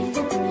hippie.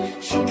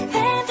 She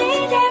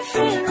painted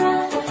every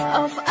row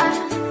of us.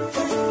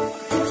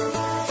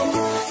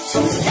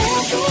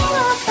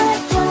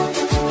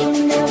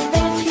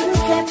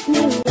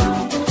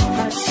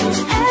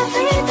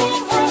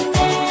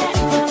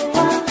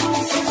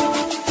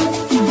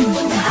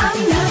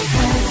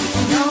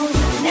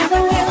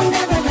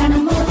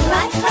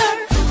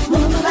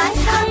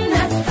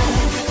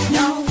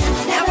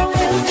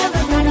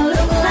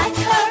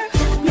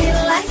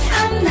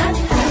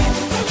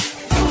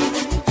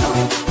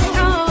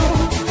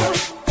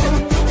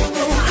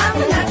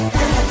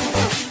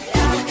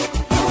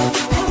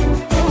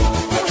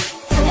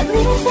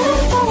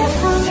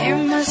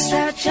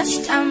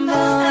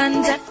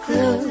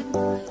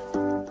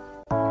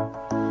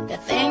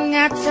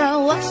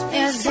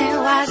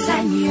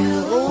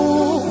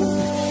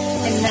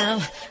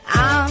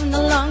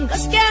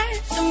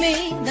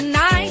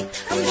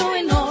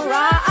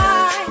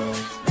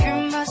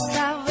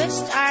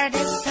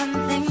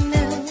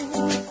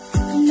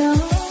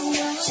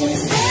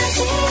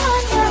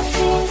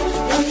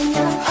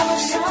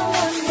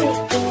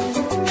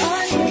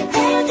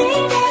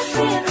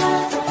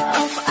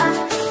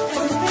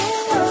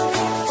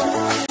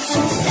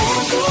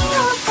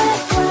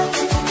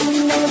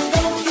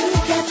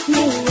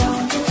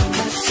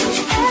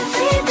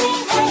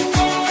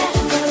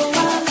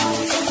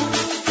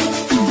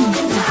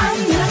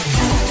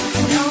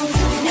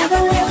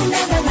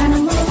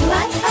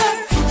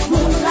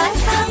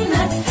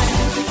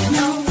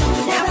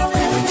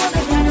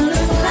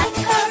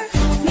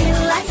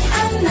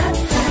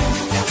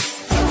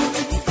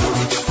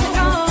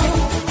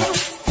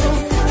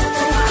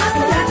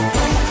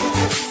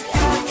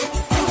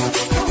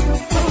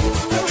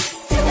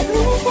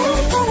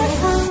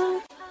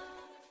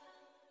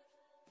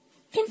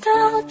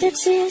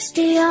 is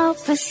the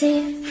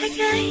opposite. I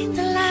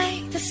kinda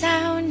like the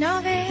sound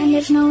of it, and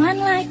there's no one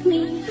like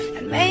me.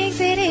 It makes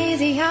it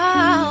easier.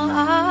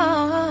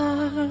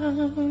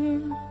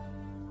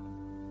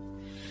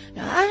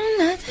 No, I'm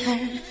not her.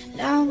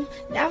 No,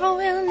 never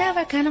will,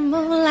 never gonna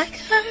move like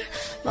her.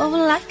 Move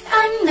like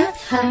I'm not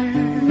her.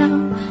 No,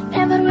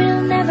 never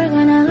will, never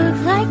gonna look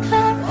like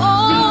her.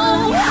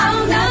 Oh,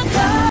 I'm not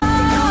her.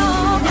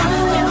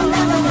 Never will,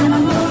 never gonna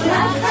move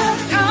like her.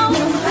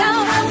 Move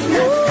like I'm not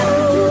her.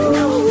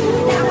 No,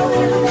 never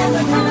will,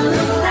 never gonna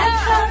look like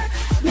her.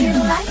 Feel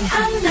like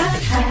I'm not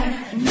her.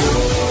 No,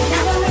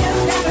 never will,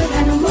 never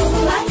gonna move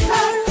like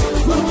her.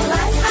 Move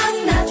like I'm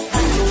not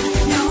her.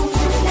 No,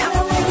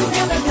 never will,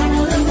 never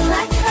gonna look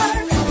like her.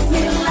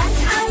 Feel like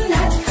I'm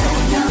not her.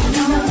 No,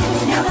 no,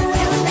 never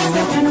will,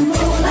 never gonna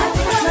move like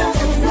her.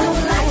 Move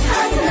like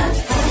I'm not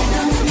her.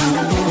 No,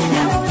 no,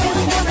 never will,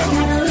 never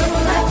gonna look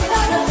like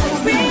her.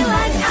 Feel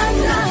like I'm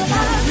not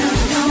her. No,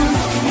 no,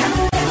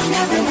 never will,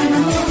 never gonna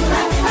move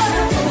like her.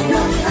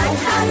 Look like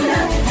I'm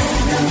not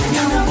her.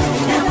 No, no,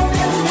 never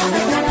will,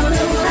 never gonna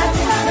look like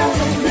her.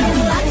 Feel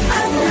like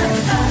I'm not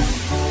her.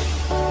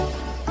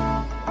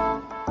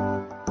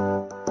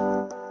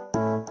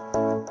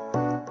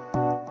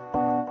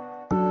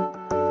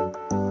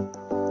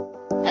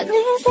 At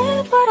least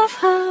that's what I've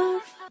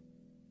heard.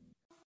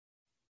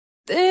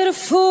 Did a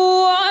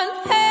fool on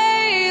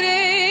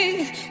hating,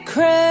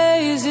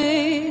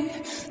 crazy,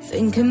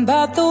 thinking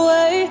about the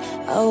way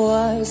I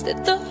was.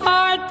 Did the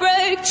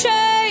heartbreak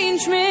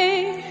change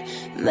me?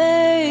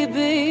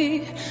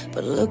 Maybe,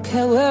 but look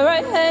at where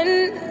I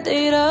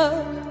ended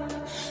up.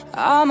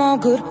 I'm all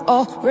good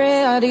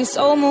already,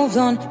 so moved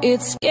on.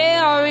 It's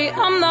scary,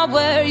 I'm not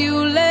where you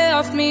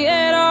left me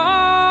at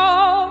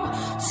all.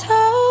 So,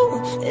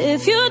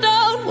 if you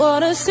don't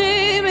wanna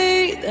see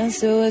me, then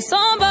still with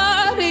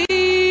somebody.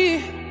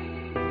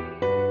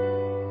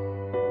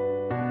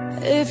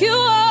 If you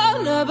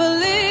wanna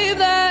believe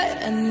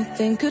that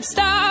anything could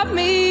stop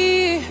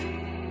me,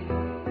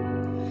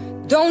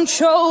 don't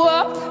show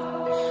up,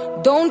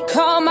 don't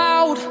come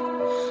out,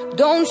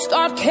 don't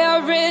start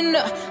caring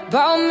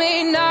about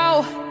me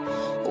now.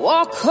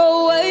 Walk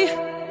away,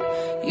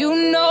 you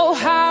know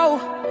how.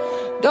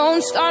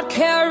 Don't start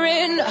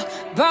caring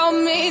about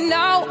me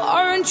now.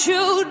 Aren't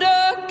you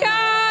the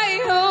guy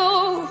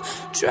who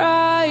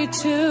tried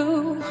to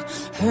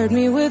hurt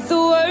me with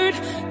the word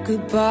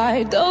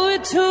goodbye? Though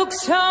it took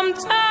some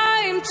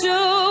time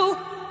to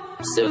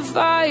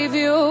survive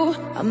you,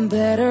 I'm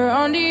better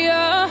on the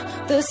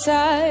other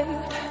side.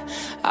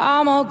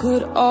 I'm all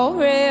good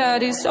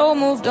already, so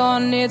moved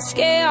on. It's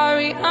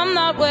scary, I'm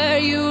not where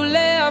you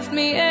left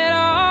me at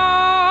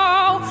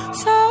all.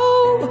 So,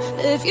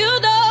 if you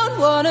don't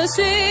wanna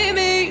see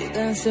me,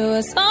 then still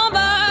with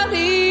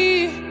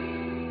somebody.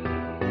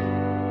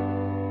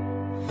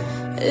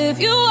 If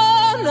you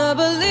wanna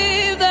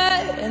believe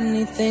that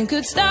anything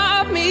could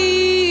stop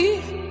me,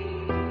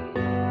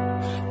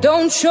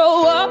 don't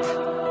show up,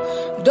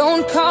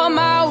 don't come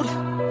out,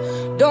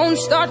 don't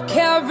start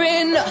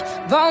caring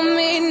about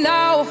me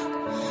now.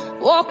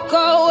 Walk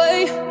away,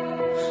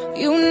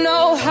 you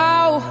know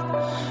how.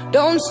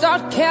 Don't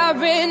start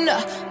caring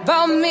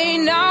about me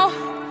now.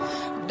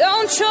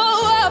 Don't show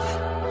up,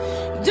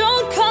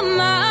 don't come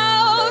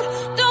out,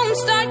 don't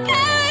start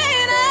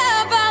caring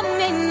about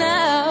me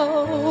now.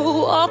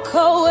 Walk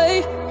away,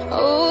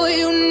 oh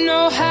you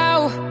know how.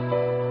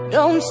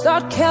 Don't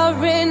start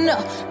caring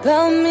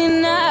about me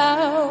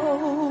now.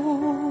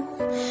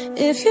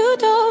 If you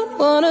don't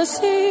wanna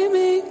see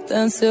me,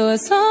 then still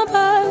with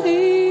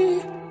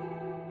somebody.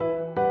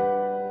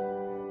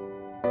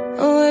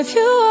 Oh, if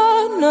you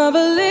wanna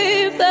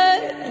believe that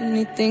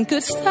anything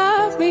could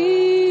stop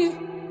me.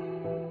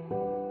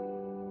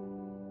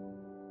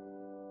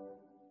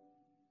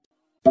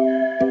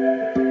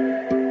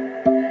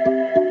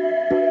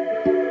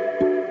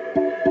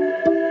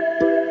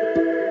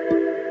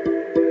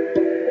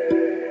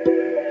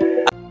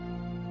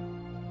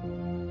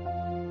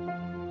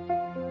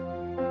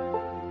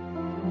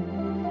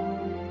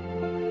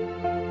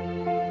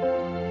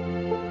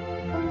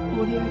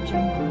 Audio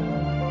Jungle.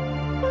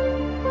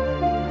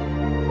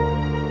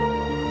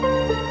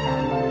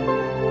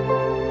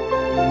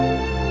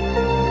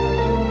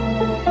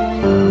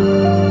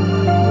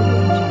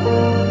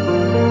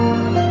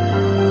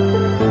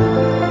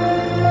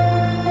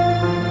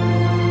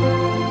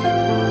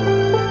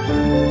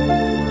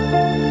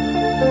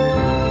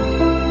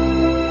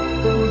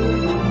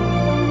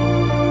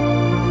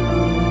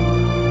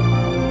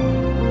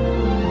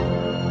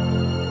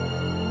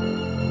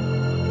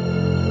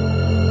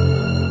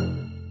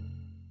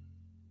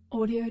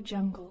 Audio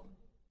Jungle.